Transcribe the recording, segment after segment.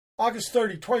August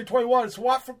 30, 2021. It's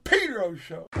Watt from Pedro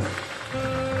Show.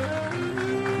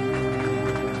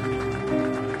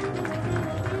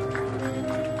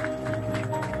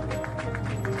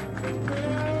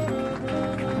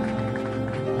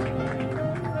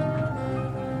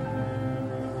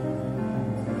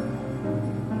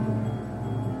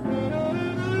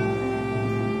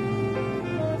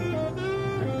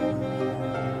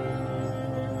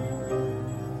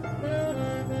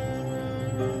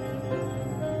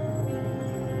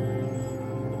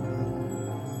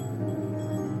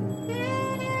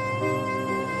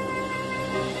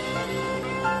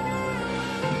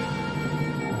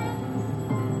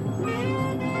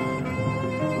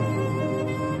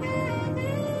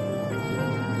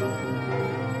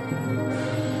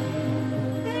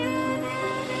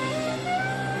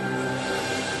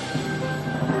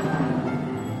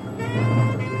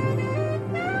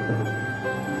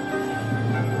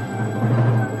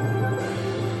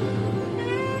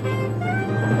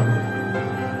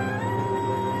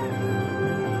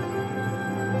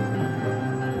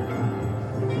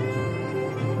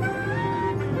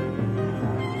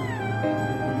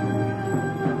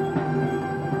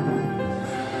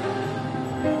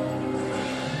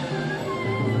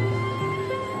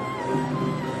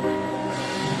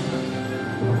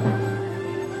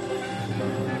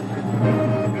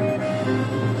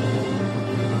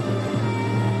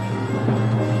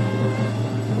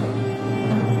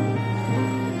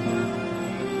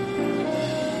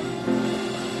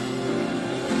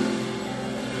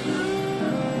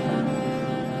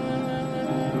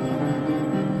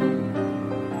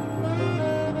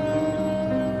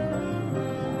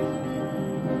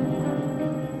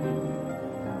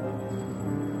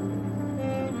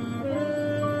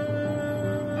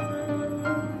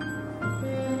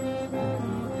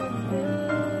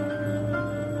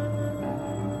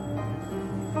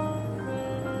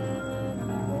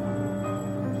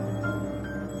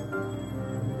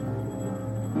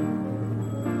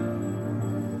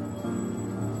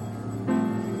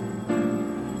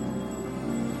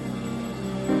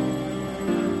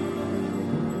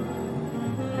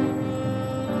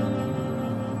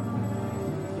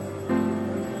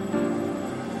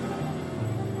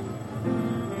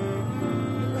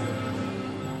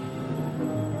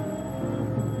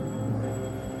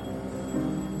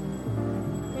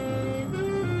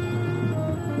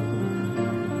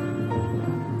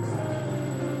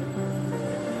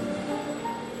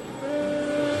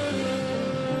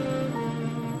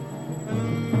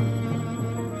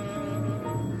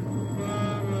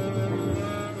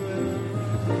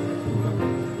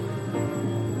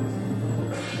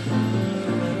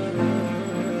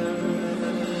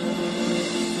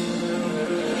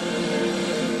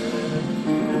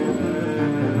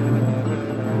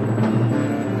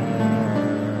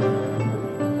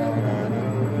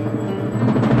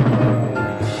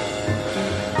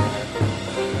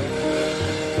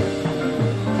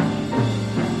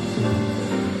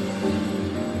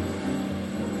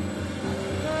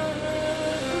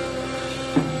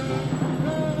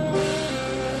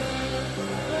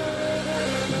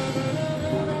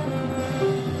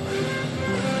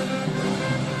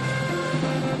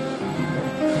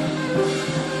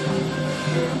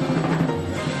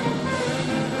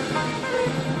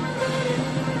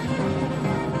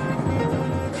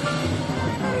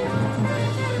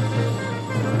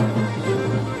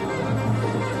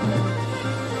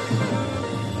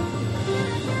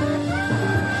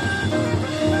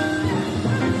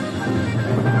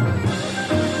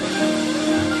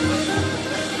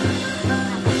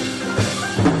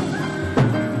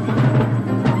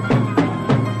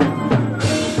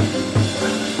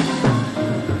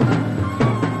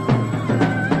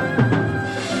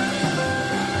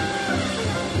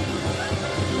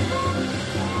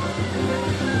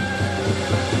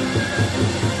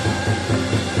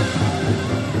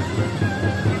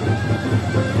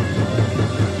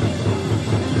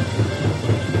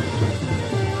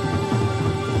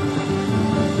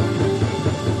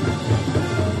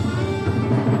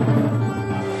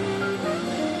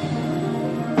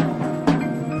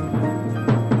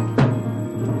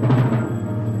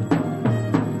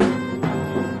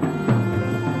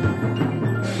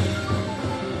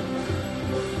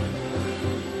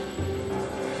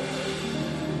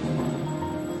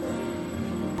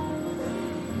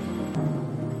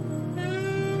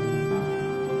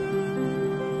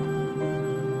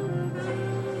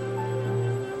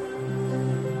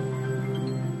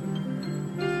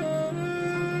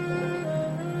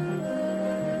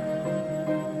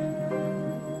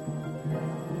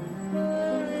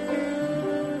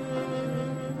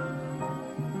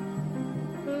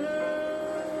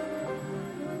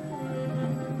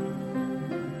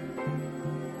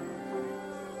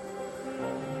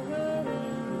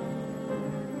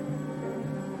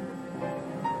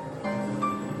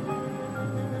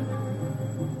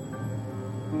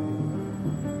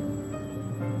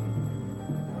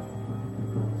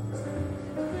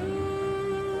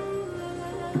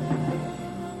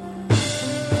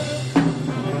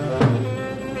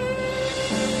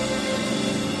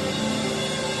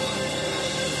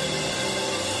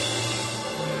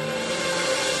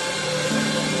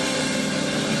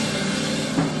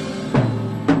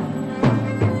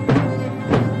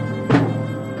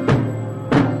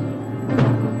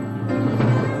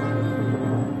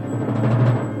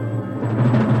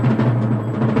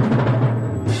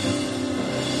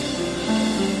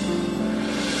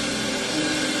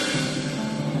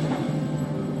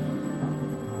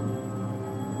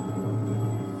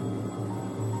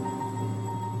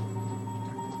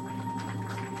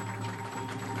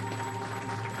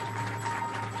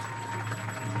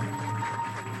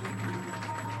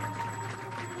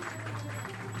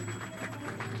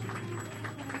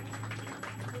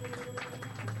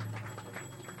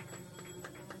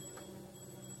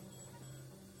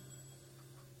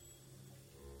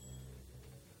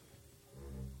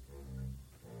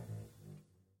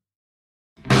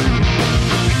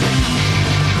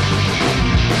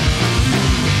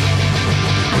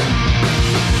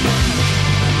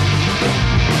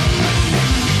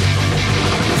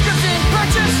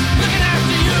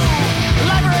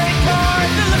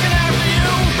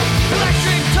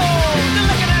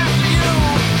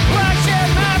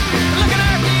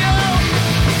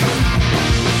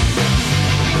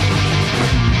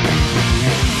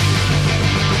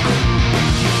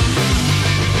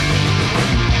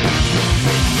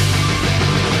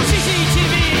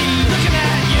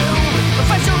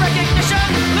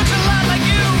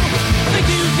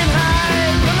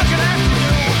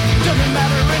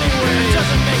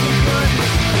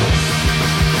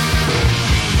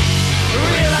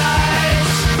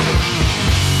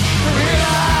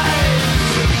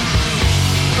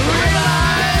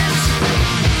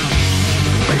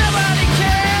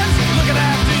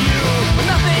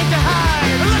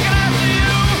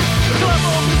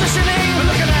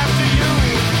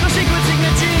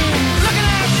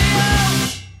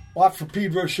 Watt for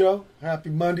Pedro Show.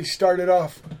 Happy Monday. Started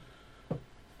off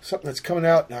something that's coming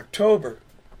out in October.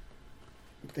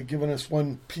 They're giving us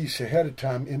one piece ahead of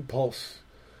time. Impulse.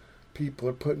 People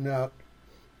are putting out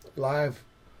live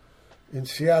in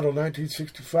Seattle,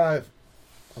 1965.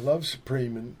 I love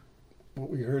Supreme, and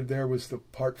what we heard there was the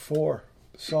part 4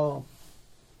 song.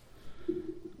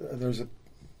 There's a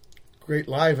great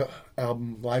live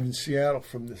album, Live in Seattle,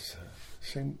 from this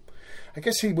same. I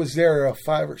guess he was there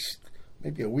 5 or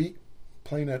maybe a week,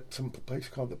 playing at some place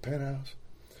called the Penthouse.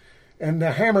 And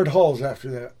Hammered Hulls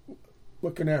after that,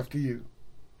 Looking After You.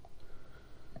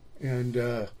 And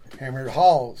Hammered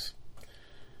Hulls,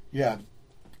 yeah,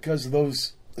 because of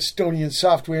those Estonian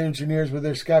software engineers with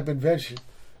their Skype invention.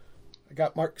 I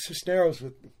got Mark Cisneros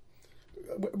with me.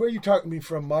 Where are you talking to me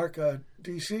from, Mark?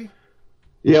 D.C.?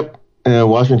 Yep,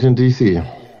 Washington, D.C.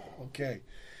 Yeah, okay.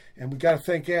 And we got to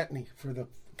thank Anthony for the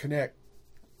connect.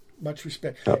 Much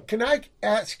respect. Yep. Can I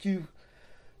ask you,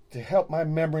 to help my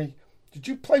memory, did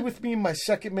you play with me in my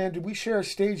second band? Did we share a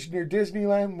stage near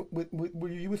Disneyland? Were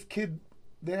you with Kid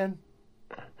then?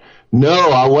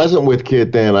 No, I wasn't with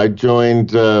Kid then. I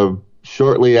joined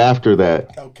shortly after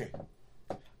that. Okay.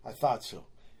 I thought so.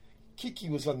 Kiki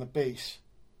was on the bass.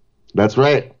 That's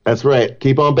right.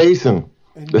 Keep on basing.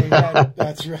 And they had,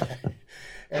 that's right.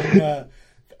 And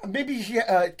maybe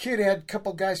Kid had a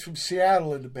couple guys from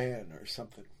Seattle in the band or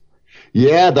something.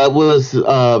 Yeah, that was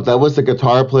the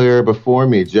guitar player before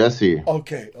me, Jesse.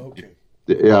 Okay.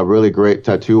 Yeah, really great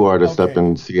tattoo artist up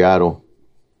in Seattle.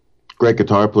 Great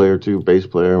guitar player too, bass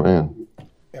player, man.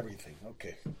 Everything,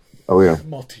 okay. Oh yeah.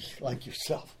 Multi, like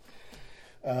yourself.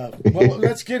 Well,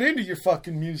 let's get into your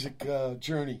fucking music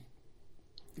journey.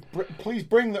 Please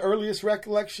bring the earliest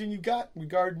recollection you got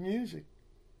regarding music.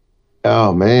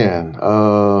 Oh man,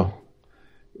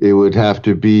 it would have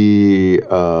to be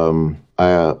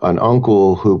an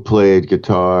uncle who played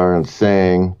guitar and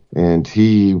sang, and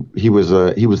he was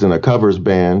in a covers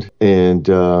band, and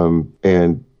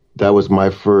that was my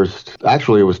first.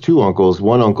 Actually, it was 2 uncles.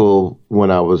 One uncle, when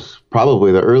I was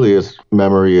probably the earliest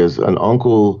memory, is an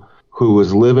uncle who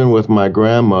was living with my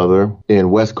grandmother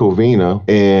in West Covina,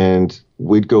 and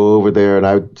we'd go over there, and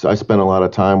I spent a lot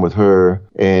of time with her.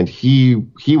 And he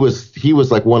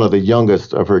was like one of the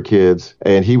youngest of her kids,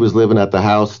 and he was living at the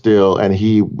house still, and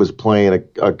he was playing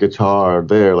a guitar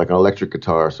there, like an electric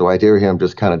guitar. So I'd hear him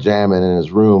just kind of jamming in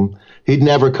his room. He'd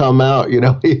never come out,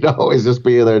 he'd always just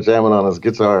be there jamming on his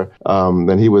guitar.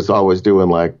 And he was always doing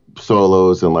like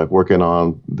solos and like working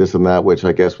on this and that, which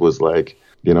I guess was like,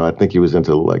 I think he was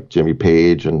into like Jimmy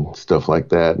Page and stuff like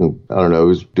that. And I don't know, he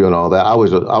was doing all that. I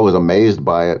was amazed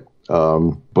by it.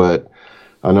 But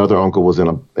another uncle was in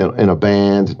a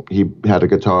band. He had a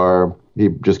guitar. He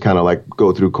just kind of like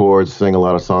go through chords, sing a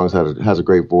lot of songs, has a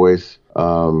great voice.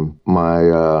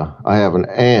 I have an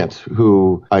aunt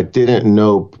who I didn't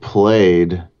know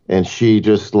played, and she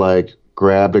just like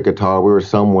grabbed a guitar. We were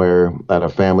somewhere at a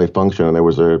family function, and there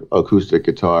was an acoustic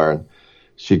guitar, and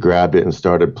she grabbed it and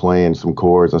started playing some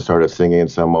chords and started singing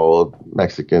some old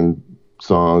Mexican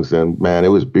songs. And man, it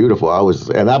was beautiful.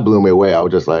 And that blew me away. I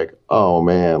was just like, oh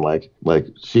man, like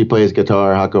she plays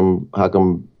guitar. How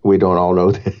come we don't all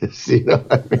know this?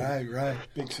 What I mean? Right.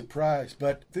 Big surprise.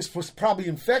 But this was probably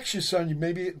infectious on you.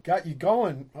 Maybe it got you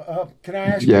going. Can I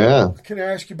ask you? Can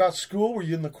I ask you about school? Were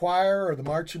you in the choir or the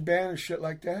marching band or shit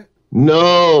like that?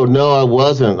 No, I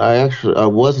wasn't. I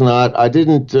was not. I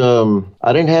didn't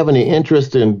have any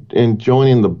interest in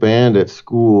joining the band at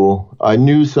school. I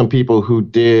knew some people who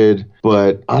did,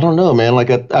 but I don't know, man. Like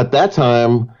at that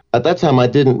time, I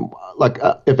didn't like.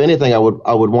 If anything, I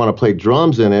would want to play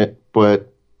drums in it, but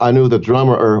I knew a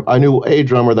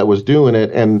drummer that was doing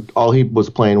it, and all he was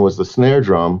playing was the snare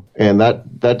drum, and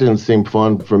that didn't seem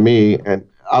fun for me. And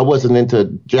I wasn't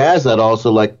into jazz at all, so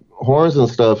like horns and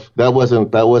stuff, that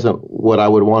wasn't what I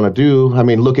would want to do. I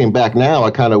mean, looking back now, I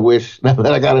kind of wish, now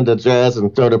that I got into jazz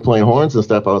and started playing horns and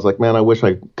stuff, I was like, man, I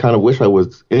kind of wish I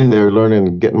was in there learning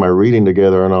and getting my reading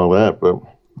together and all that. But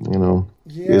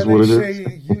is what it is. They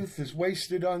say youth is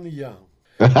wasted on the young.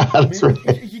 That's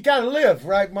right. You got to live,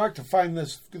 right, Mark, to find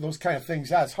those kind of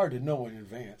things out. It's hard to know in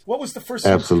advance. What was the first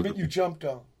instrument you jumped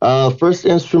on? First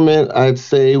instrument I'd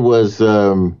say was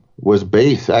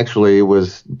bass. Actually,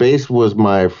 bass was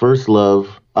my first love.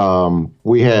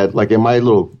 We had, like, in my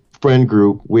little friend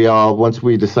group, once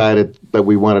we decided that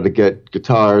we wanted to get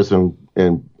guitars and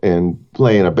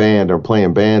play in a band or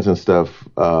playing bands and stuff,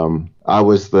 I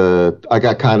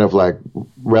got kind of like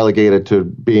relegated to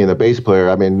being the bass player.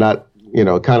 I mean, not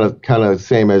kind of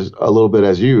same as a little bit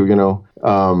as you,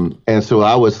 and so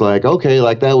I was like, okay,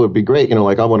 like that would be great.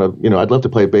 Like I want to, I'd love to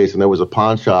play bass. And there was a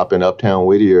pawn shop in Uptown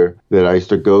Whittier that I used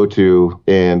to go to,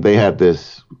 and they had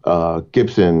this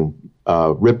Gibson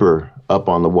Ripper up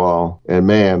on the wall. And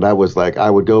man, that was like, I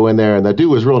would go in there, and that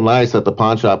dude was real nice at the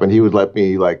pawn shop, and he would let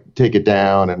me like take it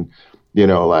down and,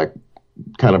 like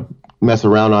kind of mess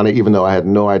around on it, even though I had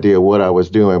no idea what I was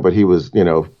doing. But he was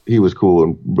cool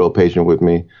and real patient with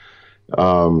me.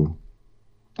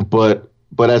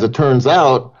 But as it turns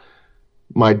out,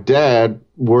 my dad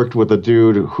worked with a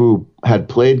dude who had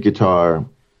played guitar,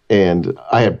 and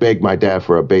I had begged my dad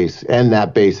for a bass, and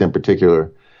that bass in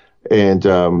particular. And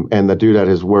the dude at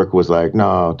his work was like,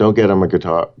 no, don't get him a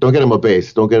guitar. Don't get him a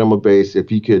bass. Don't get him a bass.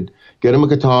 If you could get him a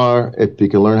guitar, if he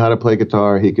can learn how to play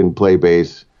guitar, he can play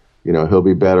bass. He'll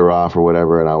be better off or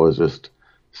whatever. And I was just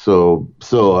so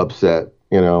upset,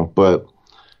 but,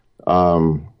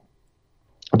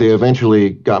 they eventually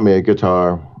got me a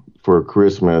guitar for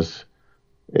Christmas,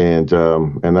 and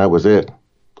that was it.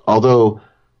 Although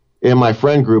in my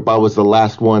friend group, I was the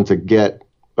last one to get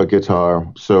a guitar.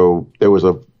 So there was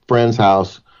a friend's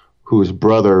house whose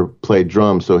brother played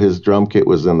drums, so his drum kit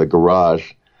was in the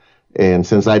garage. And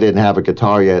since I didn't have a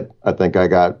guitar yet, I think I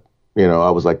got,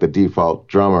 I was like the default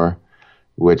drummer,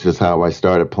 which is how I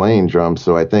started playing drums.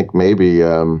 So I think maybe,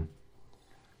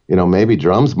 maybe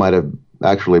drums might have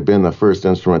actually been the first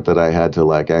instrument that I had to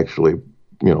like actually,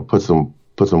 put some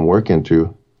work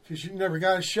into. Because you never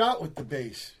got a shot with the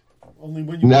bass. Only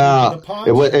when you went to the pawn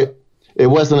shop. It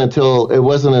wasn't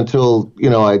until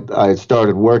I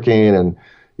started working and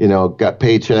got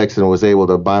paychecks and was able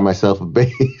to buy myself a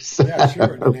bass. Yeah,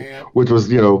 sure. Which was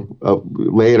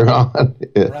later on.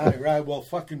 Right. Well,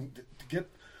 fucking to get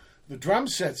the drum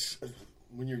sets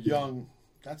when you're young,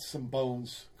 that's some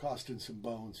bones, costing some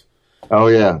bones. Oh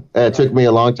yeah, it took me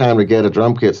a long time to get a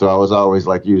drum kit, so I was always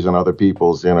like using other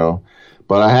people's,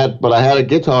 But I had a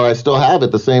guitar. I still have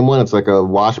it, the same one. It's like a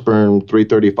Washburn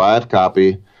 335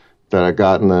 copy that I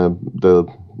got in the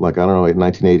like I don't know,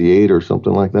 1988 or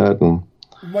something like that. And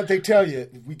what they tell you,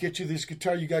 if we get you this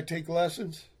guitar, you got to take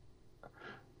lessons.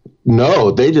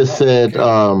 No, they just said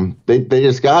they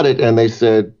just got it, and they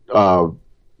said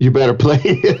you better play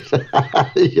it.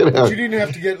 But you didn't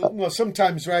have to get. Well,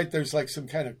 sometimes, right? There's like some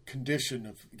kind of condition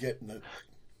of getting the.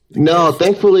 No,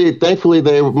 thankfully,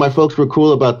 my folks were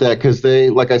cool about that because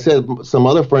they, like I said, some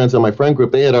other friends in my friend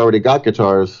group, they had already got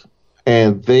guitars,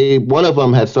 and one of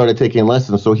them had started taking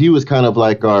lessons, so he was kind of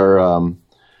like our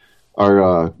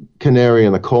canary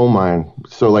in the coal mine.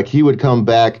 So like he would come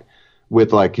back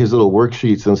with like his little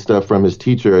worksheets and stuff from his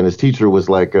teacher, and his teacher was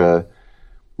like a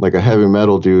heavy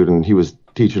metal dude, and he was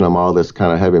teaching him all this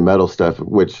kind of heavy metal stuff,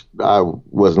 which I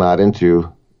was not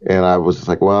into. And I was just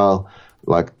like, well,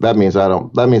 like that means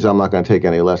I'm not going to take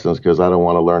any lessons because I don't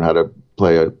want to learn how to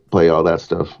play all that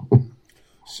stuff.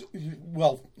 So, you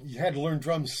had to learn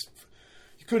drums.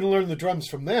 You couldn't learn the drums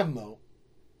from them though.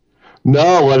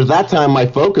 No, at that time my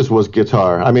focus was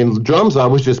guitar. I mean, drums I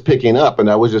was just picking up,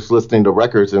 and I was just listening to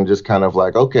records and just kind of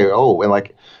like, okay,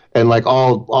 and like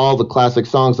all the classic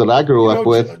songs that I grew up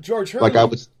with. George Hurley, like I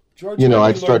was.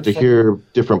 I'd start to hear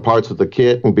different parts of the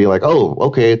kit and be like, oh,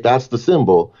 okay, that's the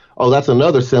cymbal. Oh, that's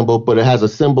another cymbal, but it has a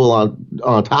cymbal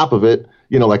on top of it,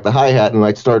 like the hi-hat, and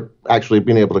I'd start actually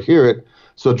being able to hear it.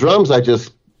 So drums I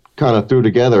just kind of threw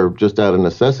together just out of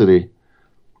necessity.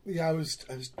 Yeah, I was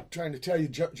trying to tell you,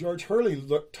 George Hurley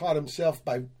taught himself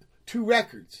by 2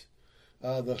 records.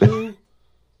 The Who,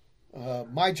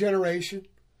 My Generation,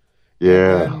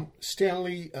 yeah,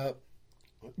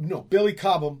 and Billy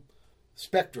Cobham,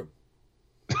 Spectrum.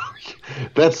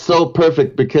 That's so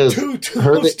perfect because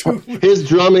his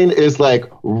drumming is like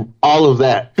all of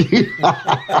that.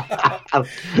 And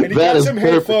he got some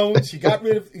headphones. He got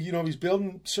rid of, he's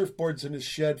building surfboards in his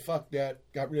shed. Fuck that.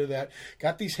 Got rid of that.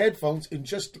 Got these headphones and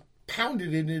just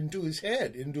pounded it into his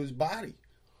head, into his body.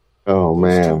 Oh,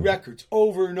 man. 2 records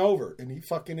over and over. And he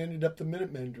fucking ended up the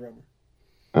Minutemen drummer.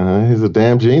 He's a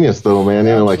damn genius, though,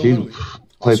 man. Like he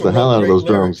plays the hell out of those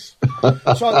drums.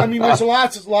 So, I mean, there's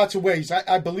lots of ways.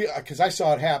 I believe, because I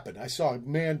saw it happen. I saw a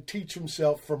man teach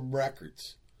himself from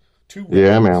records. 2 records.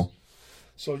 Yeah, man.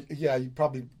 So, yeah, you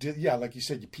probably did. Yeah, like you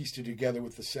said, you pieced it together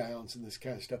with the sounds and this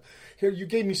kind of stuff. Here, you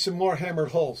gave me some more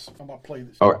hammered hulls. I'm going to play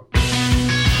this. All right.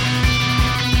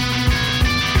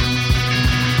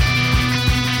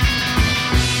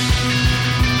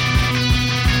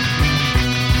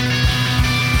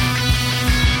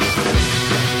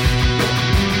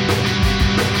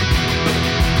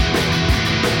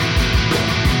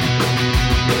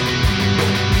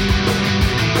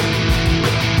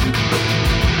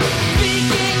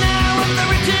 Speaking now of the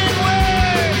written word.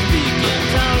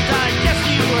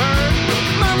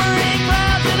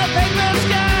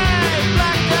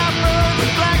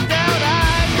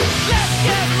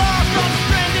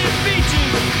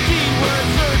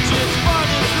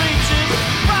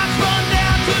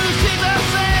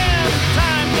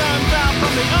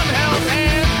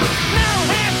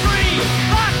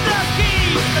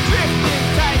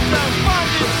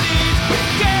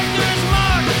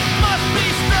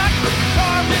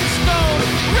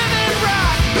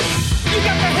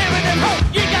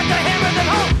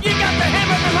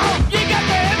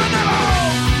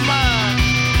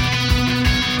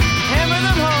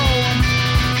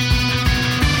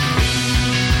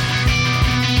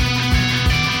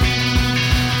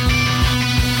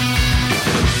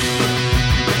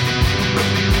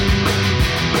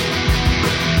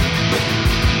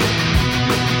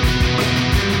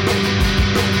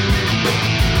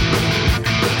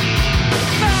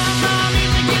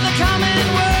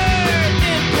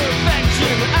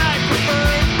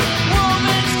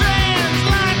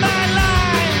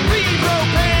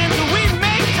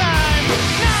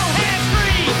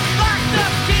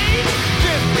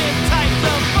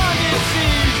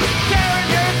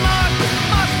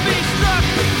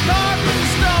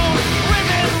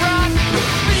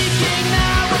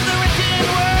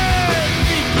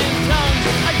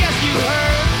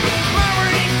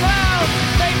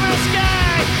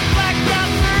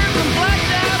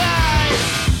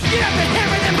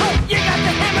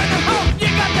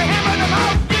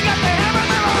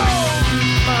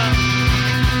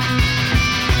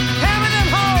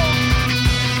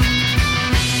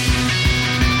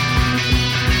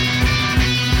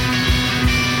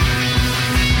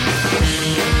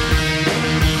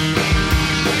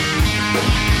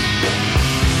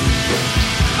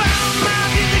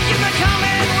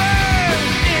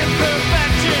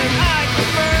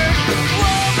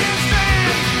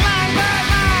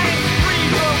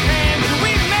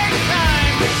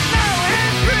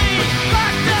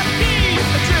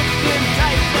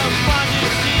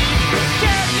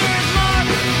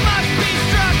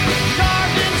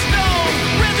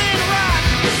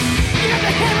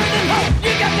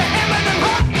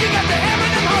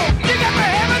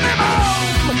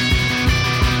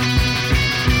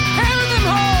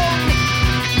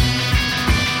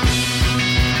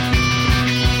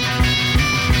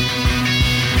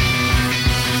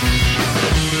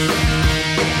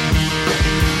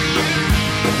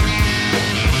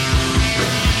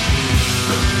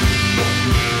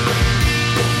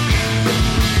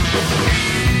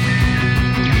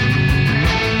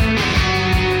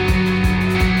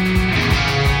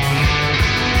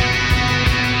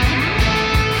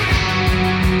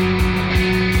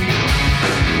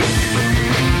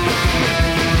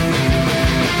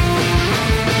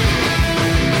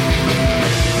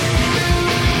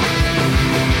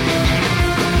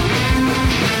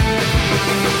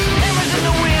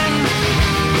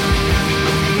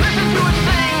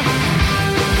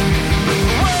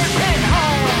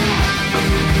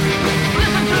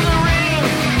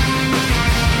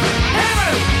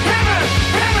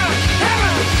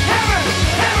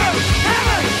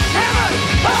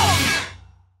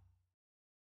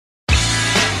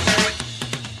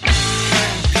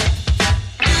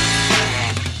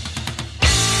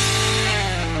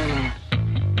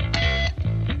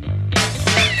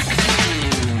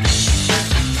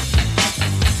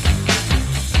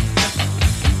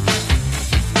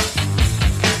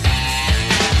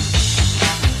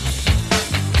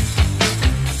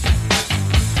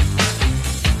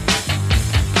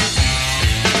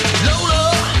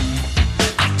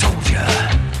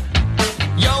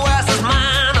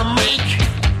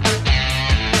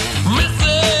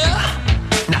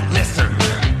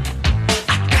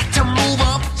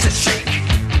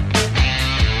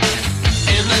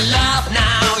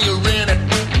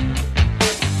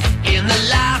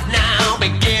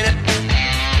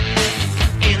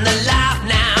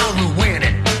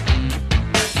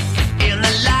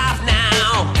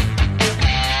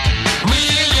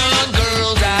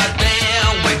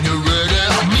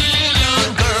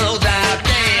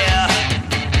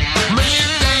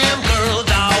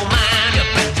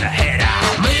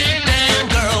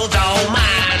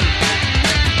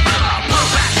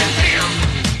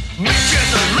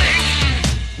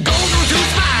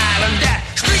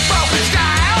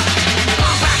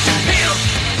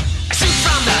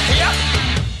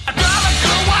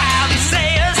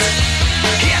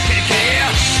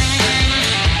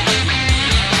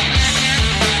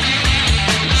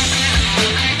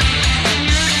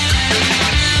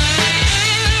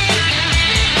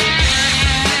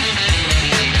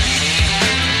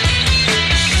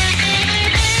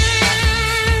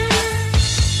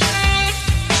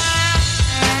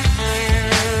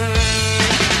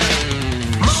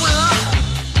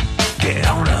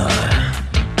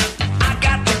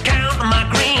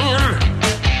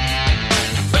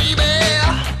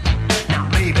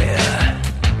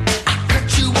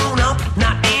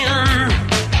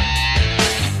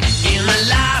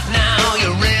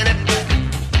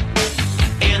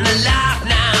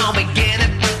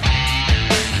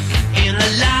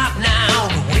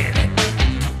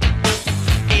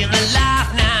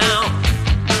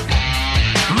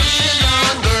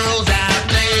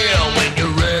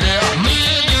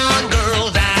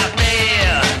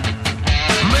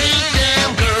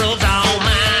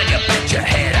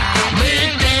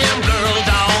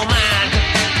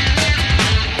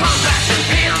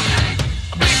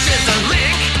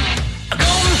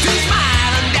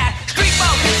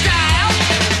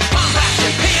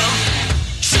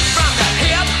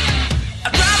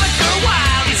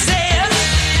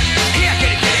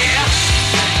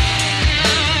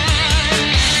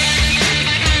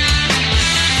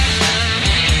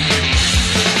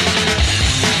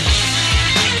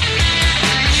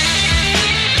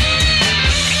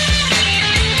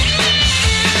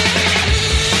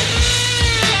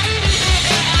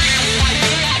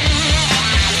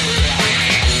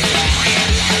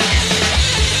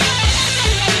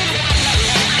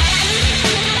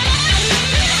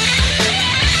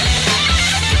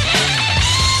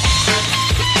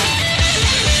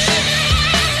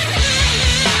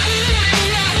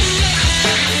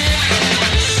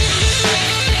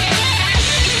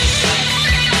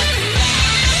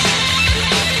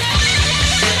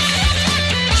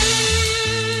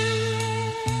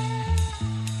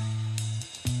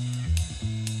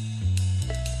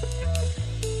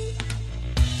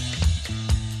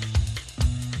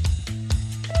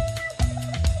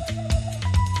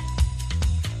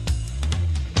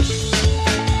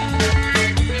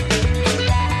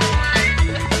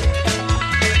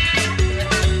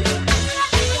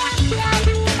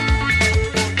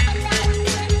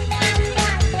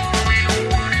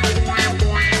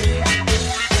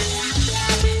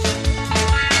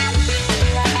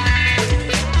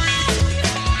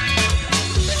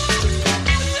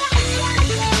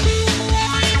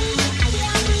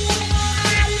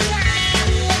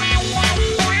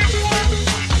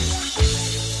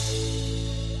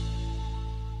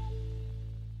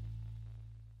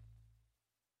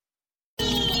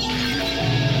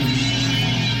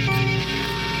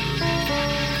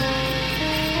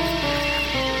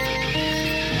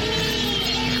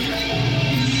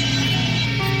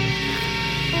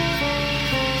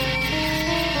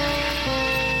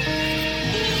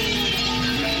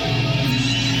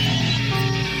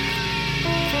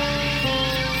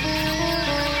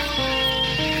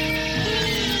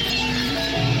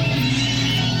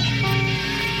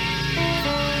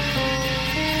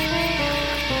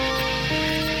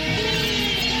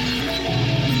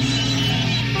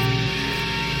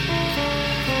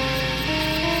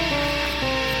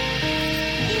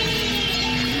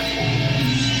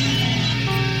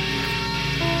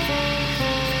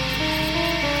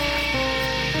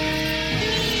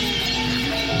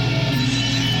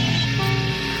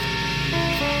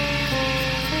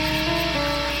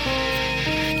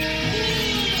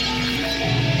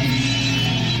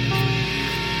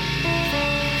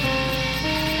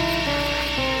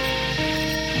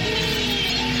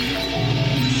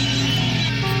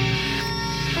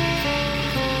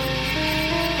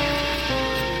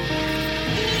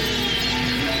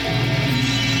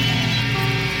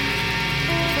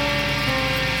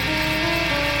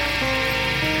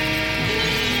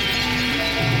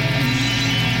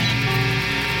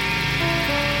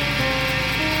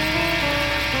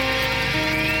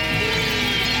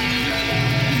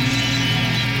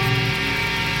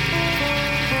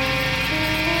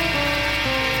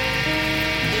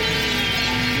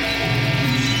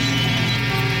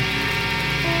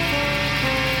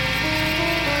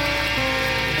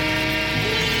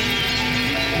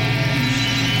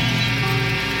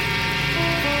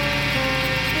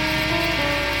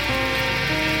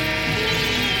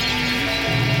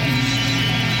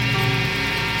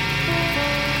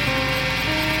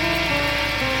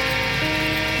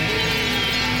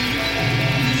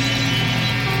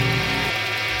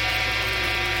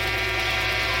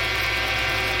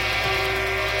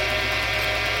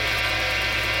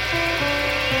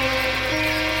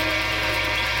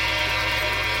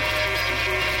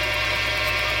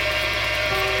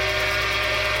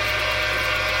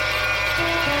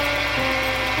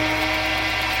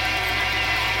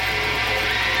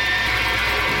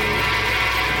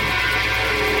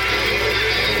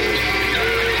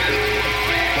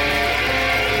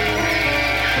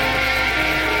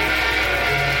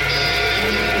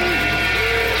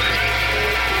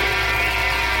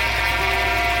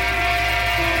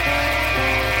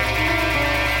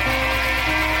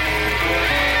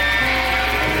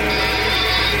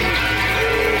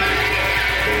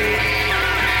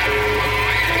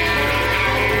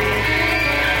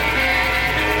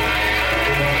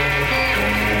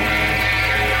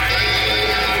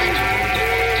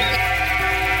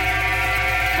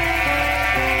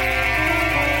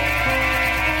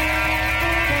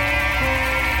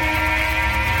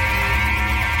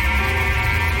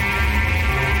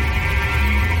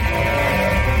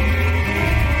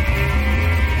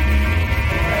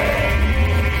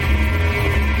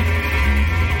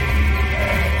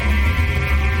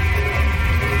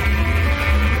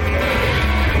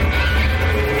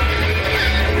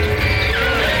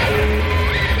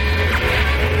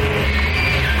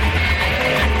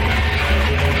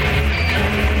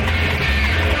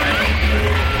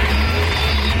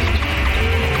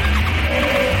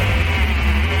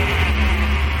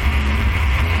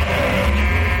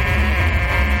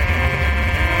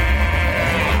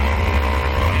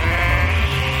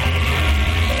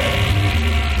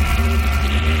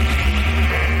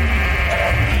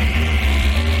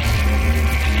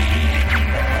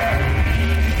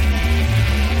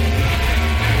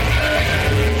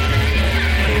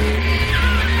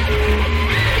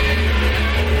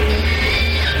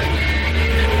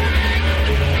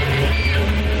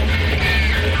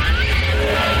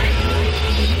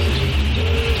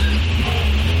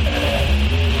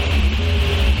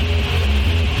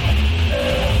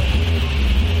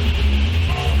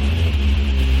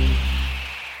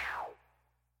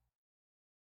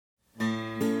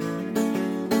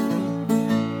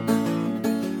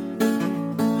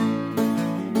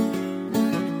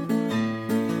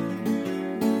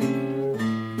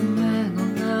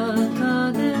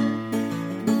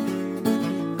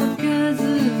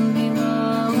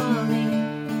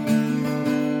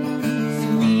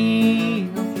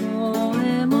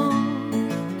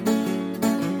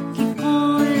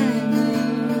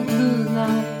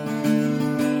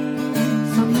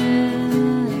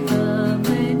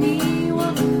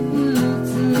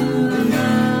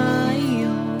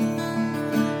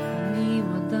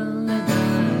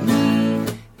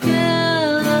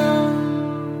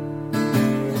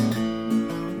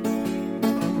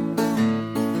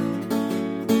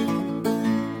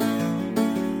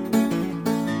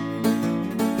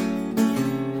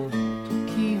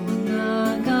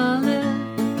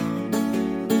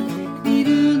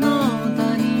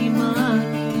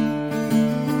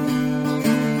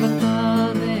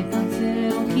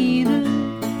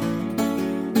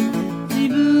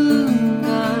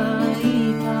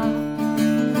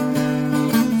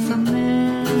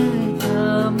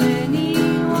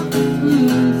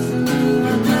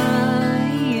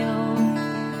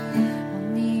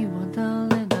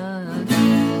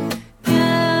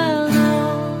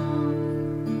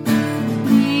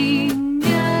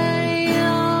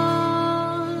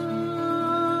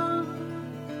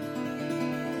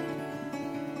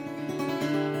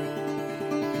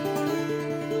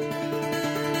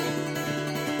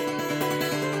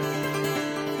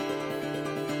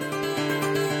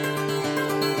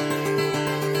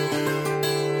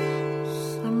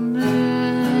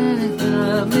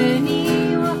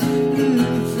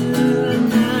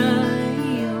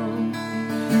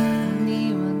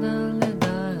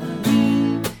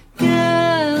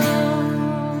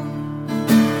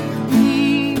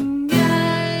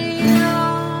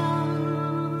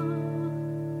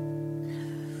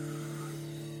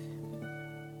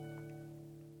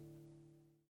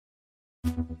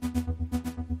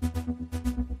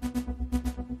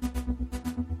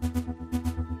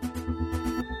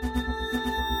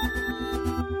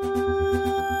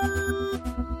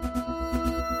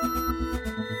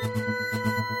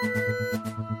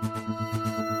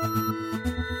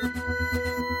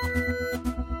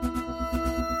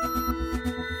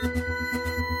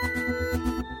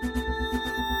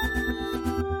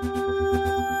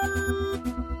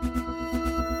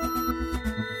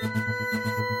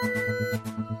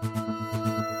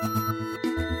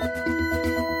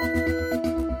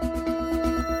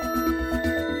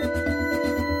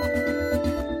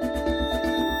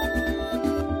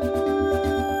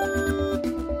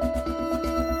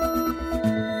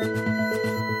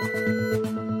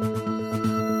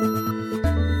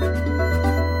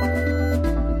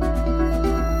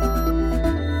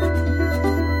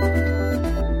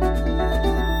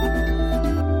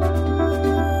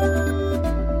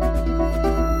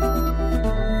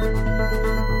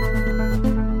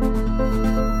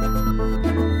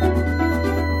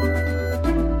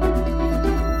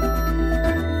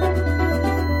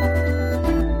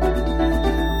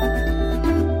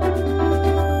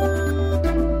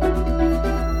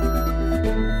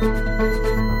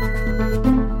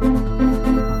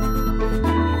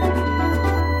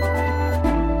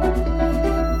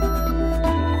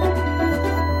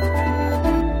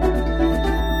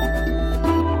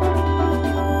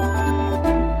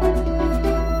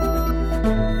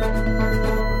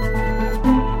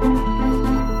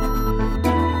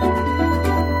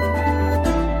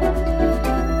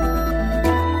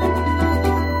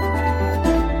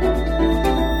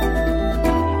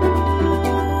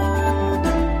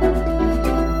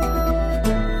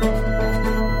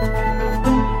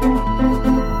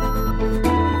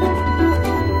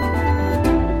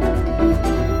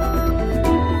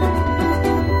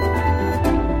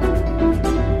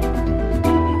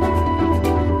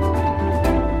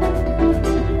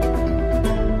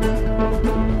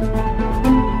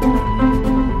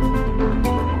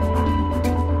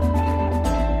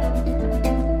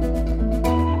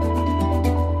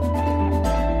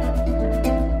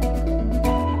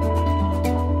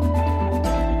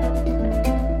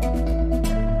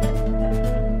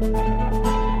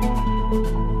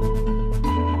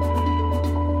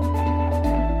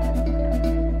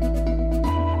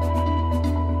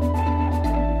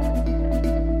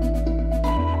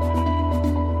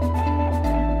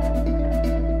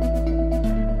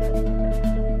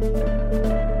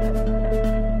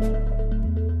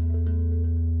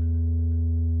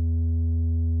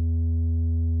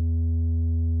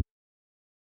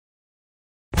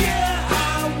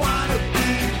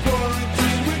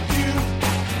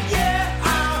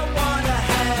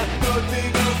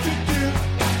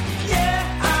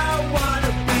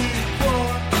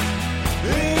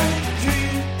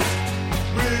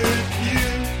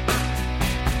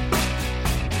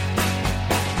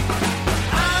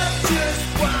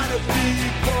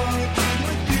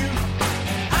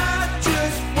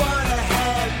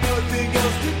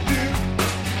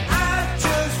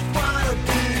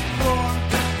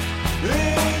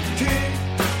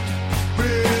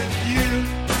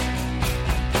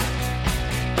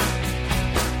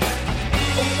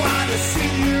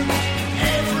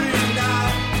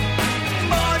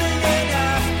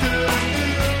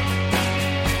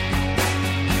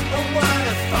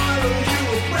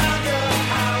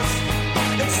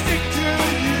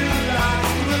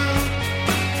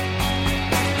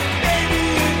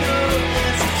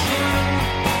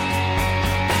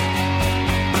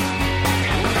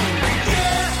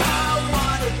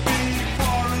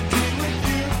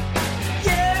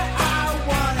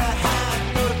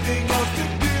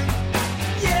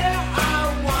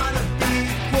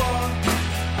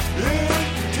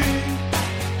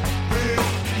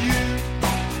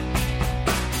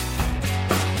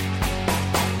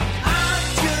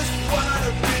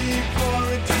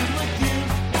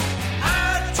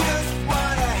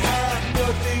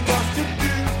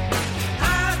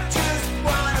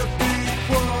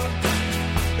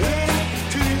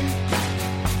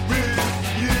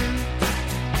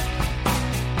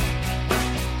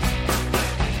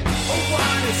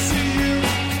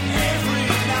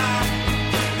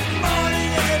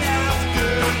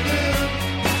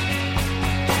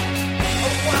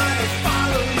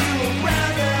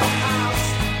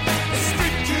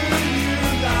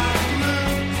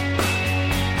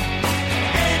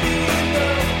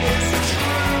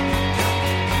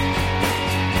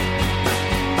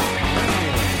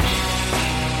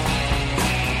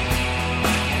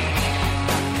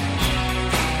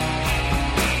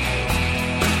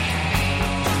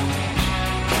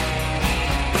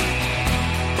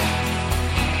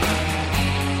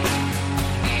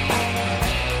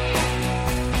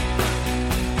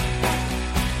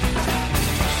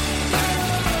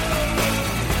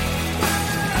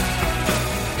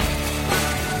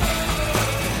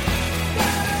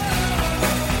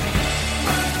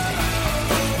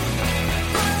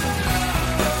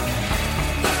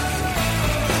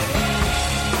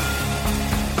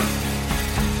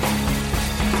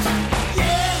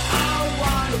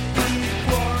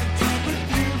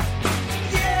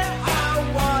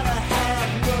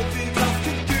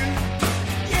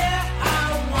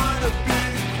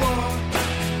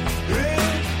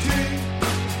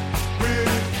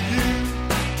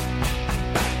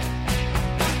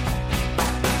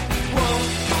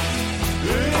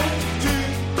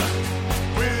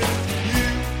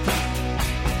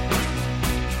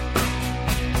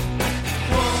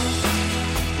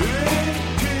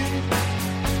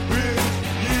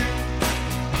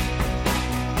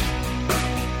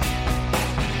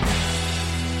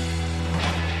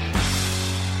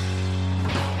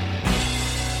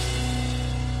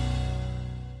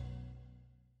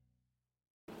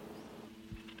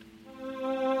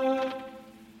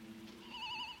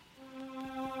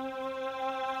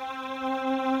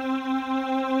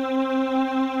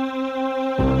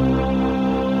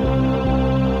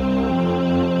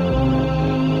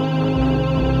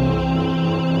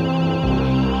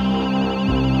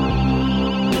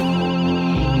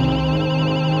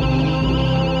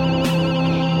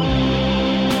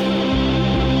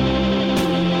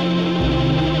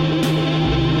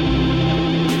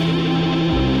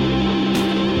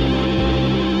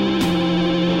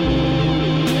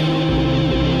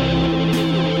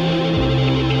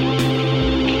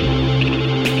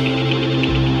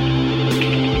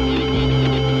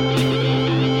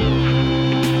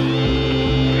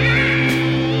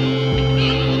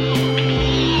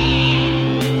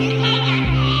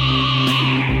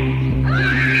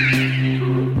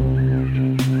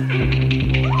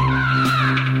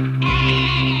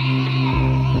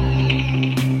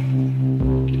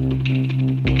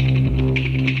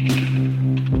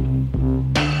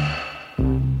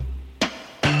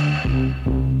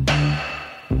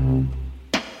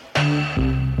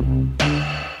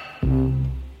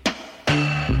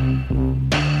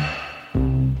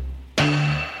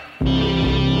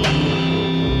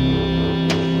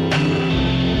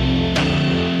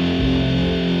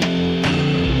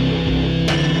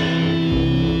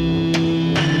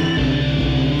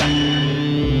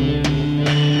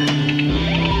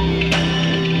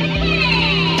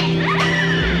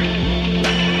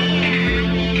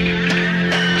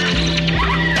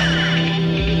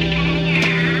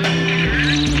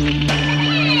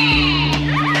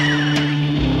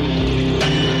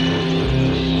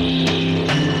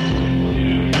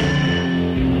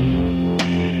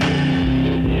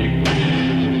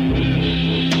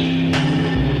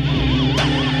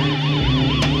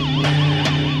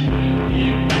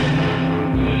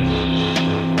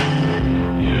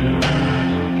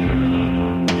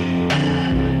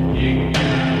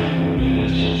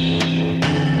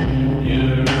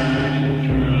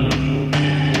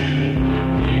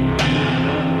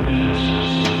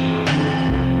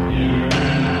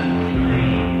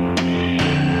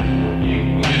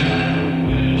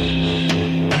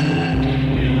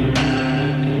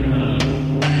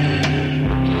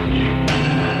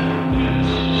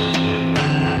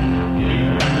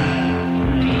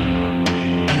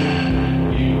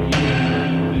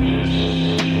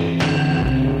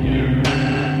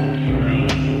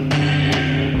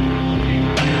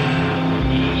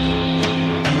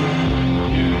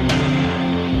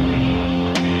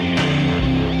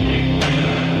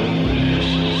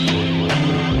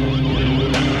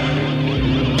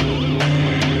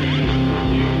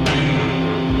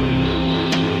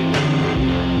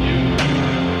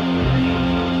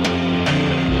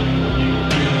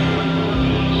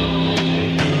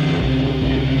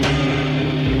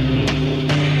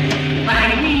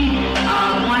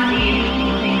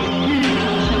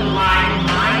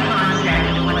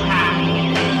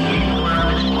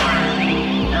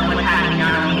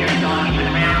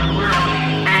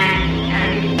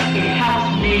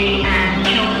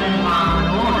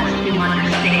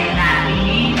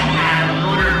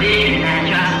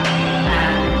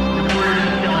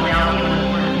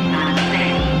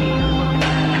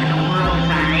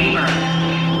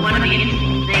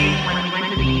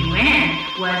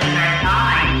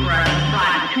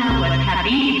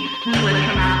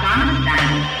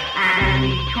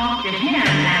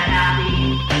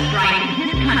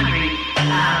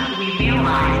 we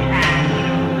realized that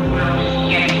we'll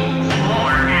get some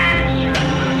more and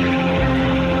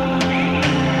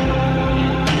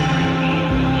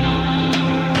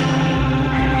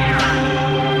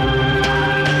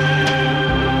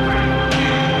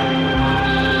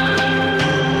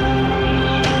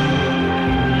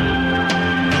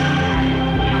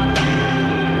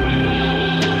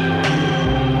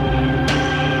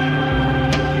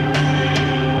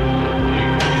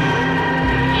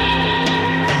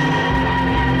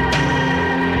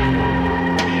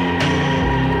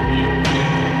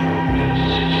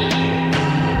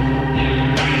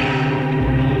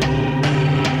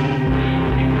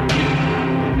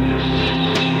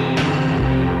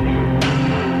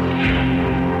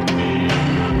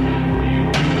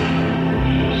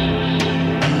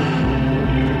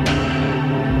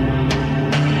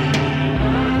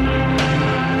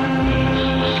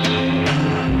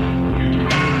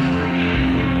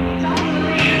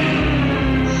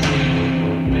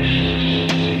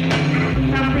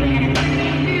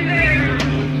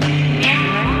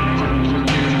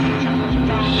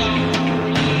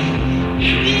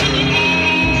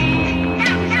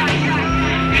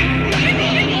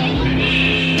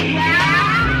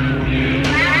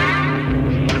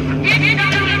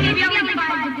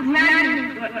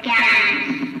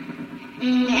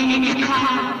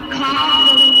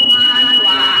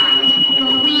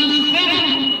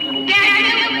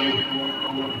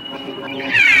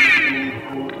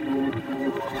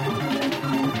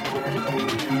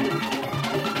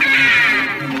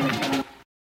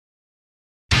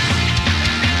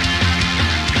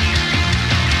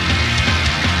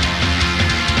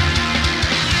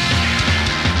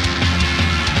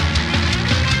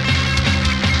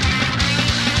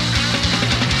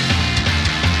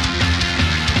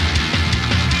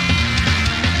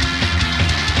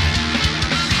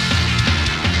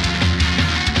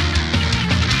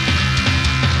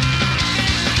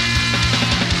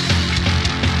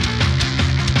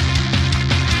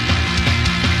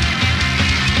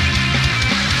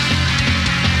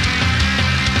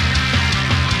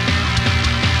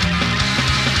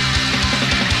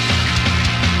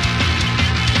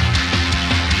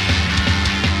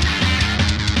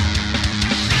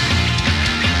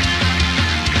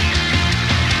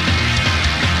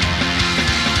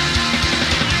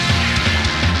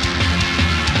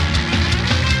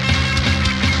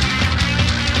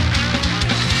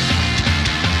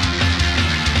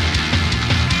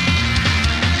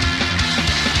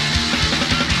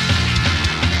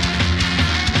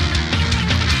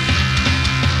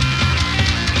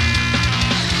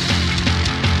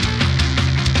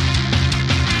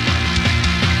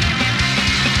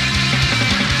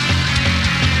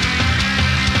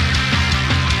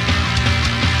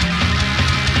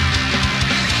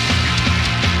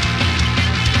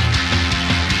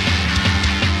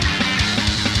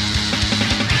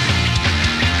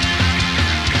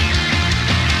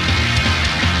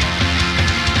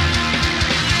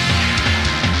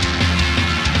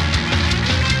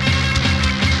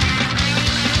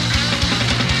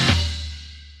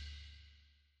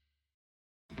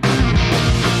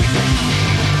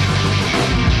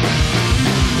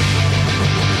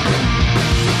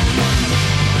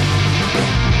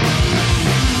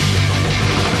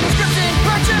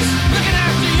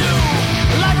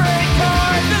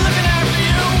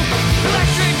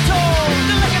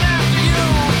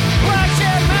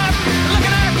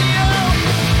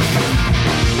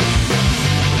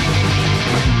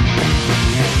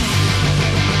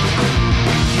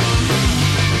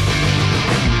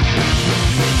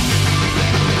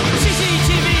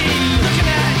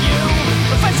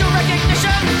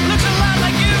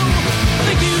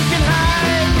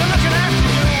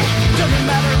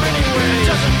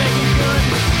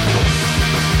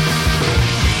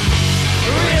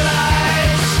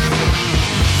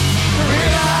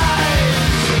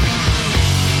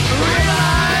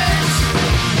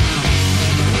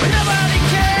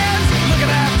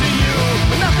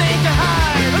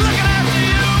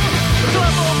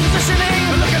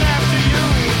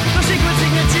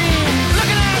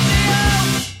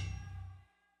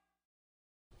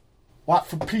Watt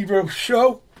from Pedro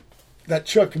Show. That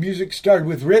chunk of music started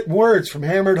with written words from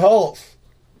Hammered Hulls.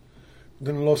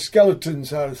 Then Los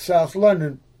Skeletons out of South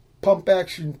London. Pump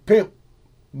Action Pimp.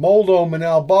 Mold Omen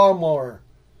Albalmore.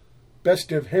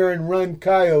 Best of Heron Run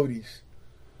Coyotes.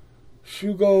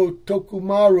 Shugo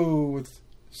Tokumaru with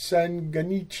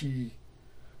Sanganichi.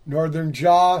 Northern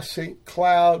Jaw, St.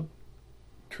 Cloud,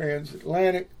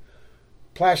 Transatlantic.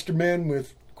 Plastermen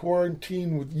with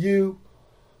Quarantine with You.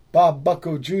 Bob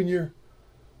Bucko Jr.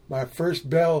 My First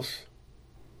Bells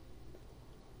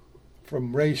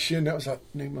from Ray Shinn. That was the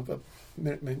name of a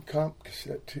Minutemen comp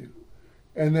cassette too.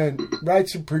 And then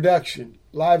Rights in Production,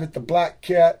 live at the Black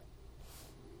Cat,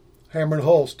 Hammer and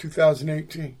Holes,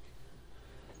 2018.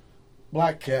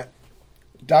 Black Cat,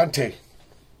 Dante.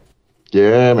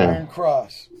 Yeah, man. Iron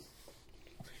Cross.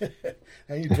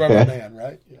 And you drummer man,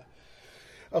 right? Yeah.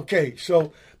 Okay,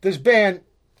 so this band,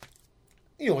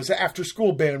 it's an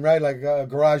after-school band, right? Like a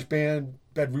garage band,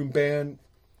 bedroom band.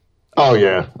 Oh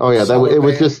yeah. It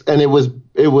was just, and it was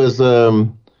a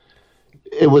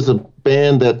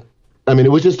band that,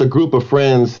 it was just a group of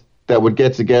friends that would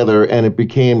get together, and it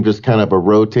became just kind of a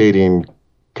rotating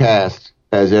cast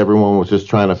as everyone was just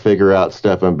trying to figure out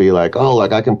stuff and be like, oh,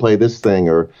 like I can play this thing,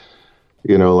 or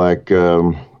I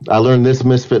learned this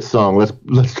Misfit song.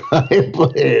 Let's try and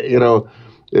play it.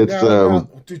 It's now,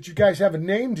 did you guys have a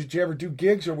name? Did you ever do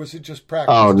gigs, or was it just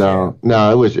practice? Oh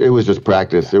no, it was just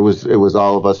practice. It was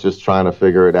all of us just trying to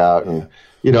figure it out, and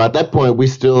at that point we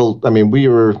still, we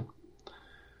were,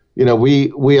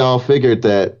 we all figured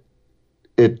that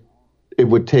it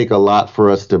would take a lot for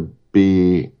us to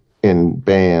be in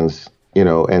bands,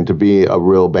 and to be a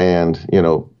real band.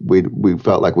 We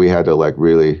felt like we had to like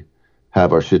really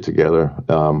have our shit together,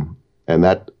 and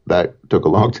that took a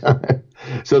long time.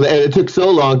 So it took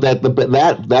so long that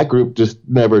that group just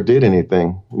never did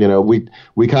anything. We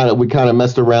kind of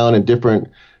messed around in different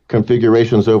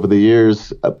configurations over the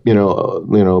years.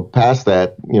 Past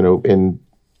that,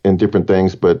 in different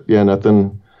things, but yeah,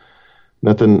 nothing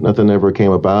ever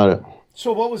came about it.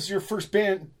 So what was your first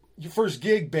band? Your first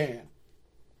gig band?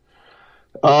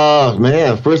 Oh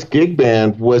man, first gig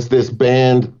band was this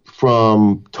band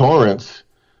from Torrance.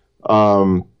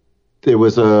 They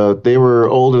were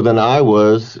older than I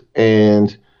was,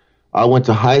 and I went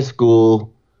to high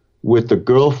school with the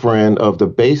girlfriend of the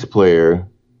bass player,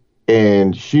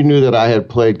 and she knew that I had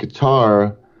played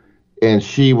guitar, and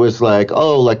she was like,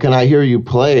 oh, like, can I hear you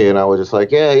play? And I was just like,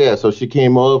 yeah. So she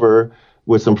came over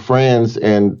with some friends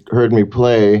and heard me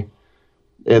play,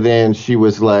 and then she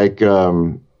was like,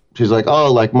 she's like,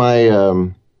 oh, like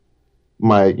my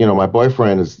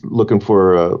boyfriend is looking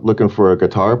for a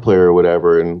guitar player or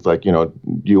whatever, and it's like, do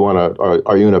you want to?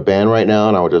 Are you in a band right now?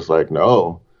 And I was just like,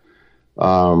 no.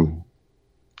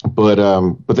 But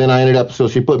then I ended up. So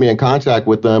she put me in contact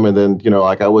with them, and then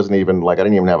like I wasn't even like I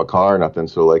didn't even have a car or nothing.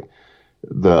 So like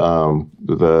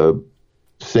the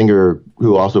singer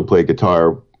who also played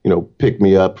guitar, picked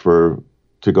me up to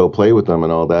go play with them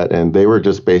and all that, and they were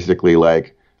just basically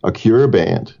like a Cure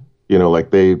band. Like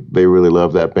they really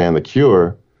loved that band, The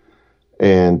Cure.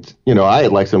 And, I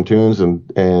had liked some tunes,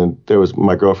 and there was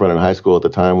my girlfriend in high school at the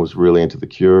time was really into The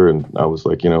Cure. And I was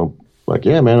like, yeah,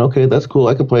 man, okay, that's cool.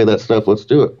 I can play that stuff. Let's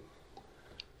do it.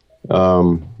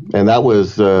 And that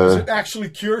was it actually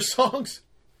Cure songs?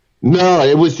 No,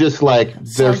 it was just like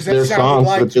their songs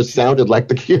like that just sounded like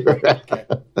The Cure.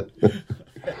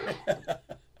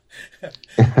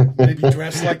 Maybe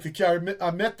dressed like The Cure.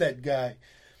 I met that guy.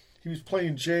 He was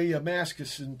playing Jay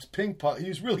Maskus in ping pong. He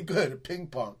was really good at ping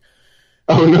pong.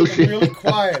 Oh, no shit. Really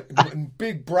quiet and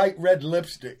big, bright red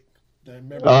lipstick. I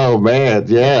remember man,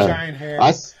 yeah. Giant hair.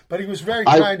 But he was very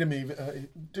kind to me. He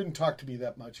didn't talk to me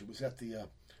that much. It was at the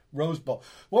Rose Bowl.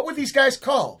 What were these guys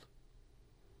called?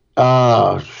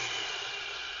 I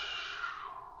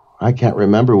can't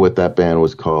remember what that band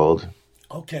was called.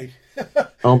 Okay.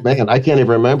 Oh, man, I can't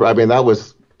even remember. That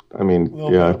was, a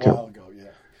while ago.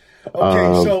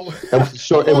 Okay,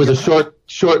 so it was a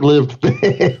short-lived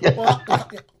band.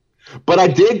 But I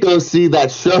did go see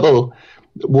that show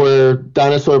where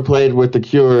Dinosaur played with The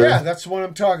Cure. Yeah, that's the one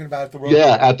I'm talking about at the Rose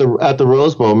Bowl. At the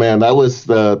Rose Bowl, man, that was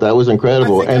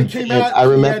incredible. I came out. I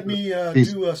remember he had me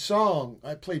do a song.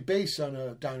 I played bass on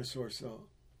a Dinosaur song.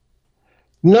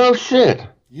 No shit.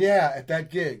 Yeah, at that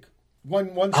gig,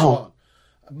 one song.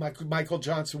 Michael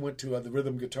Johnson went to the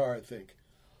rhythm guitar, I think.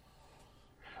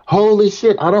 Holy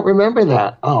shit, I don't remember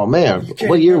that. Oh, man.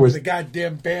 What year was the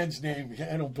goddamn band's name?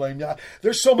 I don't blame you.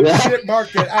 There's so much shit, Mark,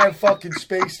 that I have fucking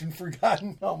spaced and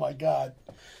forgotten. Oh, my God.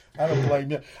 I don't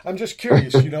blame you. I'm just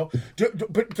curious, But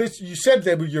you said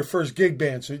that was your first gig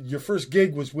band, so your first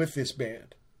gig was with this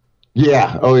band.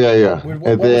 Yeah. Oh, yeah.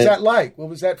 What was that like? What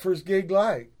was that first gig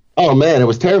like? Oh, man, it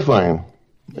was terrifying.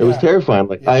 It was terrifying.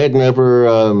 Like, I had never,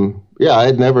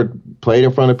 played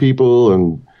in front of people,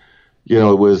 and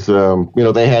it was,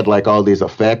 they had like all these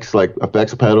effects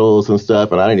pedals and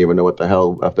stuff, and I didn't even know what the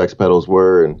hell effects pedals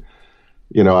were. And,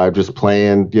 I'm just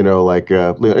playing, I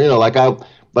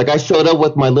showed up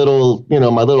with my little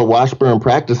Washburn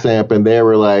practice amp, and they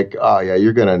were like, oh yeah,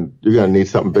 you're going to need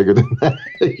something bigger than that.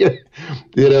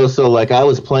 So like I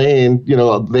was playing,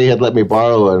 they had let me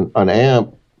borrow an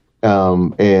amp,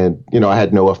 And, I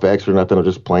had no effects or nothing. I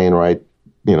was just playing right,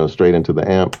 straight into the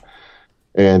amp.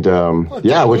 And,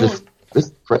 we're just, this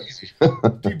is crazy.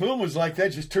 D-Boom was like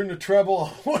that, just turned the treble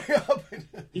all the way up.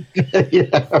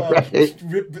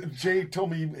 Right. Jay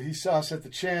told me he saw us at the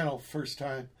channel first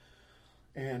time,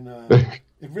 and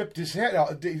it ripped his head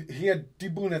out. He had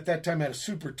D-Boom at that time had a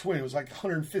Super Twin. It was like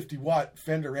 150 watt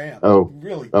Fender amp.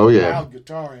 Really loud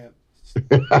guitar amp,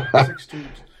 6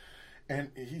 tubes. And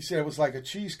he said it was like a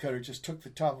cheese cutter, just took the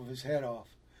top of his head off.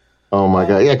 Oh my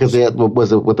God! Yeah, because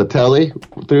was it with the telly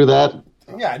through that?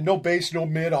 Yeah, no bass, no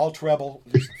mid, all treble.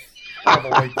 All the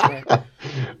way crank.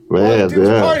 Man, It was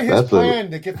part of his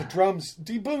plan to get the drums.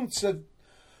 D-Boom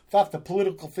thought the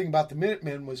political thing about the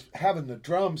Minutemen was having the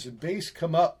drums and bass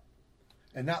come up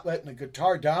and not letting the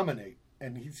guitar dominate.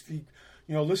 And he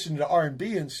listening to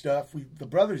R&B and stuff. The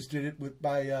brothers did it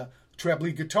by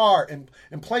trebly guitar and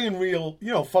playing real,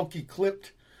 funky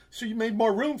clipped. So you made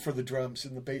more room for the drums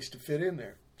and the bass to fit in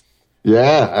there.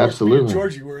 Yeah, absolutely. Me and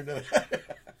Georgie were into that.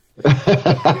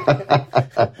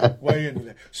 Way into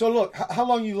that. So look, how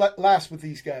long you last with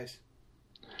these guys?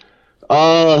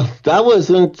 That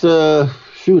wasn't I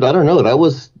don't know.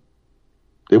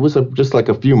 It was just like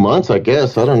a few months, I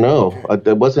guess. I don't know.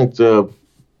 Okay. It wasn't. I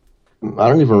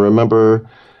don't even remember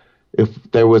if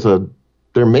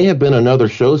there may have been another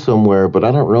show somewhere, but I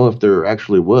don't know if there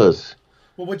actually was.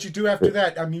 Well, what you do after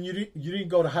that? I mean, you didn't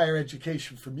go to higher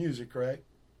education for music, right?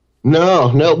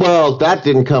 No. Well, that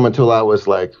didn't come until I was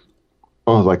like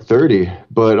 30.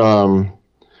 But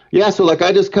so like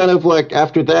I just kind of like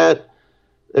after that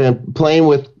and playing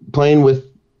with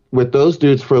those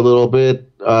dudes for a little bit.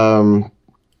 And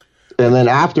then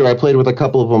after I played with a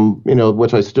couple of them,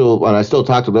 which I still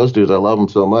talk to those dudes. I love them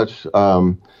so much.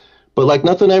 But like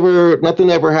nothing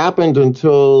ever happened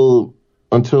until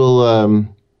it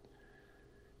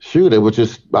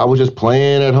was I was just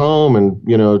playing at home and,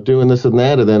 doing this and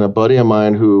that. And then a buddy of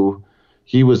mine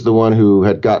he was the one who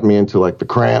had gotten me into like the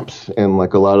Cramps and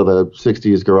like a lot of the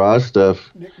 60s garage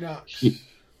stuff. Nick Knox.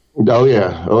 Oh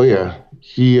yeah.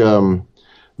 He,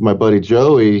 my buddy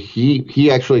Joey,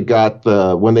 he actually got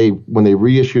when they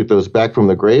reissued those Back from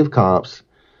the Grave comps,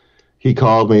 he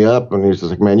called me up and he was just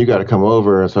like, man, you got to come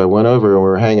over. And so I went over and we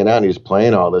were hanging out and he was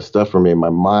playing all this stuff for me. And my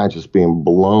mind just being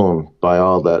blown by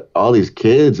all these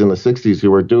kids in the 60s who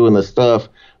were doing this stuff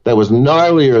that was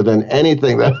gnarlier than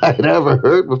anything that I'd ever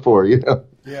heard before,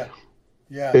 Yeah.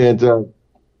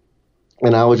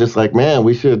 And I was just like, man,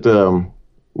 we should,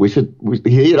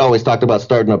 he had always talked about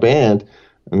starting a band.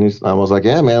 And I was like,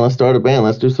 yeah, man, let's start a band.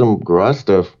 Let's do some garage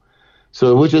stuff. So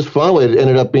it was just fun. It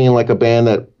ended up being like a band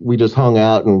that we just hung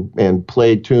out and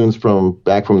played tunes from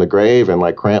Back from the Grave and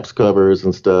like Cramps covers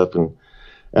and stuff. And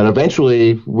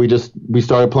eventually we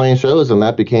started playing shows and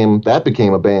that became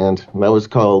a band. And that was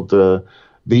called The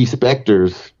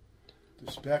Specters.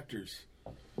 The Specters.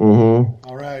 Mm-hmm.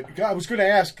 All right. I was going to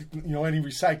ask, any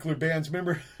recycler bands,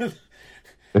 remember?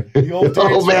 The old days,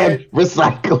 oh man, right?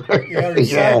 Recycler. Yeah,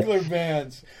 recycler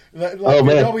bands. Like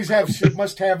they always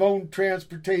must have own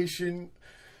transportation,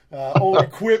 own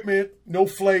equipment, no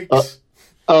flakes.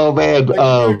 Oh man,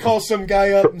 like you call some guy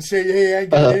up and say, "Hey, I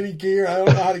ain't got any gear. I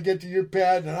don't know how to get to your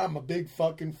pad, and I'm a big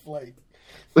fucking flake."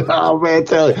 Oh man,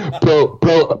 tell you,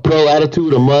 pro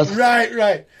attitude a must.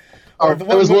 Right. Or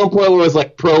there was one point where it was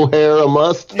like pro hair a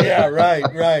must. Yeah,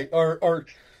 right. Or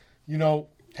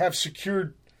have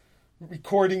secured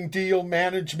recording deal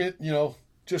management,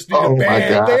 just need a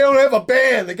band. They don't have a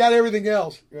band. They got everything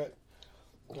else. Right.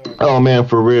 Oh man,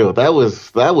 for real. That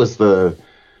was the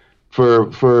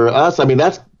for us. I mean,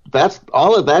 that's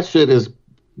all of that shit is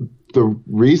the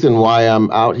reason why I'm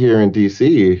out here in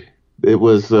DC. It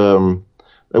was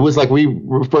like we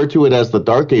refer to it as the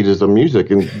dark ages of music,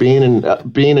 and being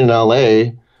in LA,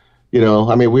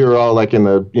 I mean, we were all like in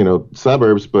the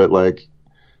suburbs, but like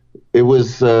it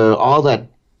was all that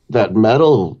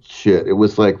metal shit. It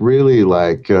was like really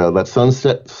like that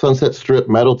Sunset Strip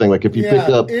metal thing. Like if you pick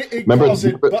up, it calls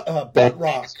it butt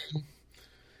rock.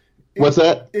 What's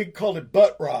that? It called it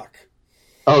butt rock.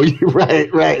 Oh,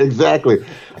 right, exactly.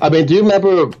 I mean, do you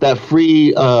remember that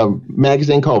free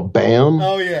magazine called BAM?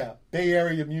 Oh yeah, Bay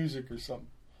Area Music or something.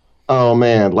 Oh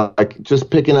man, like just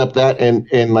picking up that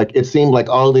and like it seemed like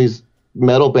all these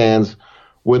metal bands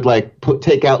would like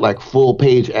take out like full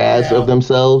page ads of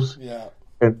themselves. Yeah.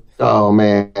 And, oh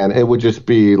man, it would just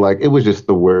be like, it was just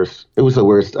the worst. It was the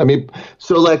worst. I mean,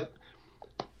 so like,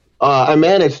 I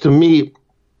managed to meet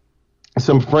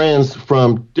some friends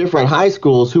from different high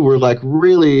schools who were like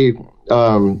really,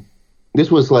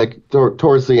 this was like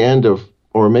towards the end of,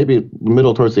 or maybe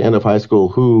middle towards the end of high school,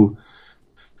 who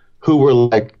were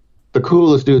like the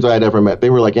coolest dudes I had ever met.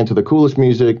 They were like into the coolest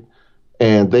music.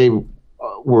 and they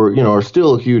were, are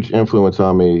still a huge influence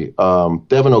on me.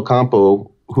 Devin Ocampo,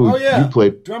 who you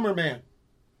played, drummer man.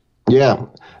 Yeah,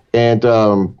 and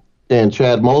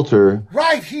Chad Moulter.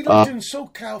 Right, he lived in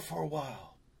SoCal for a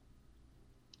while.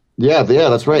 Yeah,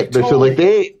 that's right. So like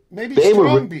maybe they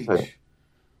Strong were, Beach.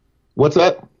 What's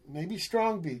that? Maybe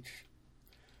Strong Beach.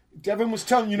 Devin was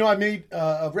telling I made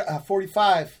a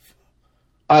 45.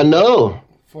 I know.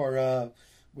 For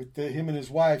with him and his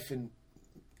wife, and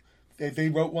they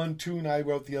wrote one tune, I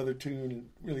wrote the other tune, and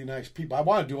really nice people. I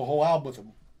want to do a whole album with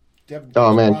them. Devin,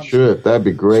 oh man, you should. That'd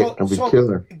be great. That'd be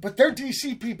killer. But they're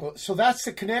DC people, so that's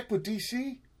the connect with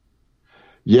DC.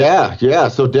 Yeah.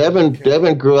 So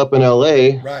Devin grew up in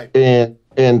LA, right?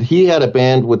 And he had a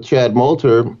band with Chad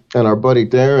Moulter and our buddy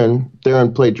Darren.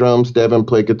 Darren played drums, Devin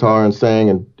played guitar and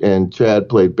sang, and Chad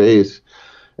played bass,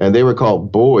 and they were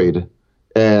called Boyd.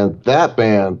 And that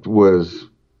band was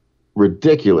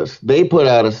ridiculous. They put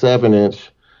out a 7-inch.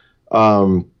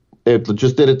 It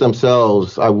just did it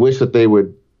themselves. I wish that they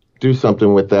would do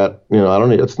something with that. I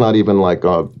don't. It's not even like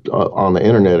on the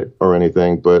internet or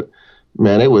anything. But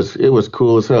man, it was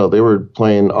cool as hell. They were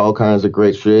playing all kinds of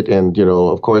great shit, and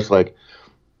of course, like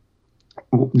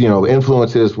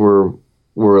influences were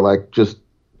like just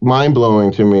mind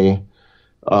blowing to me.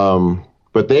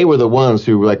 But they were the ones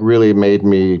who like really made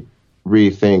me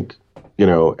rethink,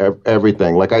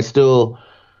 everything. Like I still,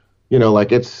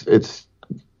 like it's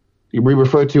we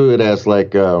refer to it as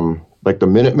like the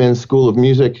Minutemen School of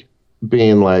Music,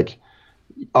 being like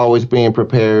always being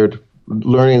prepared,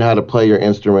 learning how to play your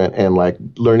instrument, and like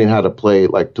learning how to play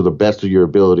like to the best of your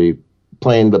ability,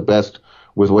 playing the best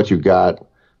with what you got.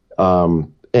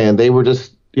 And they were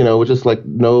just, just like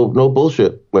no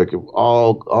bullshit, like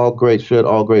all great shit,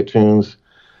 all great tunes.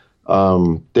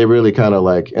 They really kind of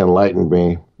like enlightened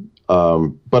me.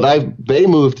 But they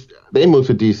moved to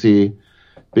DC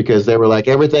because they were like,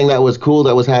 everything that was cool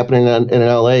that was happening in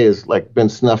LA is like been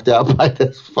snuffed out by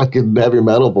this fucking heavy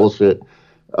metal bullshit.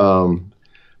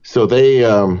 So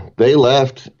they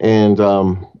left, and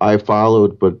I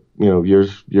followed, but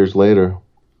years later.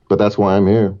 But that's why I'm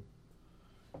here.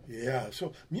 Yeah.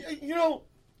 So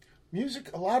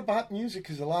music. A lot about music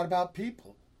is a lot about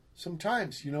people.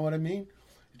 Sometimes, you know what I mean.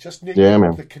 Just need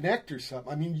the connect or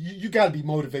something. I mean, you got to be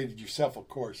motivated yourself, of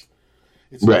course.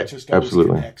 It's not just always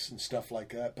connects and stuff like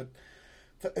that. But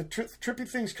trippy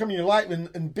things come in your life,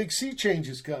 and big sea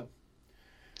changes come.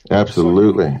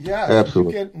 Absolutely. So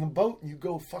absolutely. You get in the boat and you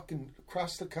go fucking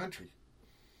across the country.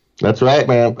 That's right,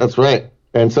 man. That's right.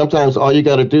 And sometimes all you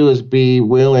got to do is be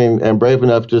willing and brave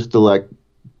enough just to like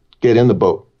get in the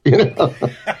boat. Yeah,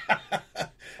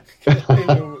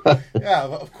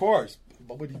 of course.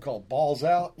 What do you call it? Balls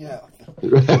out? Yeah.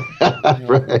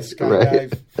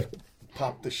 Skydive,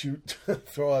 pop the chute,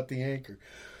 throw out the anchor.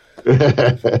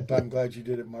 I'm glad you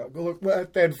did it, Mark. Go look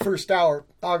at that first hour,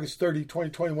 August 30,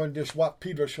 2021, this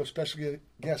Pedro Show, special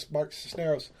guest Mark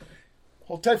Cisneros.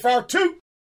 Hold tight for hour 2.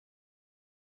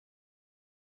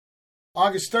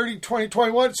 August 30,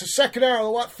 2021, it's the second hour of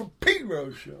the What from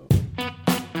Pedro Show.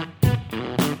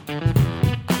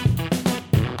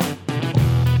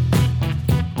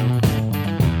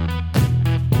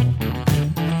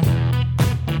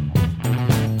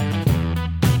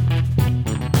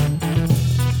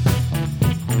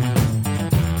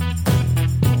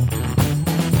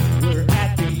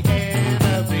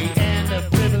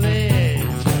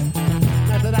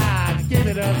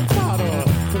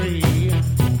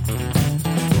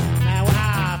 Now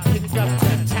I pick up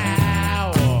the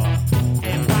towel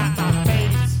and wipe my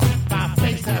face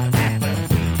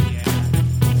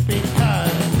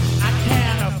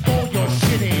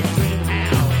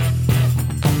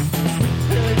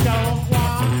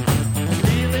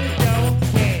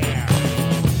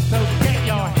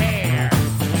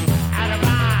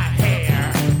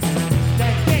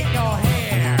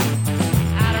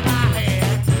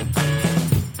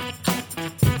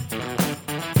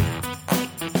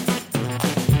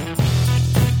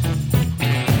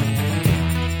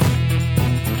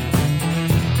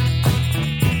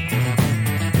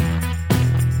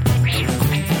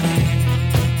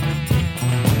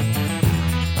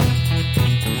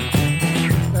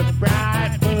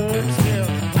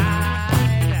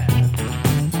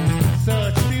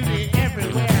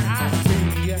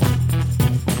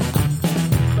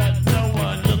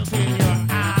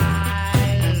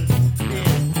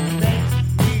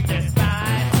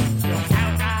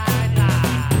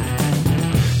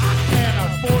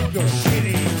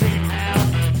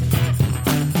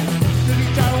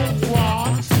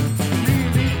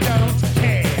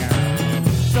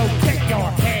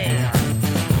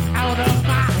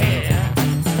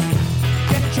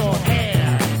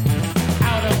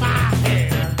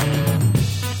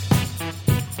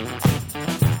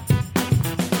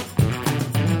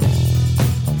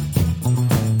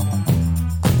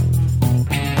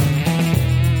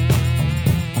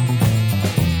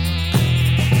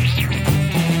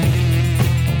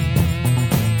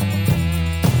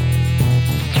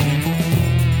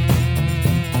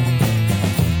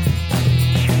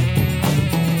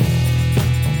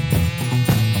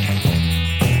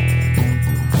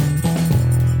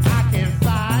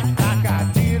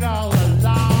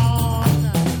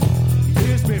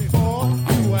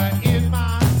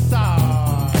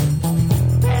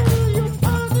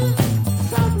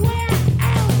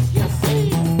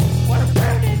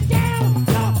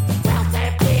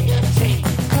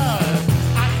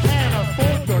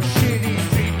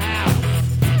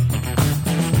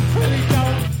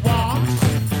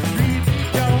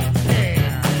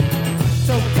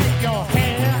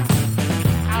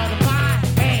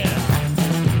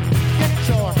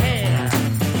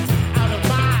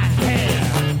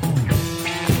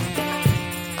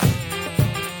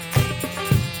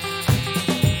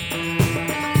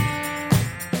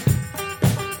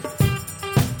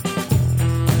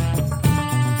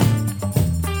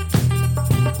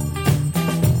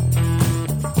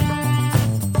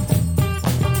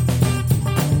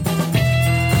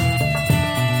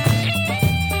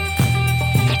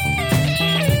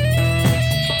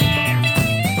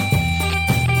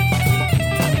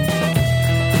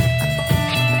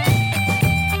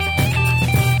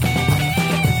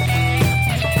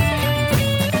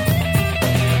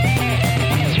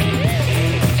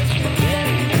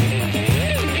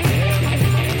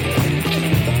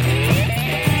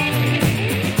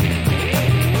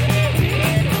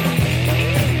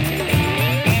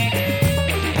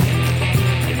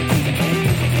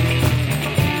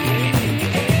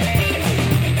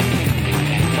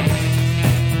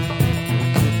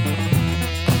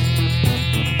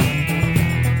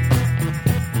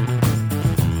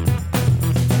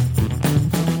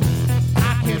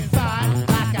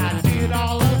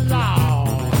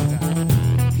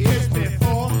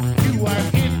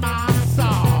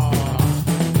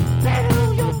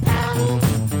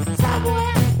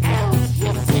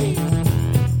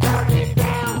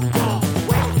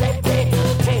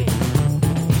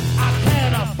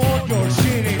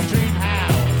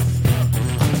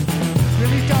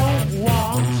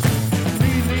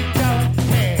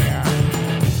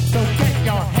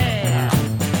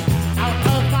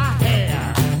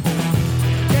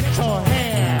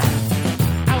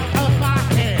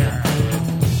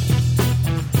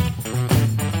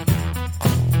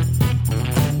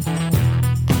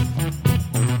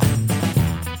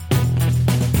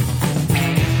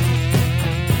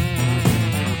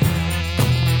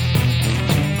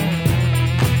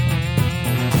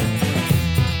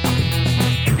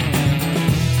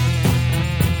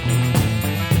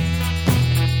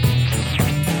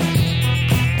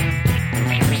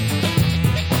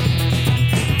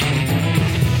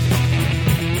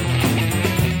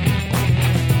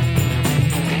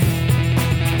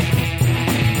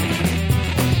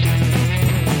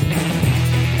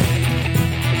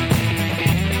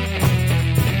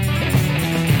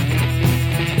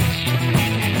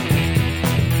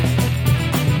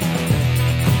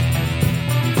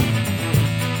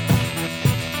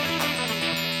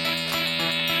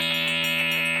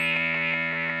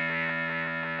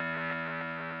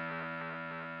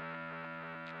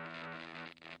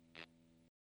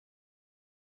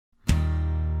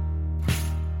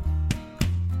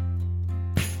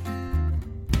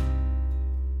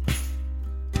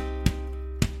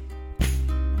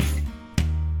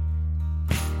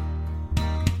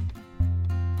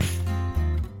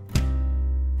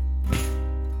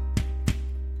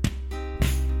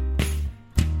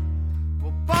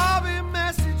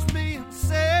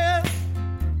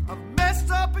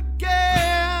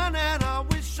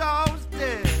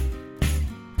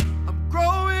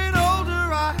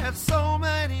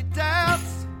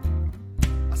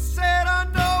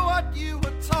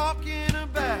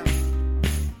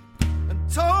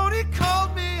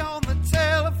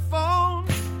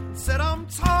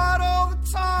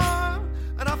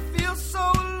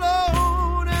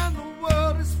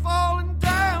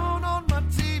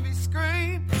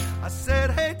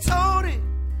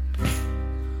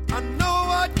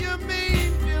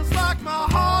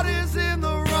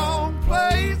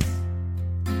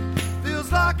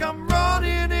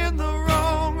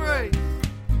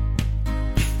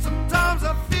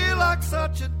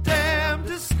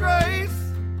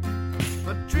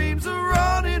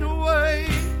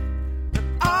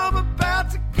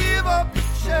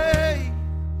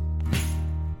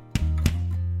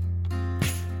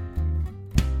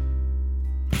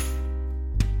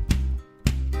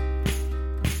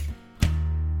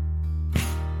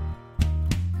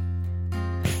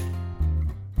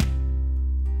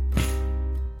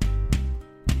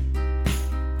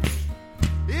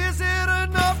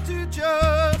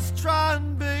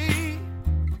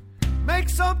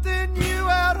something new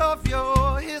out of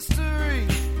your history.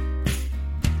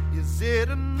 Is it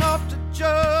enough to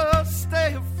just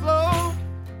stay afloat?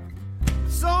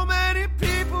 So many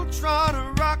people trying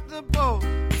to rock the boat.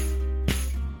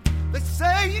 They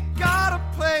say you gotta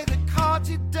play the cards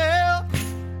you dealt,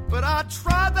 but I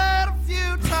tried that a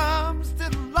few times,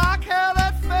 didn't like how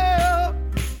that felt.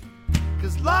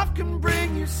 'Cause life can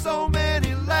bring you so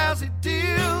many lousy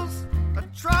deals. I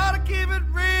try to keep it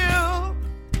real,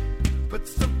 but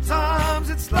sometimes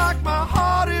it's like my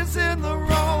heart is in the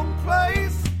wrong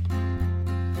place.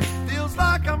 Feels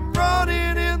like I'm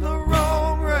running in the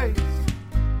wrong race.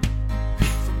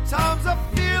 Sometimes I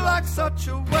feel like such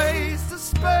a waste of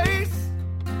space.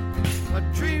 My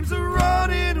dreams are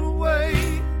running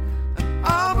away, and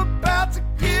I'm about to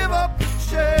give up the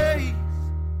chase.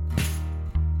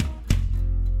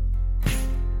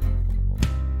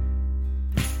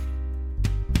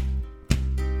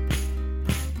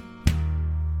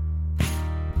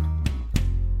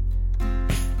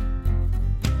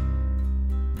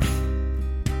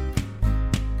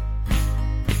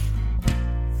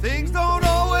 Things don't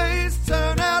always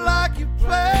turn out like you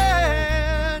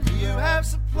planned. You have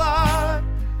supply,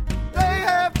 and they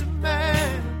have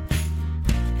demand.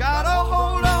 You gotta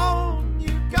hold on,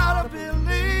 you gotta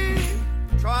believe.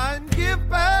 Try and give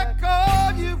back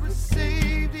all you've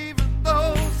received, even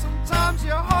though sometimes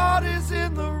your heart is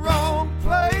in the wrong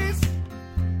place.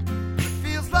 It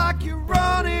feels like you're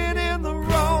running in the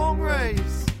wrong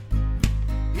race,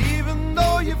 even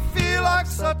though you feel like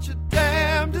such a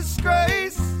damn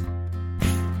disgrace.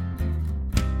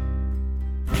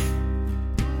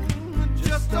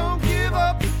 Just don't give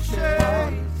up the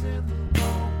chase in the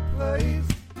wrong place.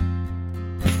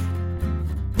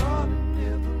 Running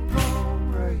in the wrong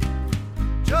race.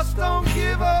 Just don't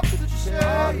give up the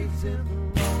chase in the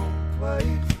wrong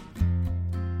place.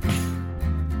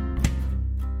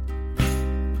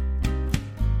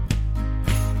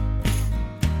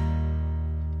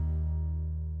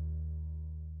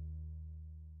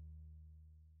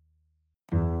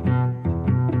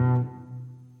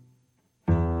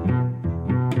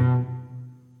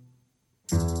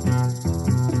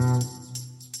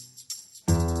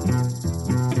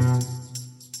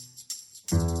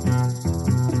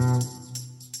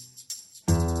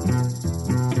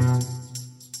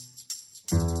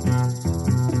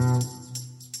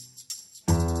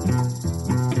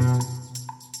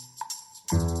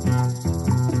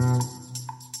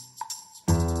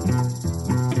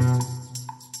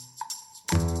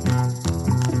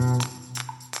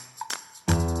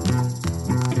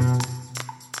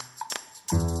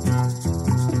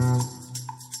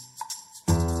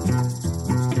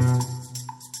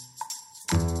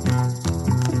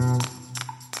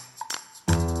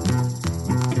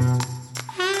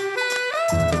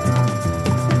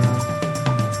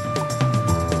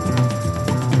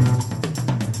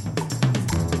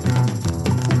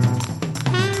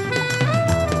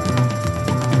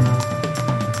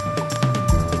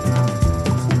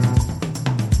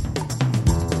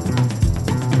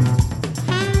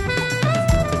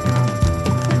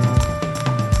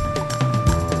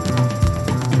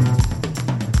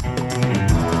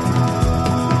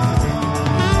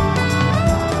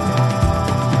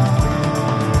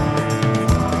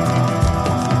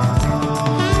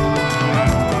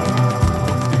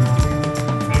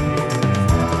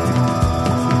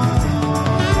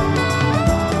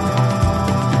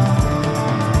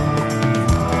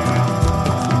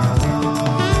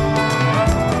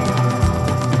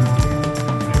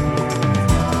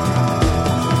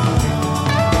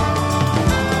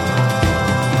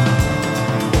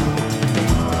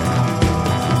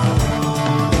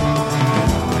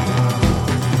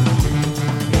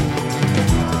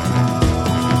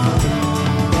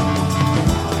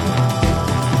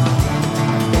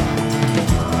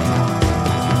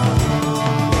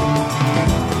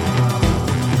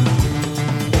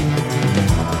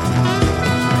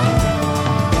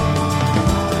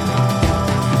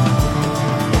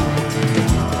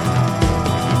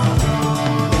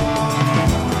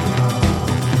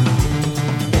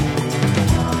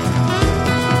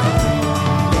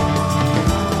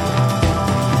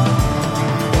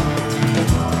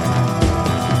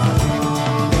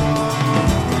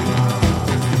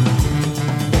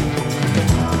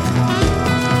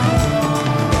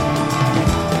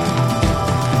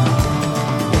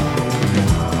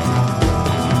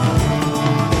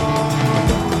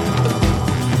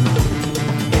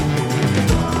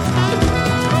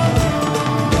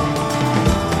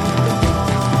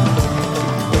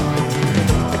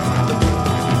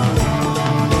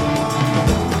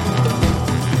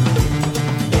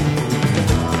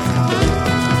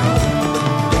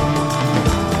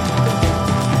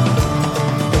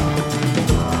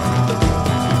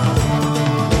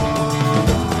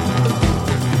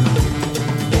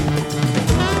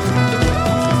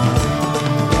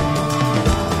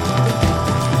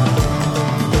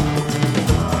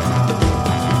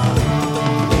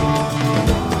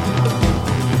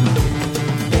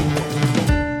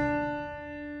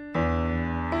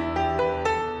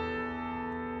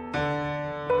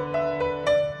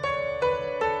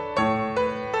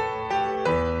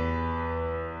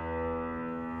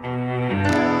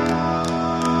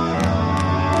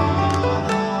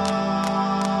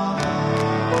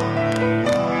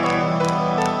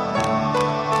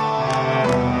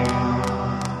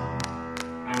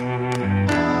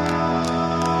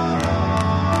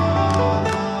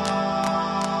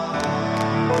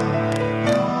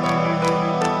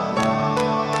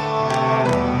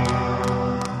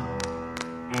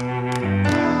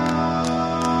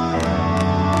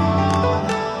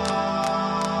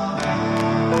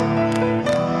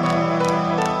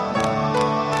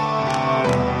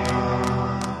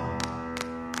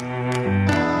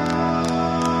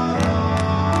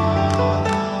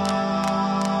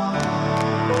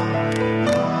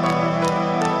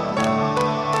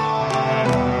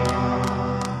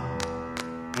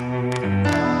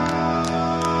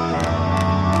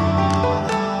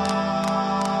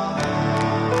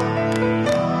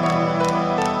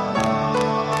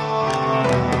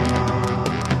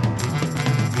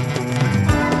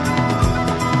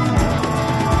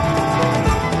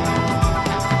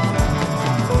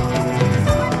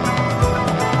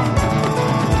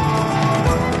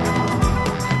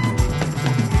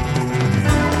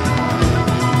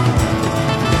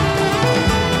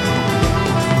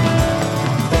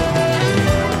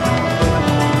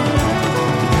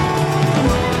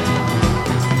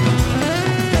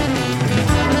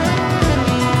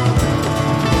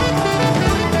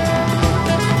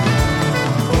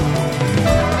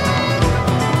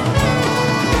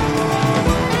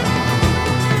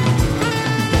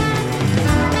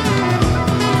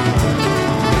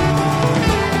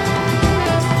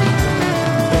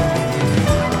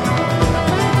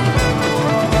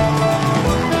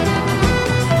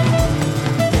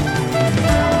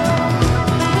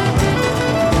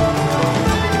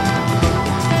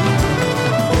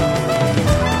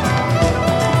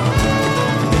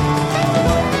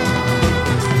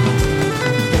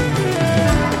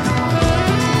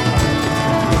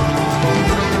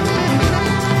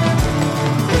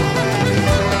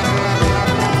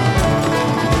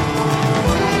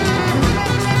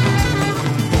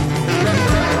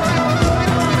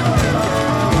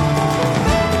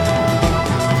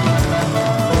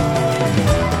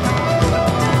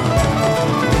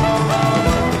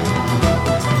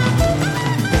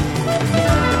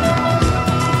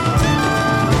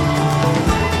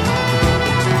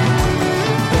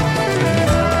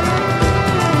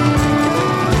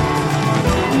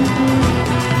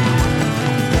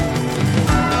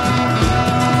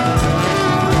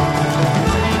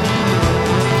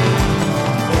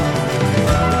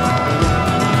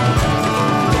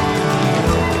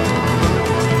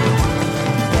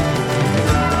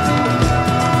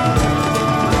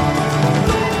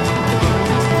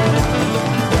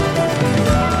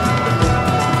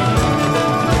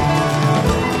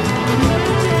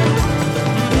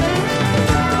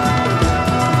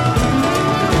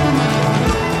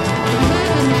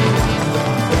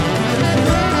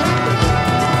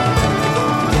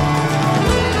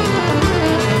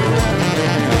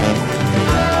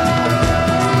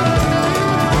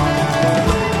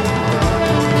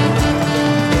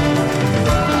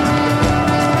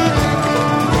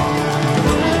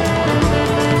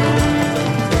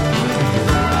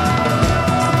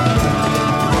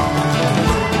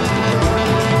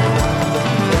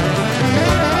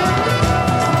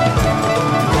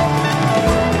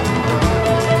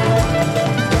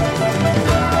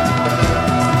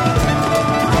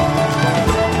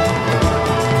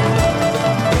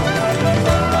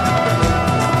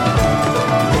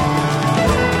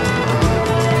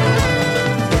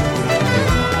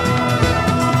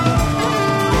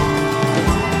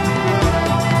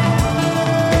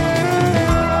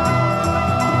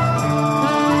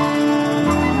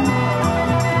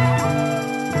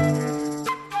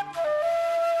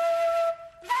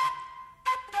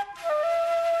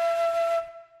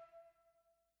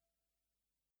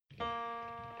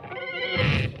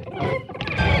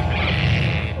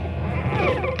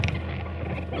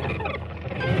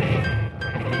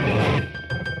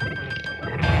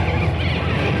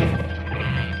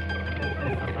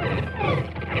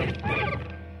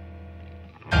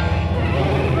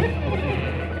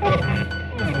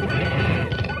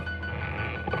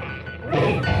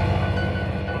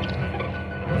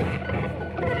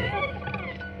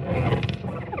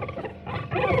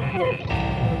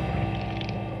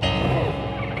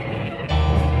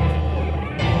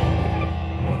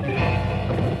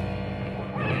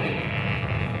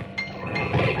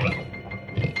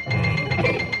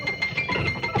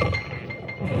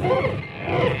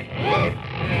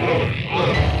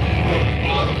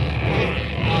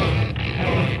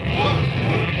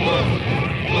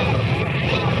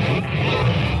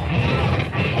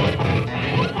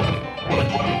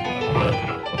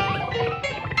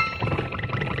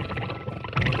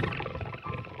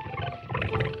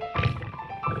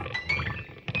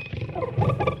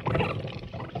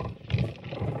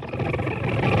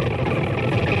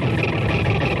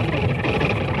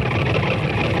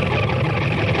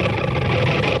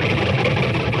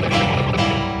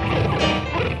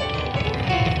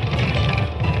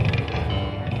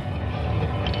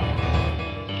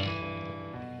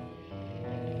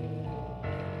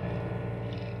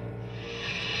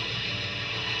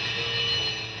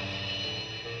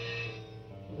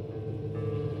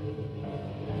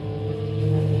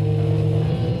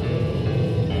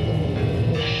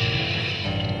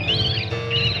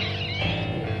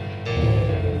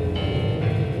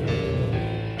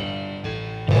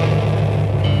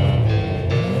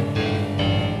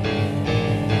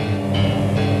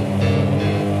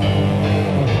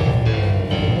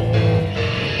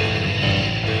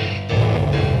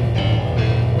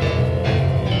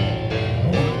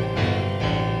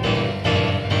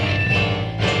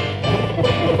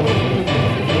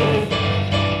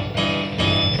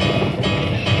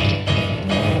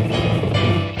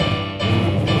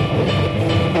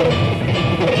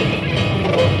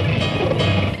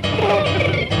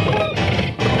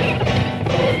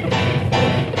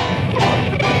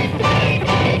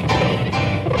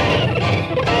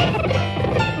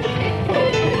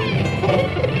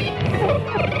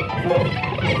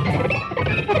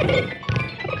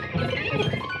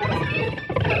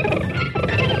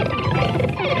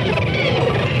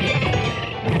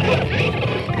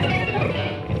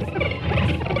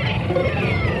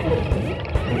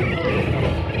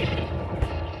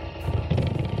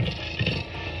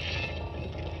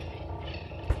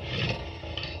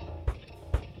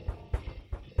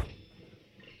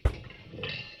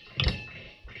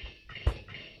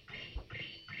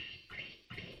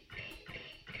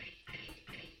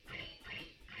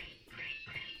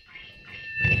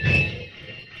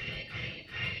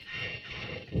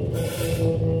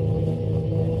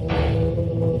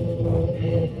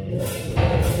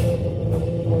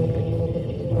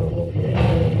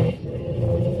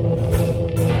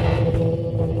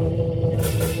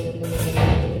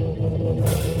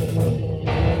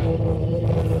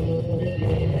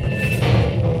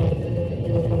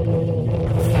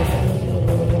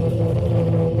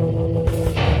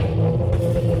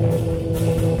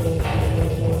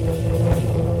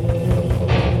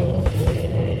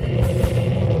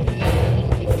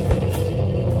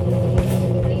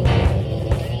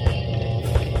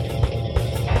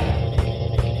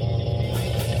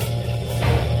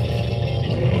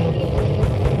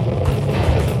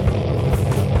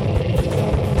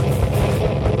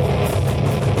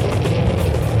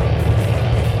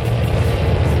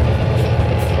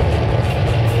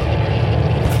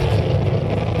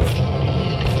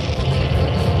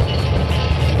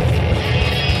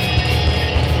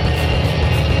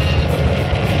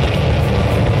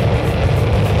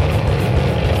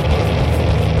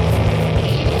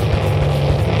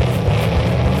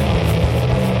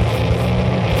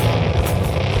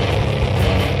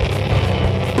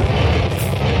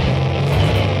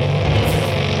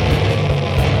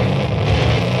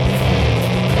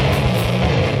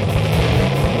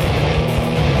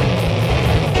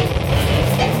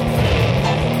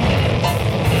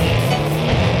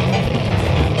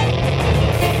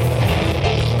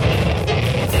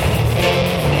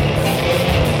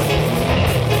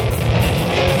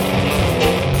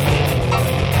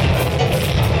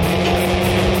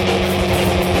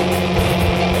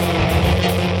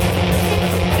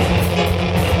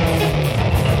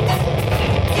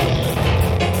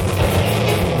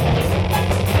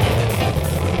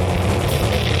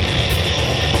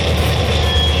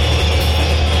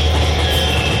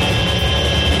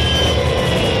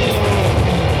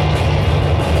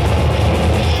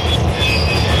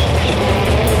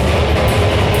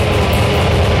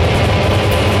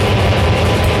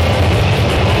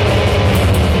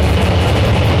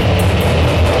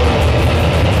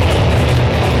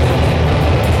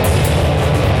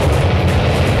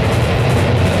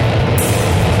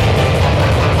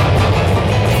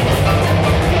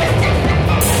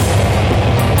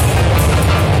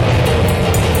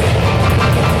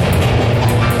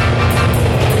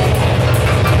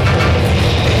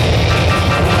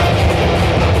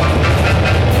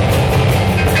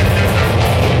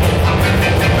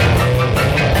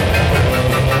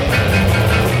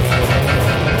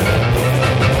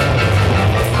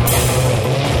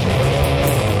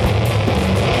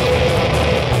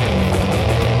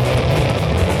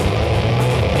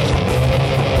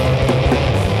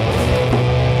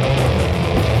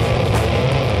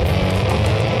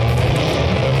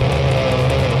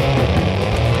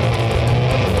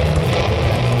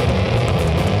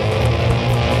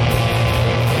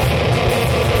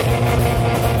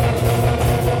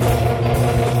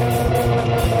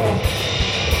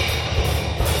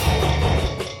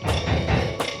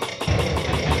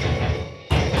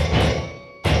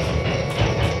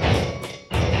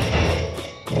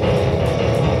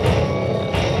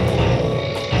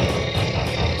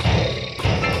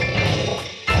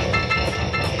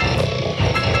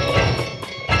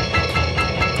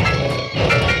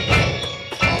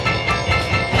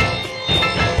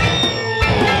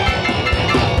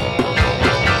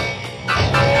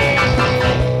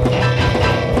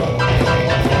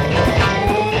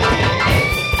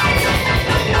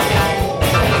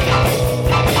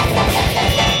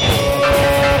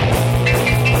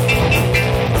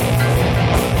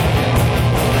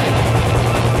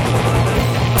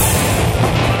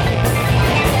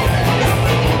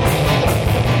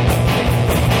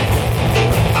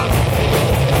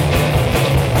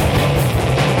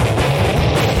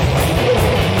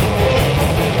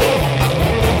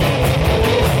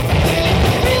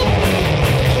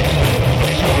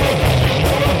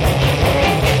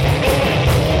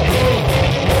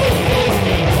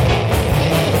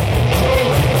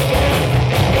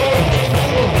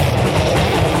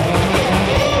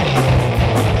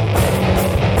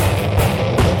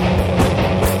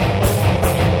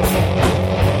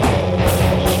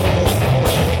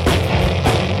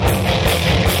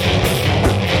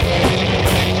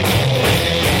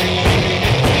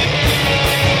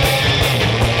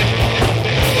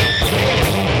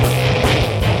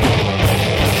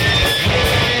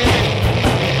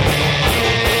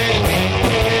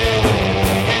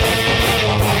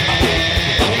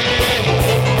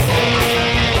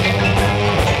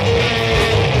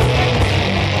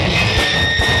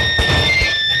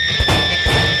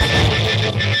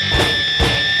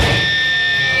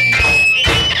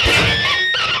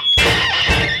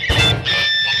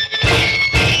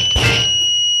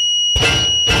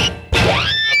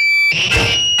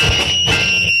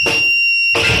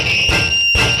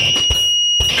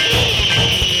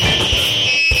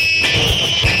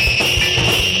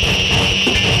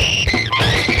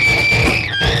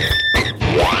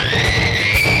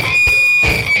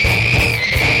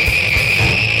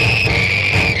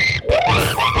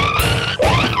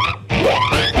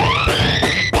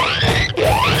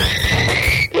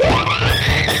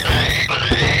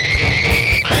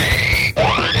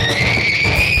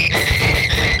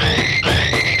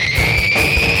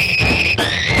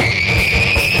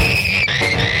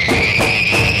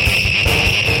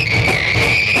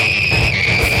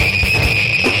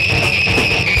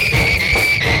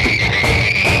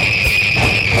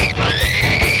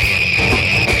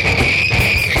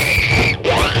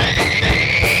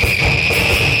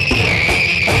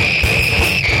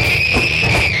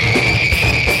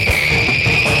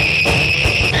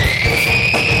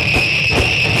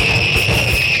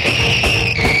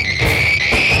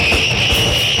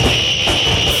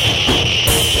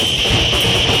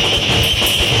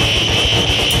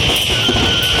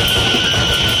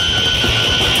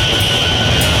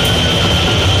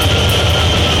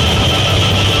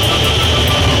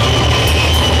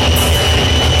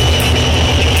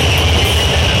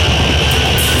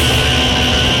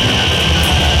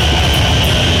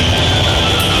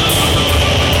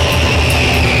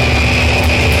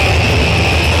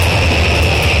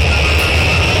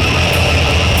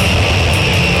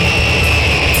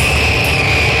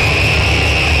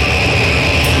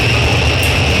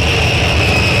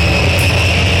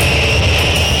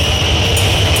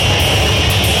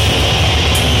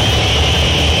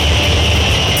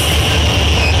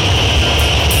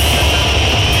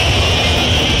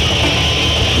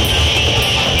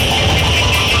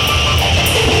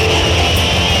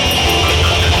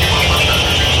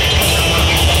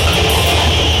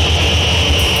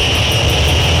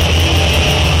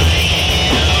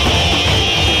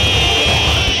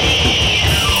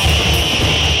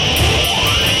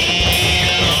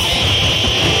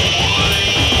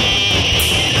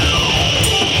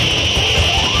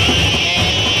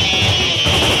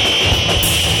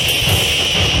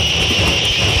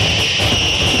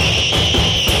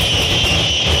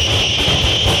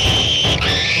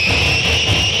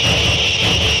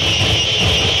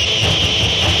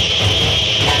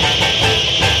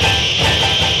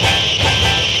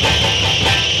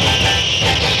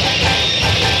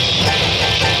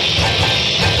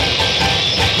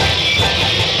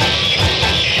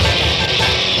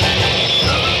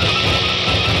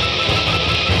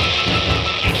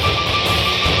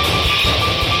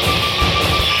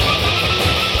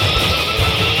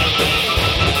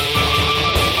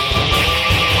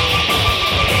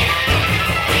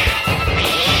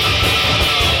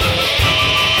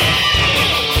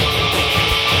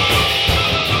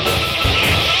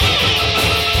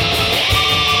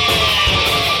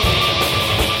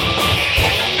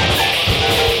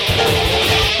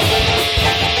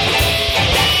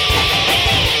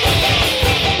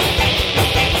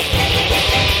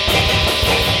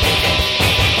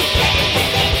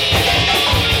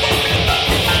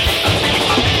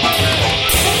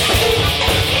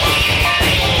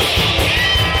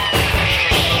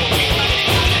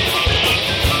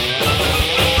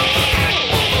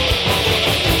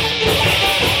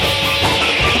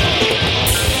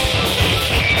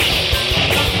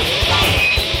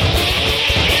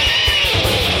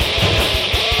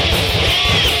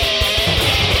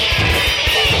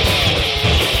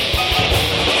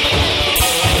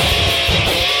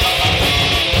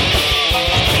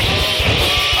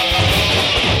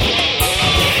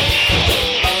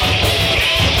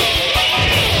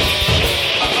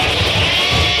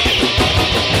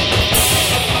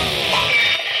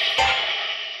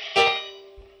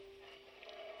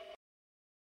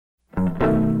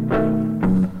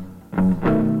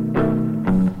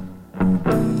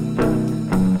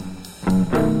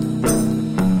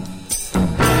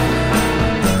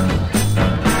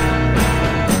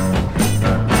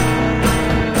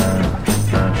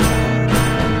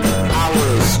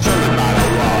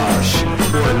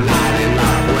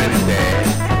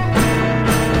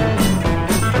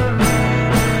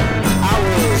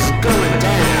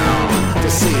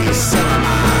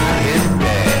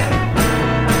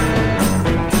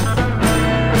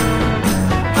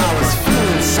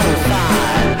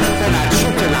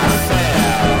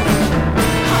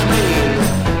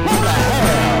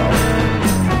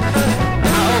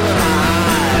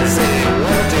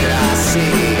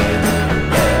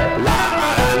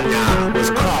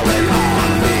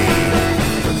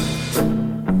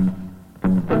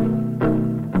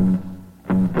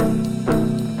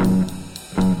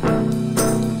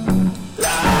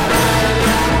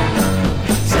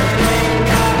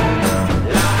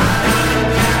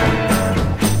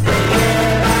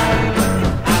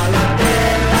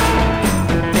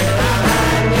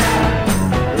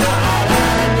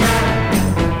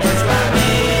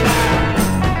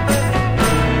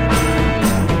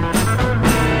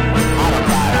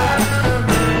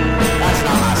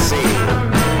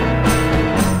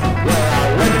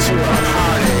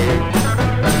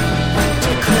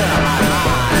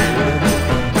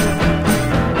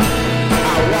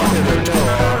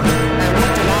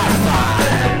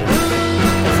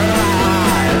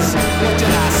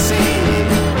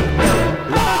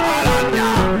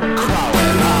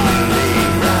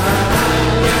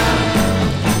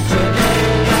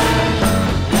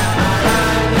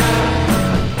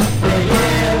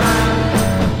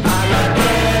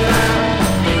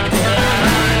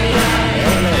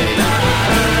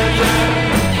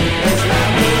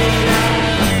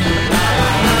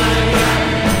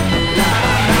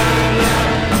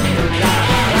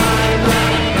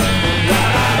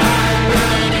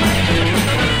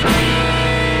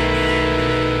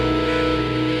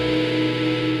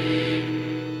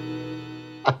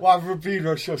 Welcome for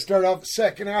Pedro Show. Start off the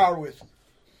second hour with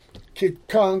Kid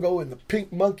Congo and the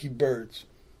Pink Monkey Birds.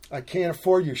 I Can't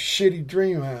Afford Your Shitty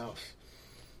Dream House.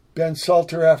 Ben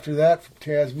Salter after that from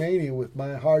Tasmania with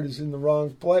My Heart Is in the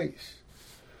Wrong Place.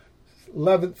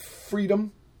 11th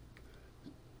Freedom.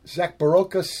 Zach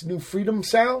Barocas' New Freedom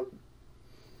Sound.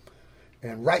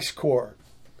 And Rice Corps.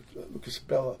 Lucas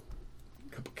Bella.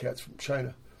 A couple cats from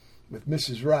China with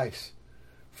Mrs. Rice.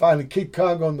 Finally, Kid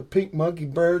Congo and the Pink Monkey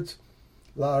Birds.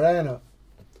 La Arana.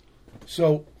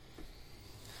 So,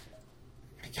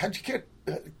 how'd you get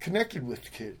connected with the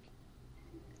kid?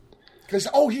 Because,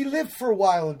 he lived for a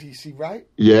while in D.C., right?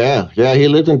 Yeah, he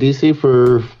lived in D.C.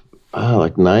 for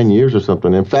like 9 years or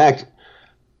something. In fact,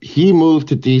 he moved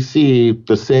to D.C.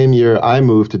 the same year I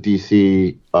moved to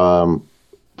D.C. From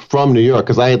New York,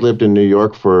 because I had lived in New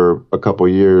York for a couple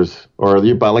years, or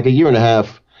about like a year and a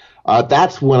half.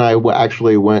 That's when I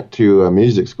actually went to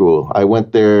music school. I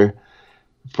went there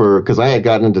because I had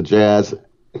gotten into jazz,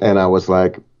 and I was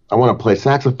like, I want to play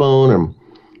saxophone,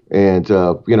 and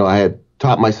I had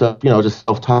taught myself, just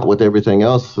self-taught with everything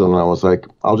else, and I was like,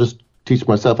 I'll just teach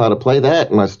myself how to play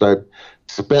that, and I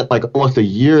spent like almost a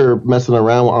year messing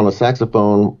around on a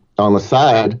saxophone on the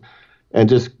side, and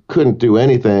just couldn't do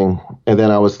anything. And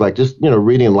then I was like, just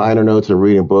reading liner notes and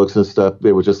reading books and stuff.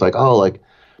 It was just like,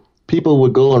 people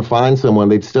would go and find someone,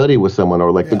 they'd study with someone,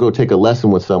 or they'd go take a lesson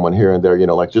with someone here and there,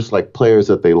 just like players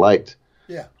that they liked.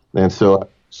 Yeah. And so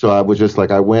I was just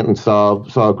like, I went and saw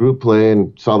a group play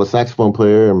and saw the saxophone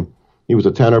player, and he was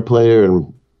a tenor player,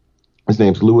 and his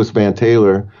name's Louis Van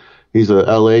Taylor. He's a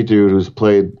LA dude who's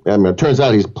played, it turns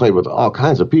out he's played with all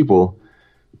kinds of people,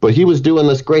 but he was doing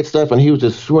this great stuff, and he was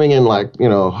just swinging like,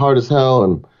 hard as hell.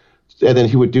 And then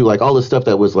he would do like all this stuff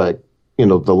that was like,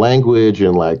 the language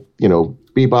and like,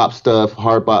 bebop stuff,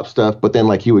 hard bop stuff, but then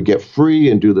like he would get free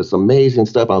and do this amazing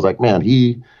stuff. I was like, man,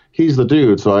 he's the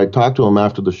dude. So I talked to him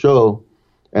after the show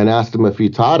and asked him if he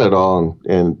taught at all,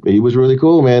 and he was really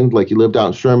cool, man. Like, he lived out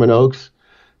in Sherman Oaks,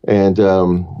 and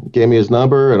gave me his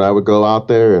number, and I would go out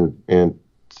there and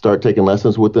start taking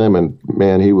lessons with him. And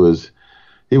man, he was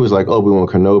like Obi-Wan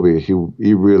Kenobi.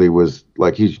 He really was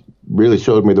like, he really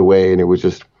showed me the way, and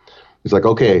he's like,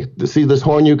 okay, see this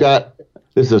horn you got?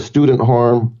 This is a student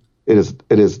horn. It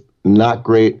is not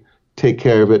great. Take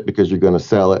care of it, because you're going to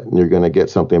sell it and you're going to get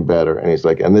something better. And he's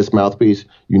like, and this mouthpiece,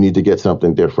 you need to get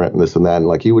something different, and this and that. And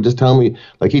like, he would just tell me,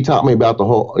 like, he taught me about the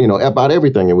whole, about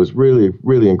everything. It was really,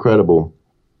 really incredible.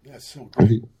 That's so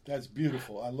great. That's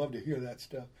beautiful. I love to hear that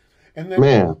stuff. And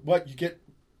then, what, you get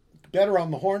better on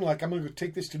the horn? Like, I'm going to go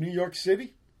take this to New York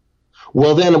City?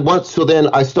 Well, then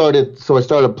I started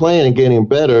playing and getting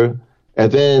better.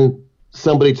 And then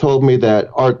somebody told me that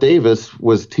Art Davis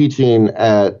was teaching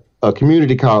at a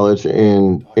community college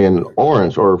in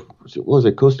Orange, or was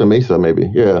it Costa Mesa, maybe?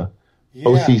 Yeah.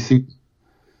 OCC.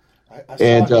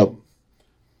 I saw him.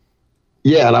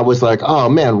 Yeah, and I was like, oh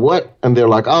man, what? And they're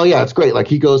like, oh yeah, it's great. Like,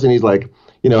 he goes and he's like,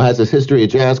 has this history of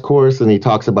jazz course, and he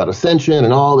talks about Ascension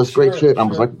and all this great shit. I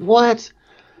was like, what?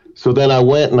 So then I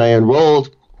went and I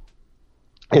enrolled,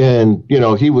 and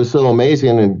he was so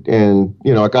amazing, and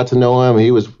I got to know him.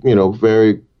 He was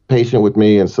very patient with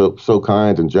me, and so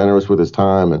kind and generous with his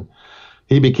time, and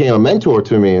he became a mentor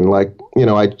to me. And like,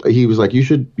 he was like, you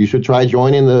should try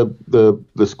joining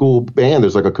the school band.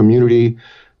 There's like a community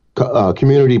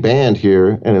band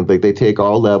here, and they take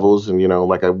all levels. And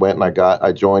like, I went and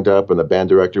I joined up, and the band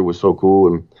director was so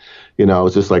cool. And I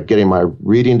was just like getting my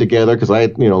reading together, because I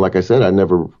like I said, I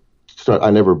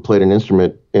never played an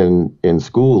instrument in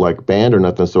school, like band or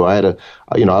nothing. So I had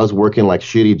I was working like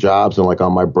shitty jobs, and like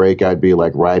on my break I'd be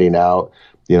like writing out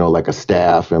like a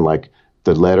staff, and like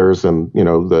the letters, and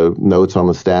the notes on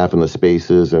the staff, and the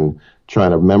spaces, and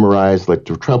trying to memorize like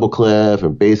the treble clef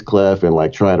and bass clef, and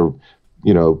like try to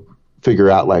figure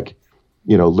out like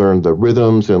learn the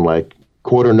rhythms and like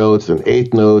quarter notes and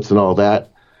eighth notes and all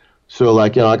that. So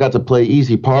like I got to play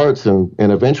easy parts, and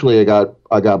eventually I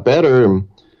got better,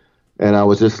 and I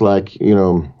was just like,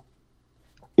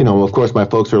 of course my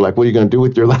folks are like, what are you going to do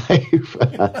with your life?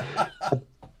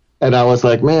 And I was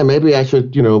like, man, maybe I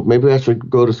should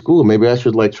go to school. Maybe I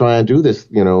should like try and do this,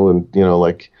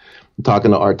 like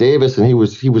talking to Art Davis, and he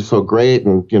was so great,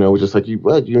 and was just like, do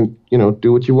what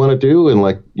you want to do, and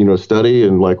like, study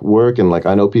and like work, and like,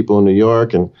 I know people in New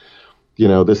York, and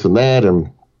this and that.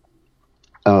 And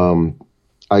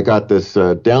I got this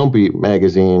Downbeat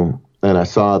magazine, and I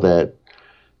saw that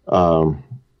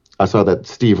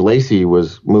Steve Lacy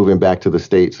was moving back to the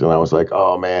States, and I was like,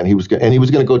 oh man, he was going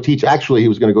to go teach. Actually, he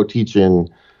was going to go teach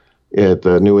at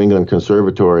the New England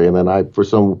Conservatory. And then for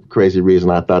some crazy reason,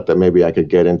 I thought that maybe I could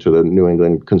get into the New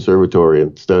England Conservatory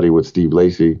and study with Steve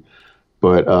Lacy.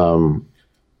 But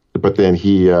then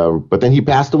he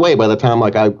passed away by the time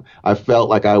like I felt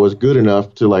like I was good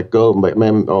enough to like go, like,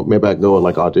 man, maybe I can go and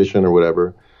like audition or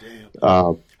whatever.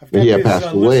 Damn. He had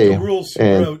passed away. List of rules he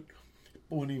wrote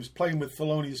when he was playing with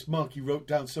Thelonious Monk. He wrote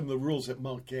down some of the rules that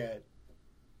Monk had.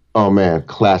 Oh man,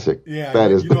 classic. Yeah,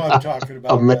 that is, you know what I'm talking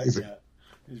about. Amazing. Right?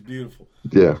 Yeah, it's beautiful.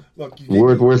 Yeah. Look,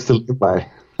 words to live by.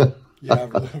 Yeah,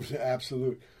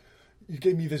 absolutely. You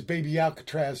gave me this baby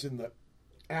alcatraz in the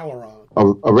aileron.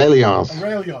 Aurelions.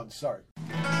 Aurelions, sorry.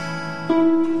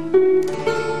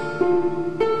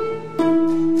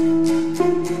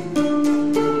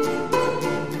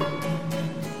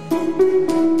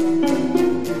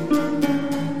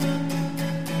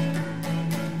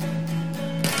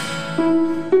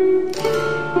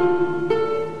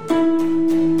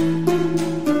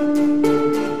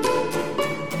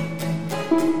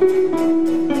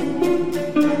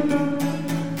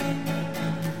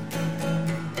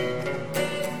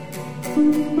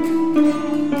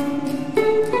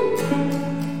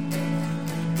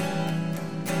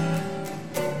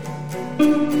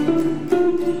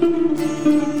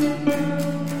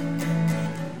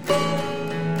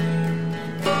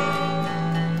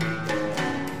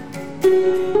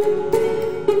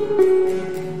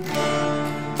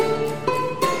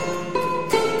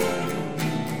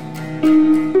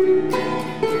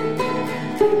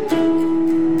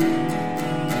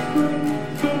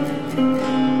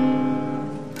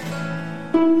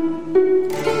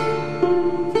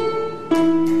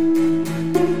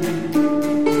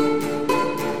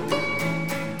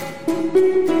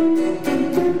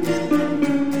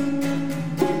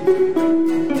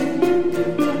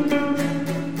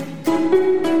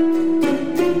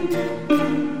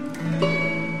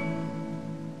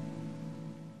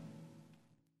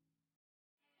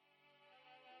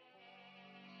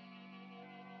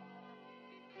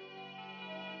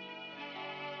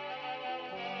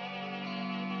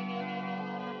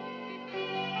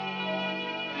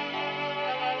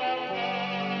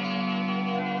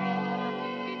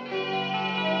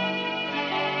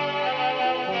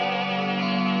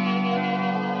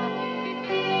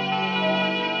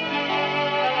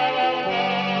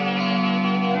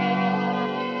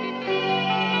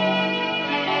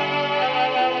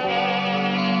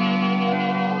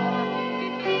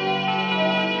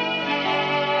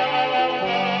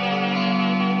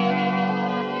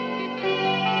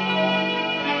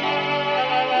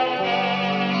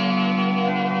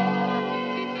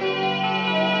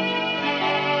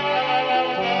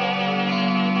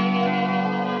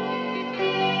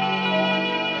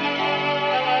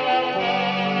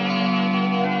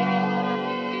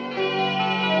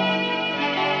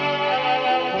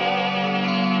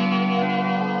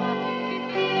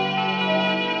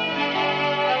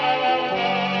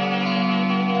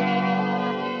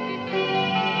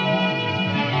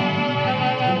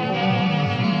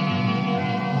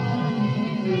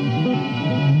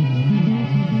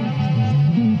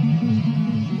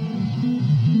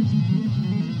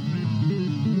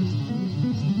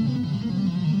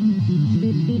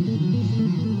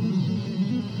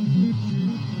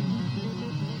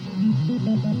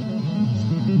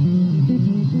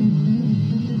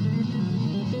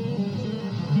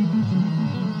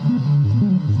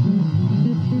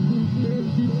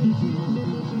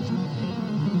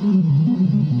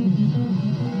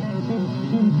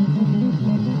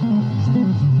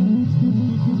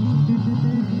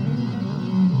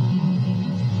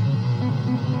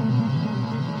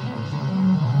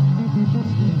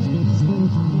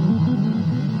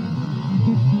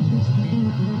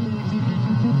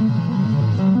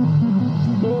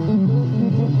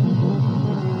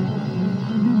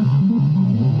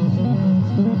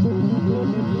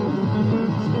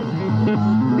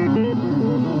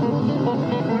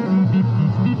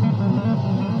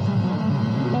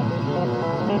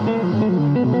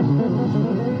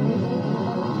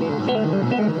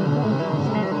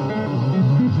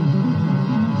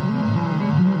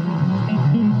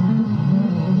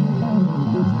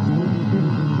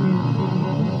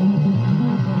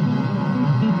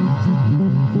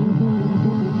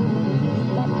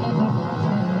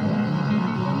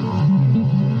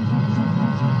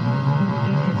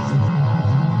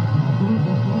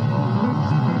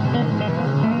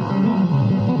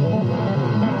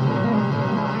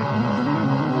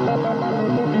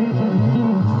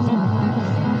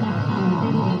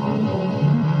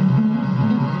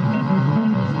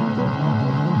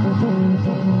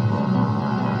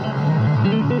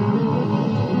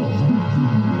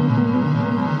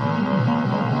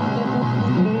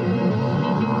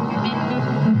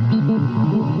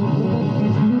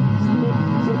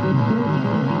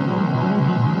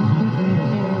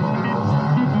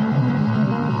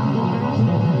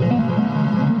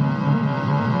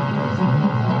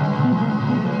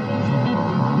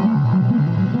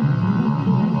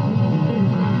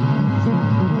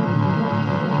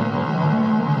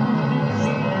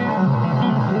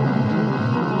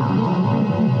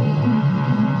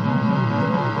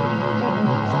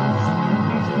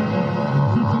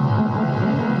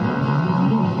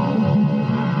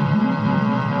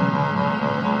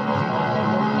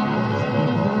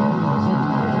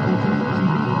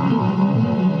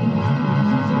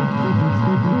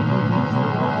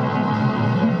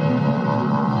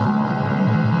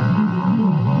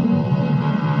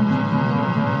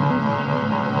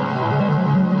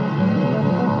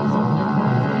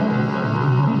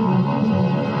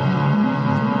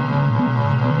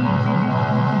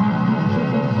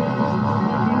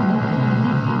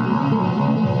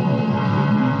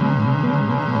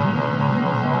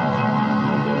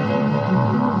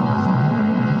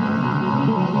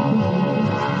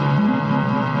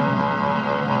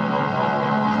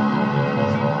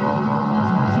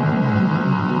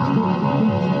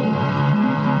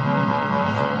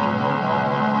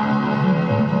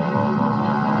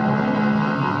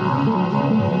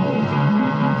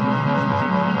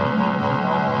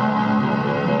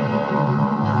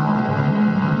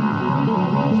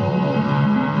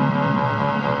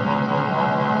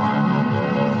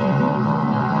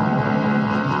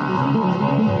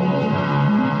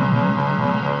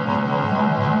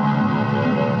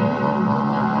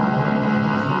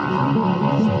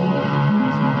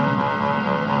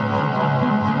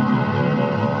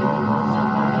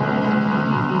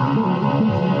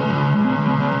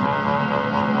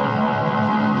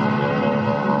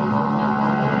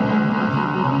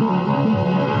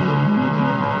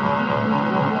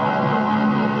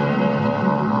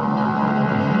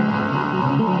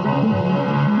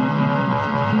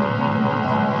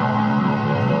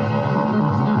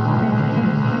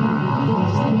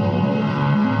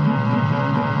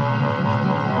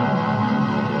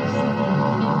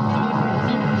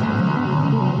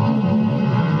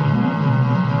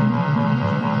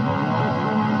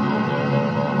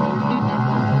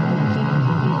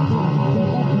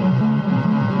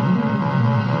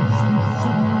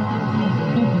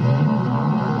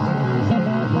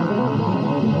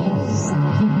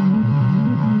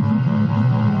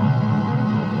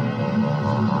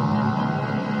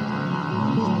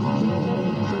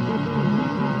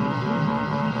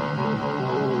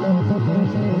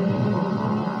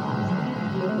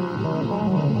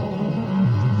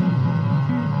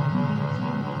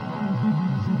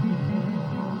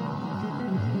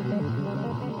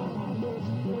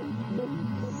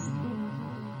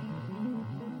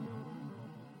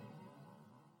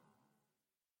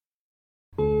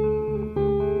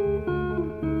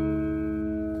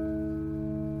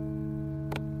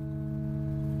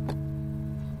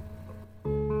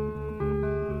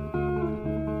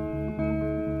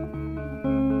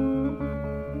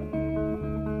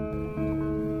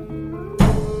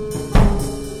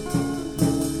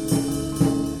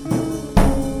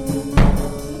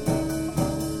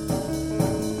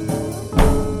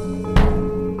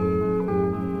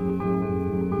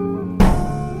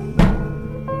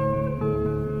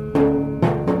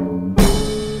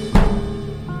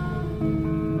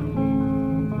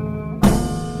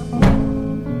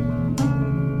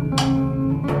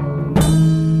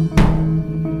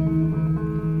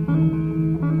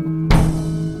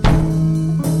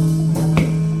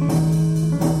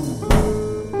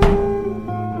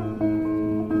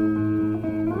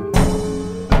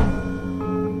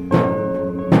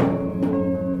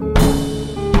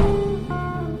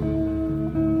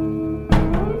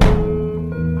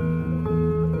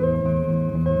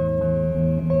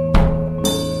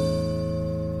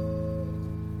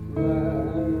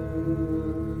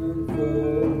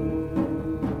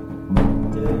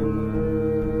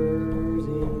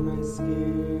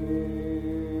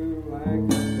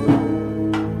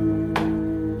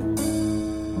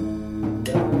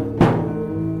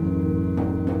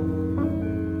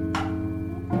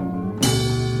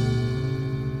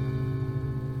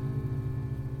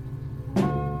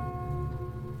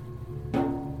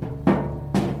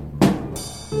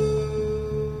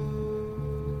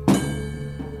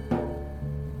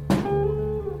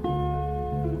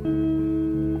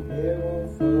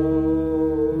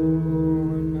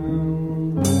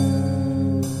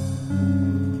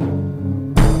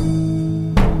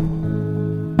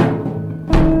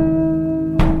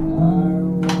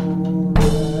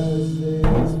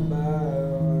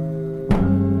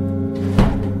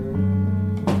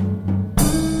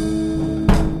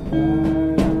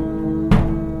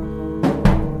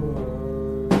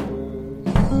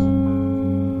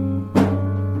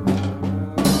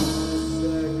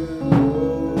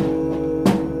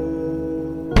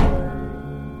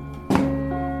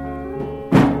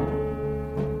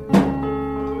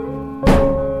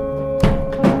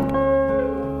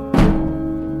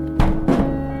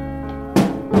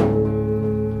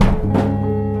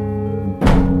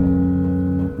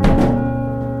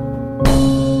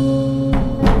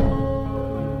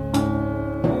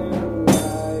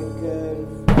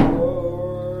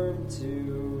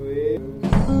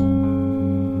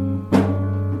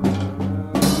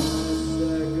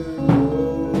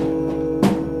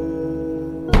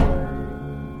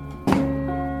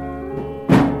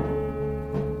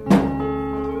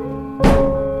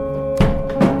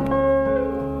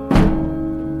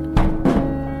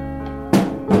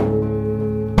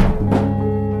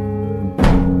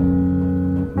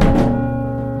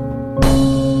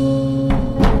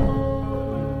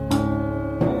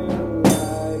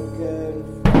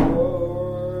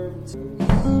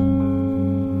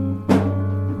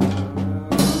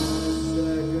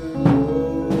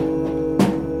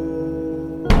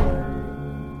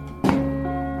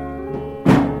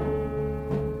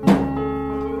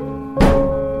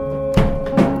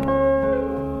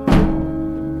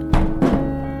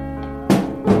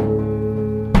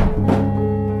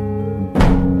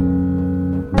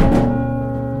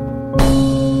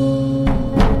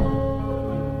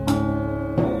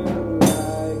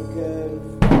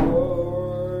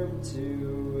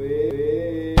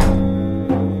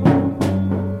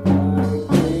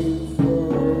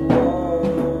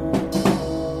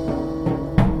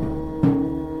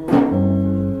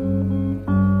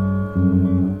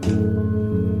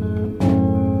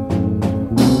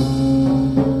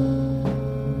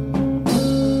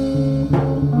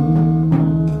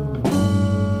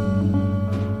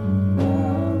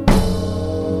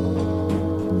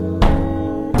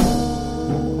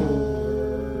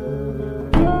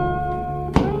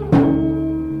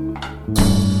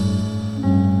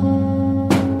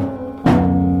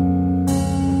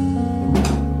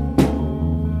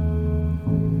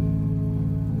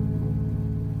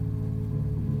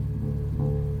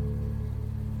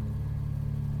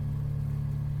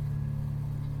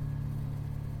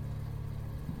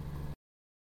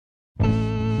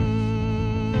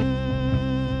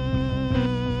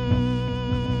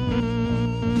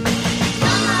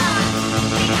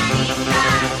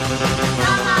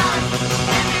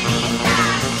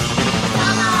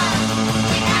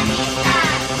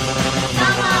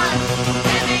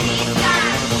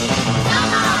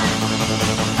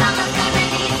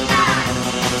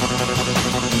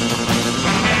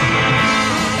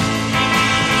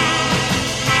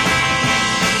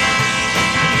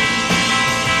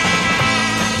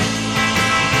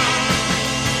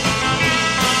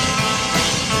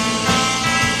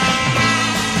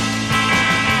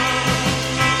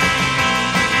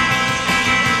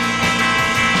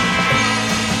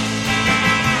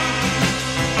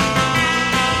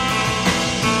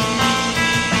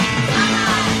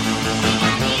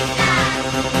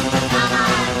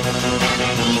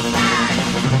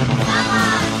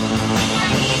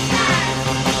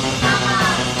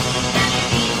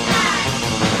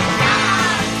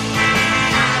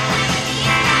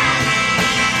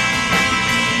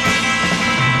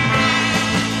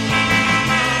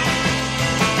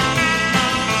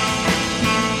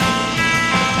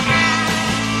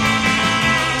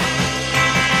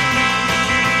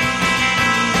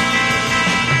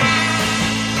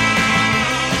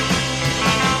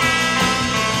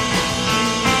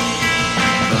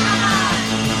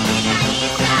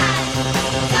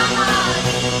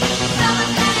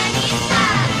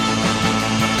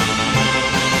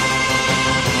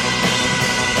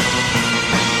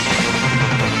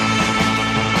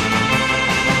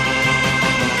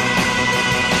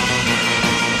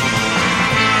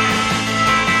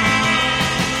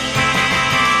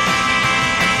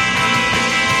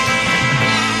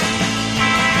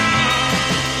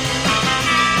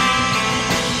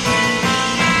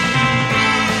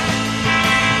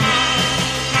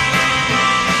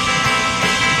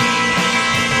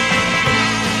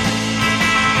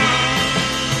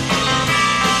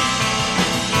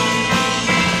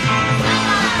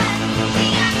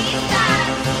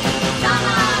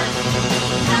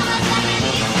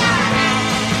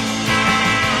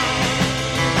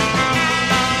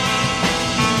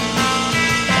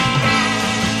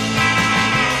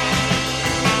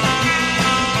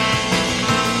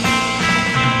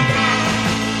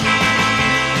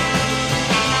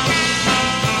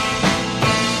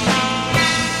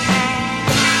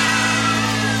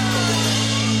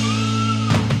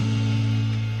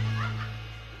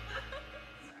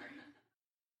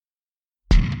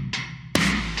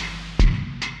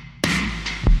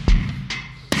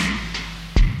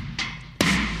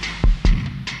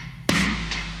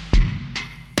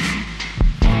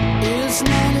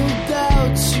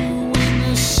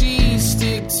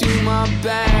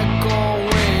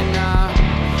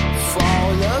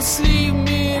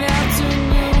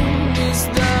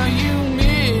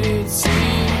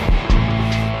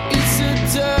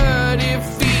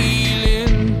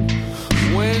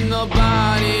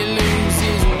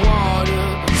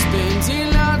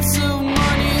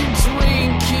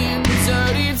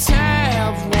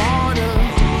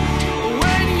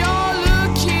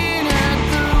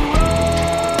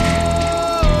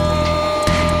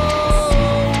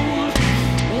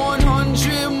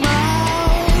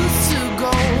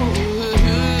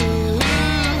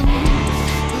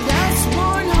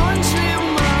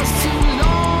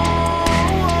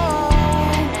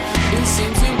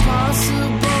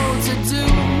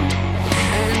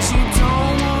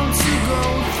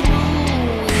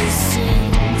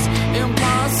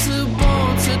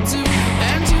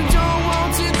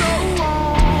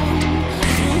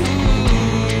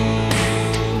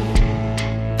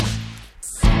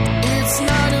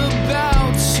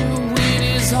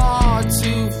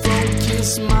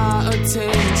 my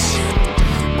attention.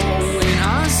 Oh, when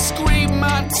I scrape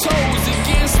my toes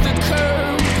against the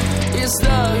curb, it's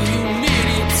the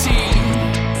humidity.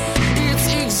 It's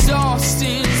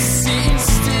exhausting, sitting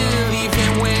still even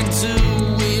when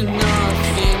doing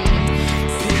nothing.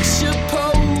 Picture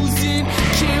posing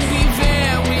can be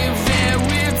very,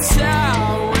 very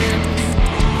tiring.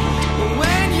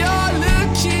 When you're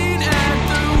looking at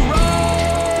the road,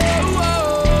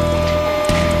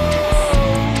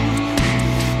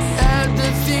 at the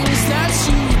things that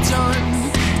you've done,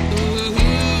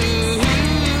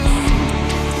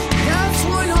 that's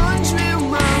 100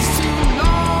 miles too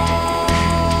long.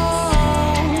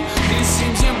 It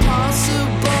seems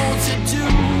impossible to do,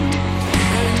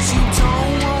 and you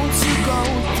don't want to go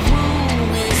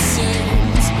through. It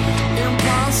seems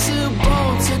impossible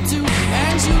to do,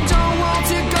 and you don't want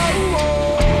to go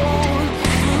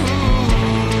through.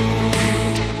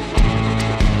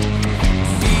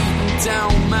 Beating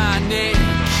down my neck,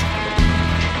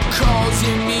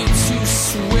 causing me to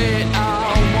sweat. I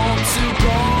want to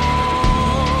go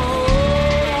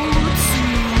to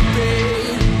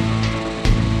bed,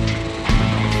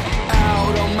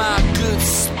 out on my good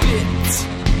spit.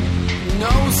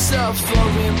 No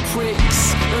suffering pricks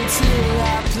until I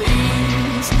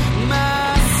please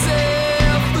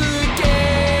myself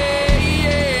again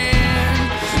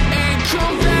and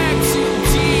come back to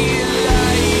dear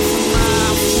life, my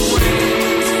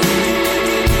friend.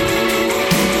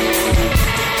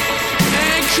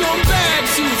 And come back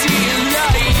to dear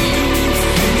life,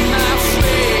 my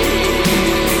friend.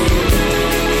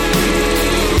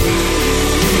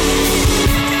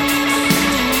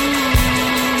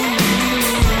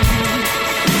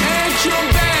 And come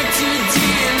back to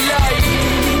dear life,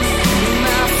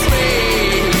 my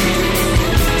friend.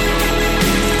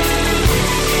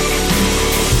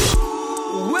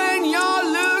 When you're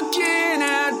looking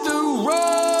at the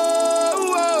road,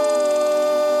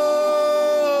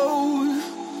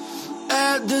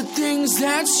 at the things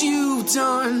that you've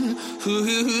done,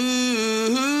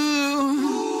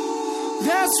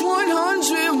 that's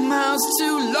 100 miles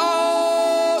too long.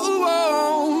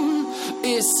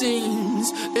 It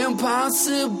seems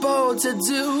impossible to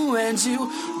do, and you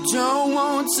don't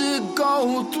want to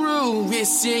go through. It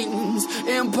seems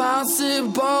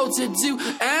impossible to do,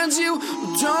 and you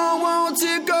don't want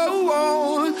to go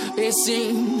on. It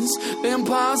seems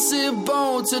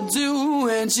impossible to do,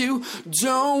 and you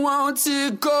don't want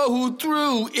to go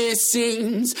through. It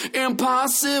seems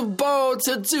impossible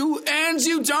to do, and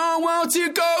you don't want to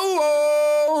go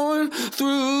on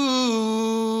through.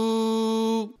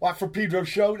 Walk for Pedro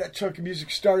Show. That chunk of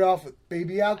music started off with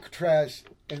Baby Alcatraz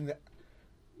and the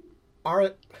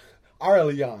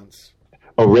Aurelions.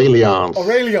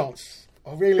 Aurelions.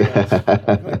 I'm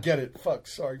gonna get it. Fuck.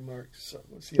 Sorry, Mark. So,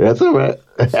 let's see. That's all right.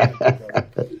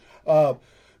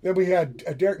 Then we had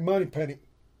Derek Monypeny,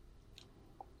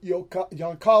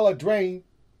 Yoncalla Drain.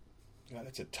 God,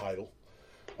 that's a title.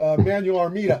 Manuel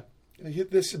Armida.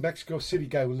 This is a Mexico City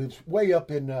guy who lives way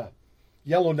up in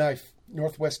Yellowknife,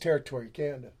 Northwest Territory,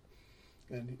 Canada.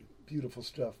 And beautiful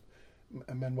stuff.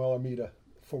 Manuel Armida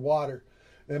for water.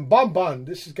 And bombon.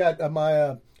 This has got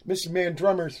my Missing Man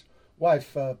drummer's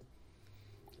wife,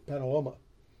 Panaloma,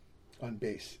 on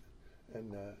bass.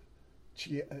 And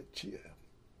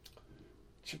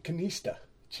xicanista.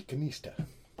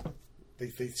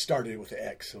 They started it with an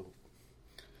X, so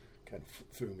kind of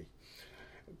threw me.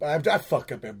 But I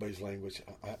fuck up everybody's language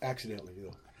accidentally,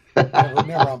 though.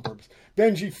 Never on purpose.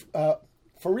 Benjy,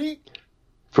 ferree?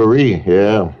 Ferree,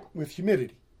 yeah. With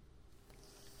humidity.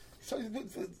 So,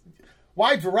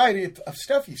 wide variety of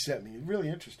stuff you sent me. Really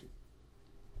interesting.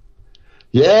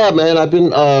 Yeah, man, I've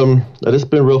just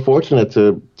been real fortunate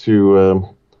to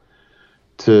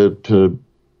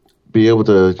be able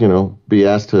to, be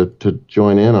asked to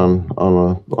join in on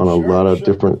a lot of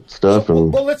different stuff.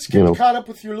 And well, let's get caught up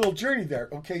with your little journey there.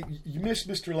 Okay, you missed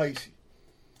Mr. Lacey,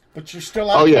 but you're still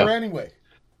out there anyway.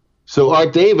 So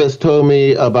Art Davis told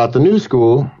me about the new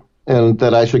school and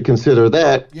that I should consider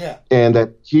that. Yeah. And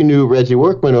that he knew Reggie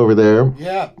Workman over there.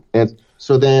 Yeah. And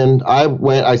so then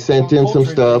I sent in some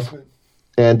stuff,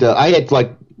 and I had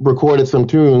recorded some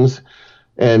tunes,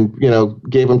 and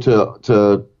gave them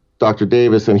to Dr.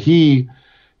 Davis, and he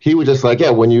was just like, yeah,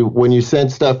 when you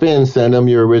send stuff in, send them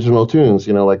your original tunes.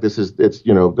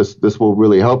 This will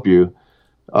really help you.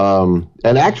 And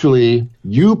actually,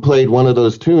 you played one of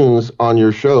those tunes on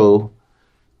your show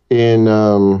in,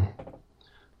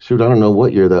 I don't know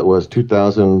what year that was,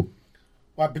 2000.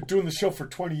 Well, I've been doing the show for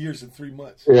 20 years and 3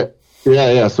 months.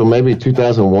 Yeah. So maybe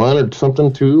 2001 or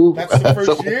something too. That's the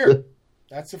first year.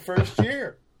 That's the first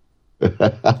year.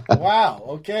 Wow.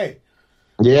 Okay.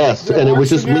 Yes, Yeah, and it was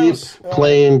just me Martinez,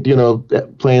 playing,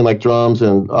 playing like drums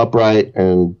and upright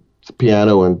and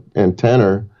piano and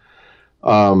tenor.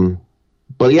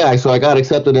 But yeah, so I got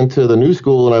accepted into the new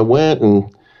school, and I went, and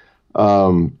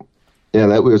yeah,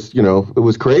 that was, it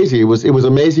was crazy. It was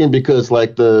amazing because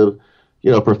like the,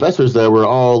 professors there were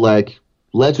all like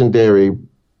legendary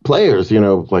players,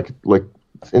 like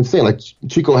insane. Like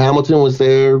Chico Hamilton was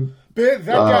there. That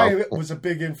guy was a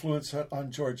big influence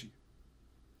on Georgie.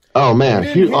 Oh man,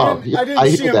 I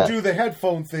didn't see him do the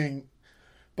headphone thing,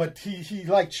 but he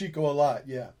liked Chico a lot.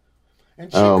 Yeah, and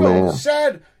Chico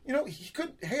said, he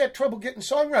had trouble getting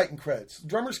songwriting credits.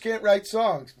 Drummers can't write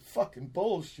songs. Fucking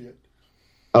bullshit.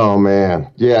 Oh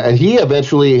man, yeah, and he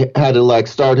eventually had to like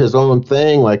start his own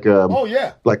thing, like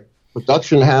like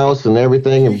production house and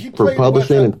everything, and for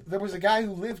publishing. There was a guy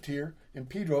who lived here in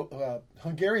Pedro,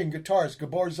 Hungarian guitarist,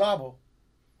 Gabor Szabo.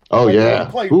 Oh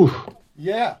yeah,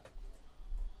 yeah.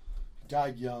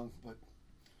 Died young, but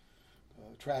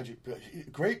tragic. But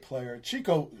great player.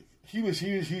 Chico,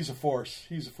 he's a force.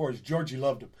 He's a force. Georgie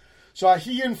loved him. So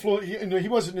he influenced. He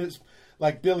wasn't as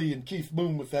like Billy and Keith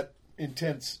Moon with that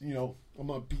intense. I'm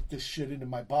gonna beat this shit into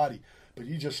my body. But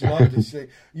he just loved to say.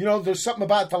 There's something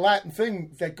about the Latin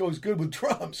thing that goes good with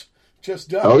drums. Just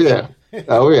does. Oh yeah.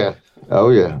 Oh yeah.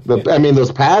 Oh yeah.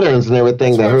 Those patterns and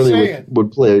everything that Hurley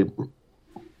would play.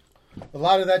 A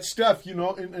lot of that stuff, and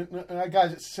I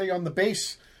got to say on the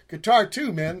bass guitar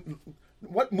too, man.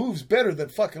 What moves better than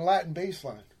fucking Latin bass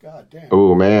line? God damn.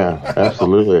 Oh man,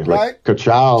 absolutely. Right? Like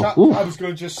Cachao. I was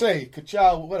going to just say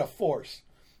Cachao. What a force!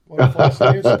 What a force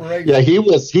of inspiration. Yeah, he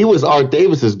was Art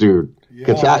Davis's dude. Yeah.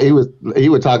 Cachao. He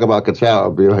would talk about Cachao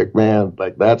and be like, man,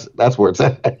 like that's where it's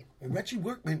at. And Reggie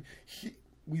Workman,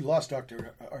 we lost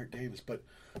Dr. Art Davis, but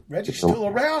Reggie's still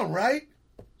around, right?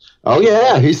 Oh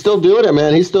yeah, he's still doing it,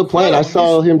 man. He's still playing. I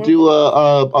saw him do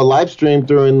a live stream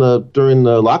during the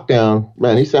lockdown.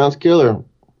 Man, he sounds killer.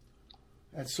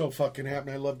 That's so fucking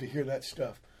happening. I love to hear that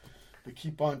stuff. But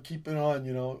keep on keeping on.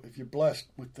 If you're blessed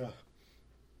with the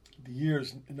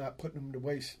years and not putting them to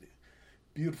waste,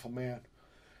 beautiful man.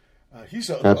 He's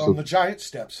on the giant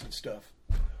steps and stuff.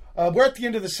 We're at the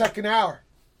end of the second hour,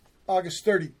 August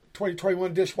 30,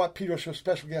 2021. Dishwatt Pedro Show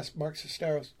special guest Mark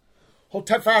Sesteros. Hold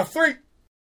tight for hour 3.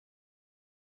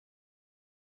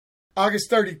 August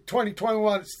 30,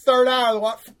 2021. It's third hour of the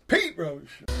Watt from Pedro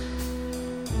Show.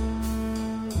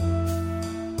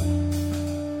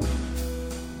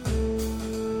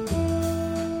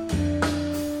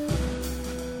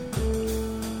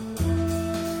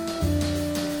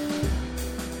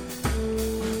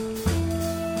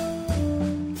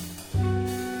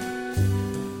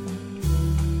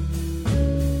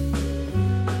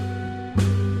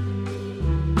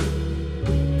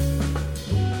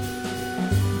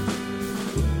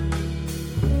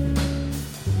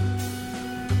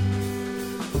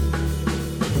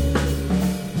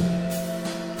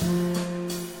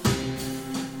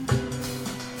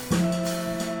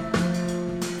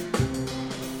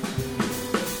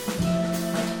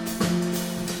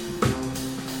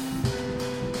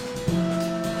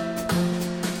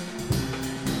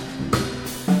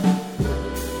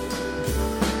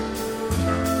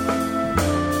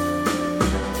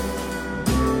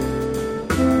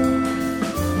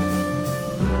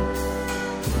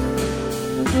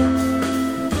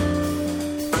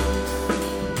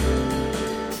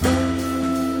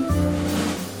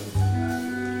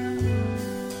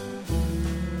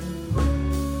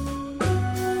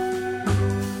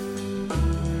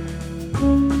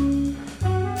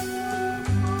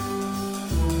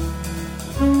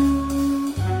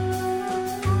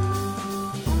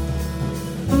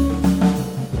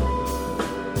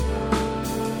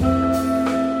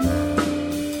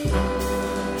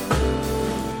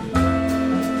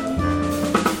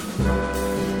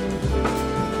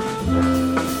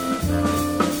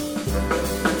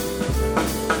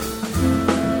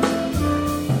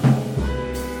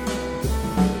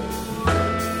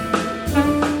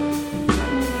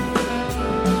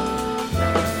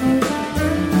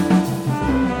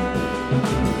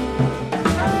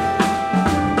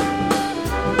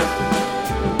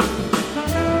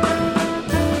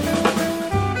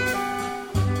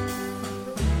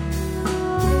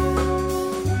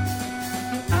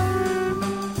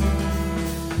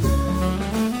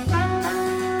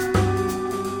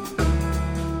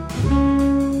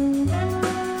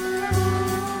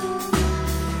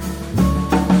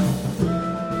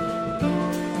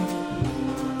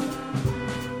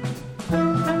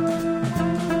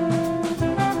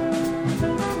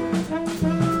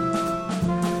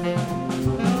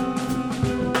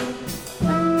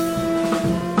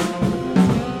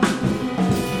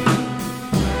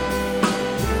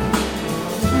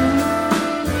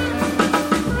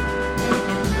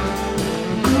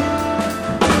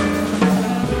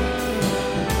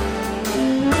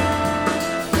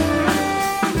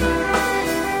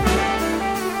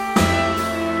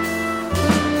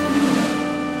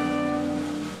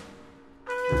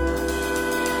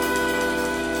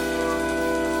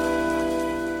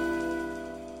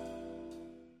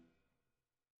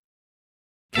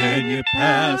 you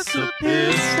pass a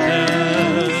piss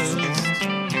test.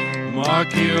 Mark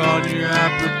it on your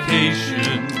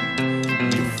application.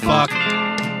 You fuck.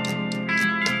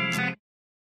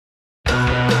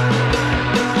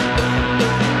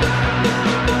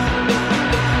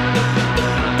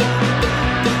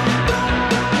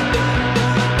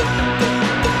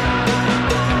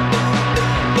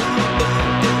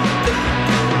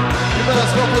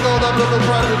 Local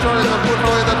pride returning and put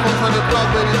away that confounded flag,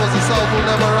 baby, because the South will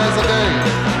never rise again.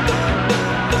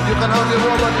 You can have your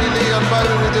Roman Ely and buy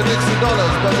me with your Dixie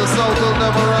dollars, but the South will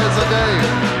never rise again.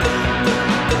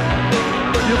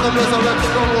 You can resurrect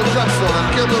Stonewall Jackson and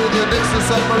kill me with your Dixie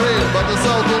submarine, but the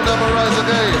South will never rise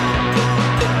again.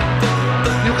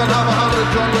 You can have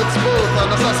 100 John Wicks booth and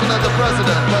assassinate the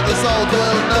president, but the South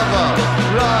will never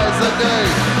rise again.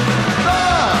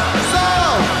 The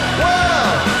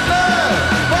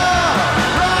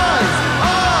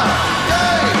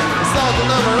South will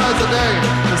never rise again.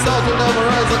 The South will never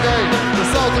rise again. The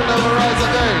South will never rise again. The South will never rise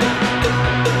again.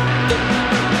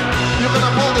 You can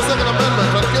uphold the Second Amendment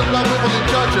and kill black people in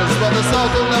churches, but the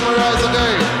South will never rise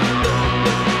again.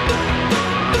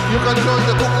 You can join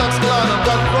the Ku Klux Klan and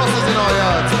gun crosses in our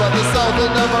yards, but the South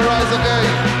will never rise again.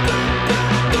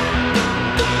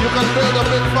 You can build a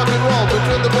big fucking wall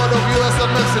between the border of US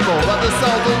and Mexico, but the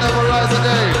South will never rise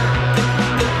again.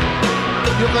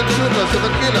 You can shoot us, you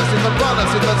can kill us, you can burn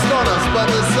us, you can stone us, but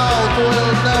the South will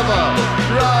never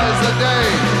rise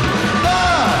again. The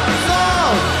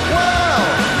South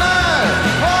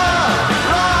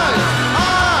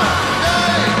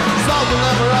will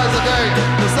never rise again.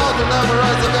 The South will never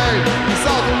rise again. The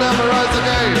South will never rise again. The South will never rise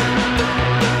again.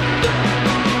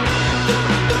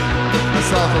 The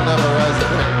South will never rise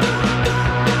again.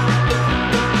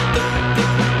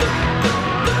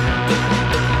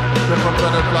 The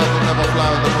Confederate flag will never fly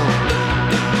on the moon.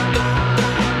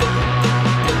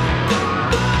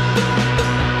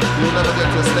 You'll never get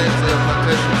your slaves to your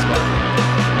plantations back.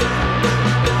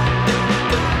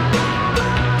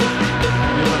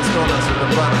 You can stone us, you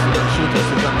can burn us, you can shoot us,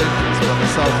 you can lynch us, but the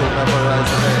South will never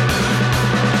rise again.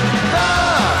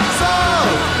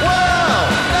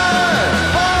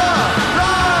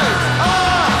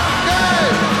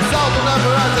 The South will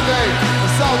never rise again. The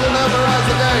South will never rise again. The South will never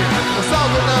rise again. The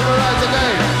South will never rise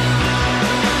again.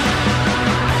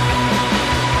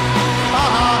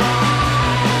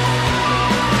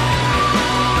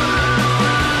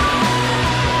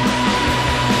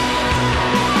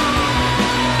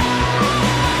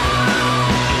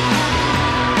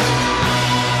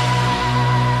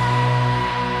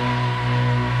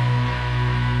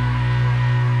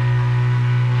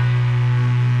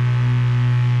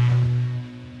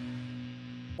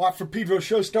 Watt for Pedro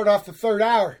Show. Start off the third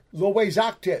hour. Low Ways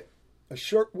Octet. A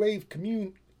shortwave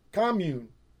commune.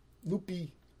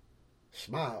 Lupe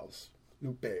Smiles.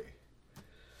 Lupe.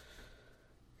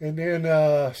 And then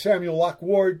Samuel Locke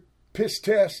Ward. Piss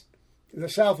Test. The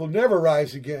South will never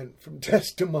rise again. From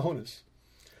Desdemonas.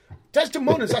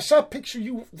 Desdemonas, I saw a picture of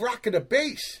you rocking a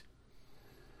bass.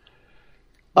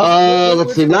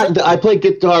 Let's see. I play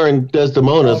guitar in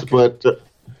Desdemonas, okay. but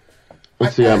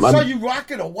let's see. I saw you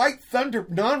rocking a white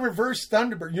non-reverse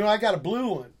Thunderbird. You know, I got a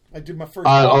blue one. I did my first.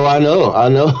 I know.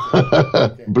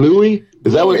 Okay. Bluey?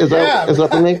 Is that what? Is that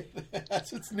the name?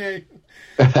 That's its name.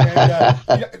 And,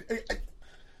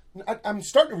 I'm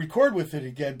starting to record with it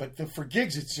again, but for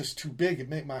gigs it's just too big.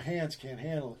 My hands can't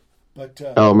handle it. But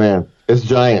oh man, it's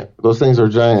giant. Those things are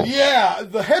giant. Yeah,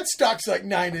 the headstock's like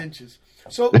 9 inches.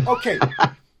 So okay,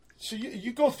 so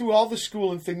you go through all the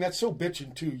schooling thing. That's so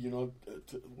bitching too. You know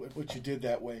what you did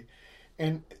that way,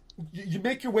 and you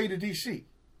make your way to DC.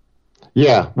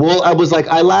 Yeah, well, I was like,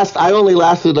 I only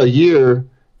lasted a year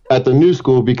at the new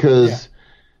school because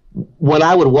when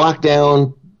I would walk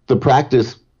down the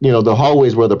practice, the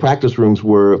hallways where the practice rooms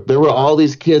were, there were all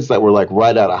these kids that were like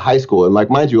right out of high school, and like,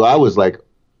 mind you, I was like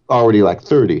already like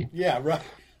 30. Yeah, right.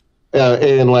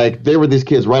 And like, there were these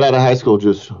kids right out of high school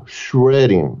just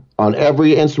shredding on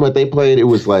every instrument they played. It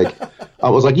was like, I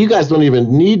was like, you guys don't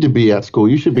even need to be at school.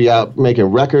 You should be out making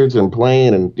records and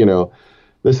playing and,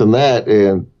 this and that.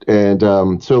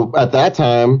 And so at that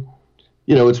time,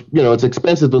 it's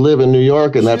expensive to live in New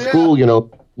York, and that school,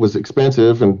 was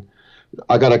expensive. And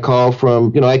I got a call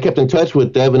from, I kept in touch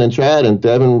with Devin and Chad, and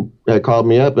Devin had called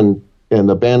me up, and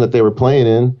the band that they were playing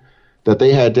in, that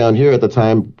they had down here at the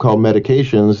time called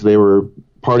Medications, they were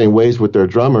parting ways with their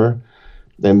drummer.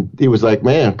 And he was like,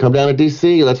 man, come down to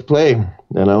D.C., let's play.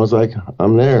 And I was like,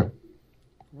 I'm there.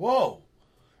 Whoa.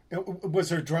 Was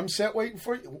there a drum set waiting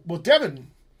for you? Well,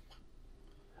 Devin.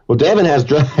 Well, Devin has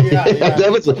drum. Yeah.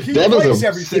 Devin's plays a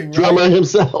everything, drummer right?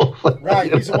 himself.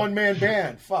 Right, he's a one-man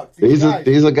band. Fuck, He's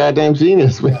a goddamn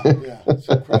genius, man. Yeah, it's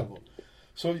incredible.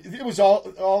 So it was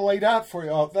all laid out for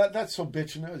you. Oh, that's so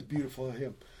bitchin'. That was beautiful of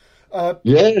him.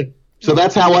 Yeah. So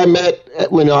that's how I met.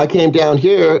 I came down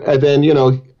here, and then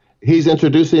he's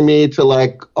introducing me to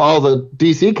like all the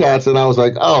DC cats, and I was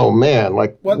like, oh man,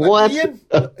 like what? Ian,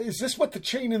 is this what the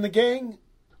chain in the gang?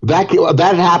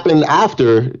 That happened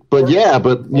after, but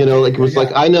it was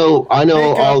like I know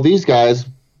all these guys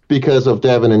because of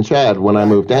Devin and Chad when I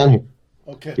moved down here.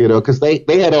 Okay. Because they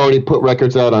had already put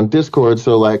records out on Discord,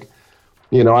 so like,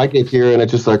 I get here and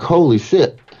it's just like holy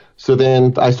shit. So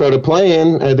then I started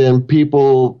playing, and then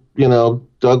people,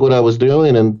 dug what I was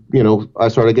doing, and I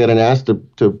started getting asked to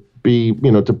be,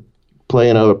 to play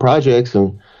in other projects,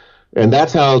 and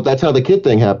that's how the kid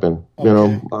thing happened.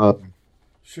 Okay.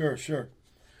 Sure.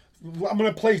 I'm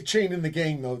gonna play Chain in the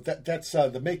Gang though. That's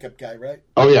the makeup guy, right?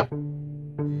 Oh yeah.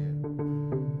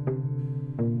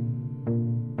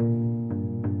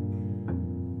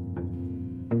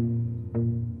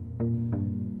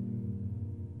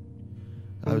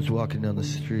 I was walking down the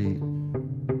street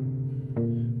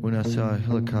when I saw a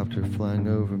helicopter flying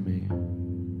over me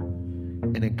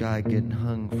and a guy getting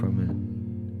hung from it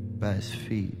by his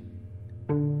feet.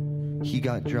 He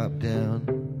got dropped down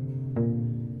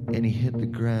and he hit the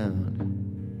ground.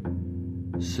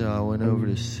 So I went over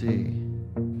to see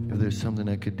if there's something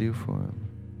I could do for him.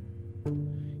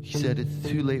 He said, it's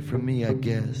too late for me, I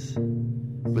guess,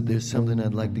 but there's something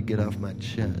I'd like to get off my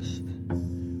chest.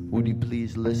 Would you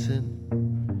please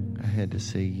listen? I had to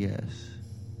say yes.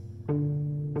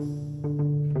 And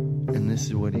this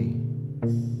is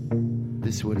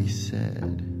what he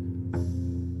said.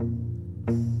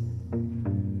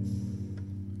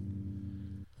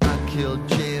 I killed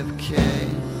JFK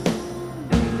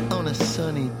on a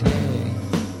sunny day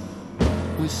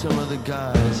with some of the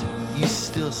guys you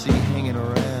still see hanging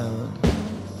around.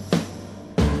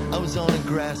 I was on a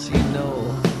grassy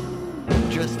knoll,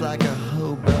 dressed like a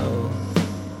hobo,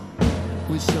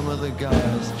 with some other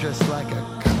guys dressed like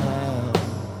a clown.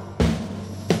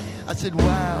 I said,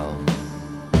 wow,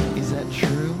 is that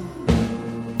true?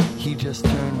 He just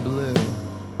turned blue,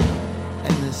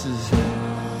 and this is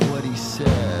what he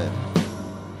said.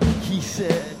 He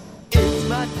said, it's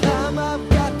my time, I've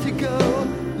got to go.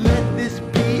 Let this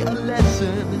be a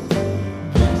lesson.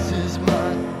 This is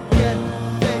my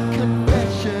deathbed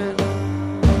confession.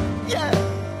 Yeah.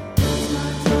 It's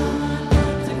my time, I've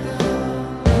got to go.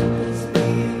 Let this be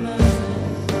a lesson.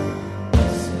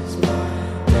 This is my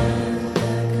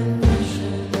deathbed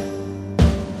confession.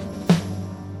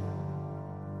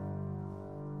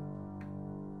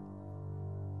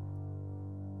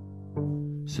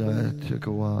 So I took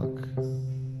a walk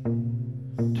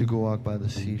by the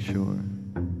seashore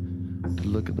to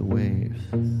look at the waves.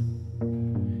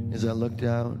 As I looked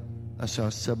out, I saw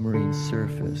a submarine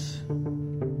surface.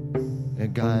 A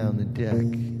guy on the deck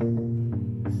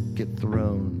get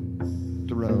thrown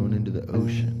into the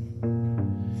ocean.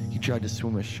 He tried to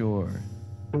swim ashore.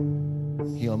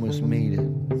 He almost made it,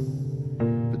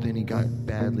 but then he got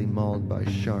badly mauled by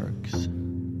sharks.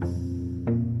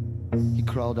 He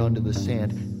crawled onto the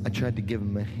sand. I tried to give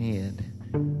him a hand,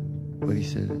 but he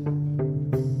said,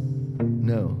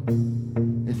 no,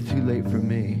 it's too late for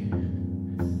me,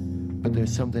 but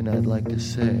there's something I'd like to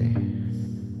say.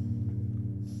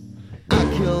 I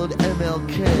killed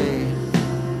MLK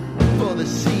for the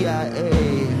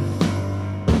CIA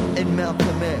and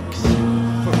Malcolm X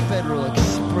for Federal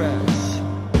Express,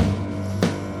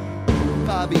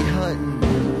 Bobby Hutton,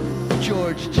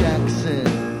 George Jackson,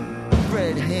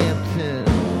 Fred Hampton,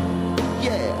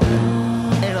 yeah,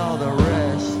 and all the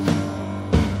rest.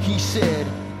 He said,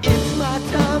 it's my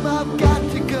time, I've got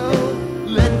to go.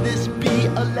 Let this be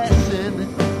a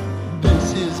lesson.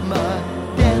 This is my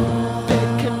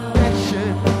deathbed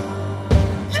confession.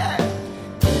 Yeah.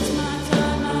 It's my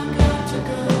time, I've got to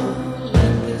go.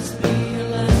 Let this be a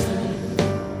lesson.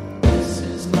 This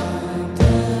is my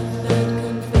deathbed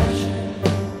confession.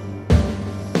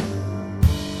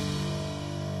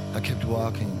 I kept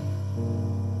walking.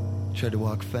 Tried to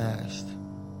walk fast.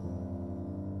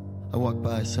 I walked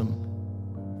by some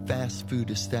fast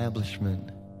food establishment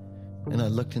and I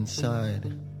looked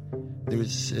inside. There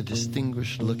was a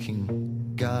distinguished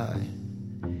looking guy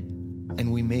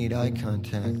and we made eye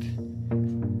contact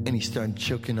and he started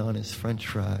choking on his french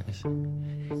fries.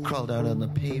 Crawled out on the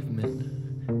pavement,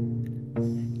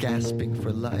 gasping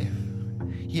for life.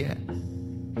 Yeah.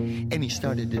 And he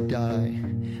started to die.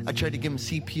 I tried to give him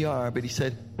CPR, but he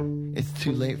said, it's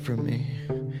too late for me.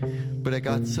 But I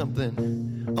got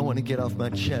something I want to get off my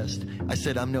chest. I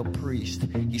said, I'm no priest.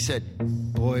 He said,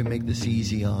 boy, make this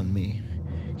easy on me.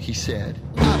 He said,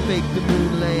 I faked the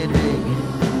moon landing.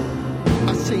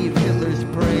 I saved Hitler's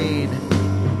brain.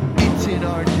 It's in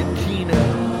Argentina,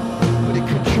 but it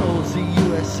controls the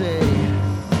USA.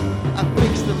 I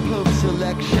fixed the Pope's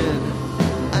election.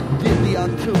 I did the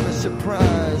October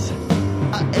surprise.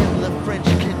 I am the French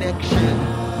connection.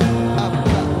 I've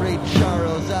got Ray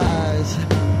Charles' eyes.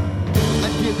 I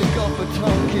did the Gulf of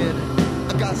Tonkin.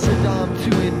 I got Saddam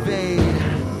to invade.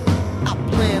 I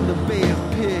planned the Bay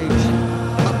of Pigs.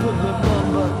 I put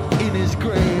Lumumba in his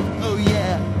grave. Oh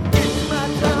yeah, it's my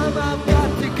time, I've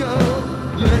got to go.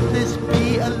 Let this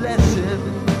be a lesson.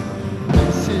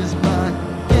 This is my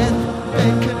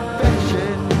deathbed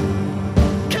confession.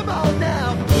 Come on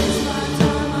now. It's my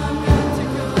time, I've got to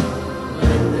go.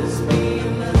 Let this be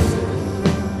a lesson.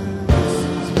 This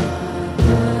is my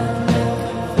deathbed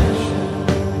confession.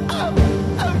 Oh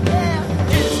yeah.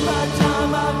 It's my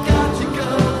time, I've got to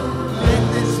go. Let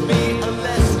this be a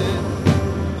lesson.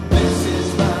 This is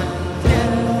my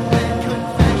deathbed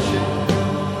confession.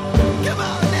 Come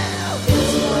on now.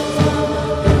 It's my time,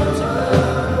 I've got to go.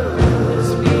 Let this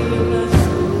be a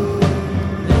lesson.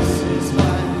 This is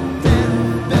my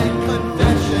deathbed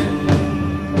confession.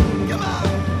 Come on.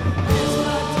 It's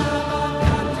my time, I've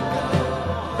got to go.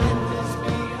 Let this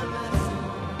be a lesson.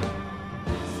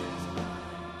 This is my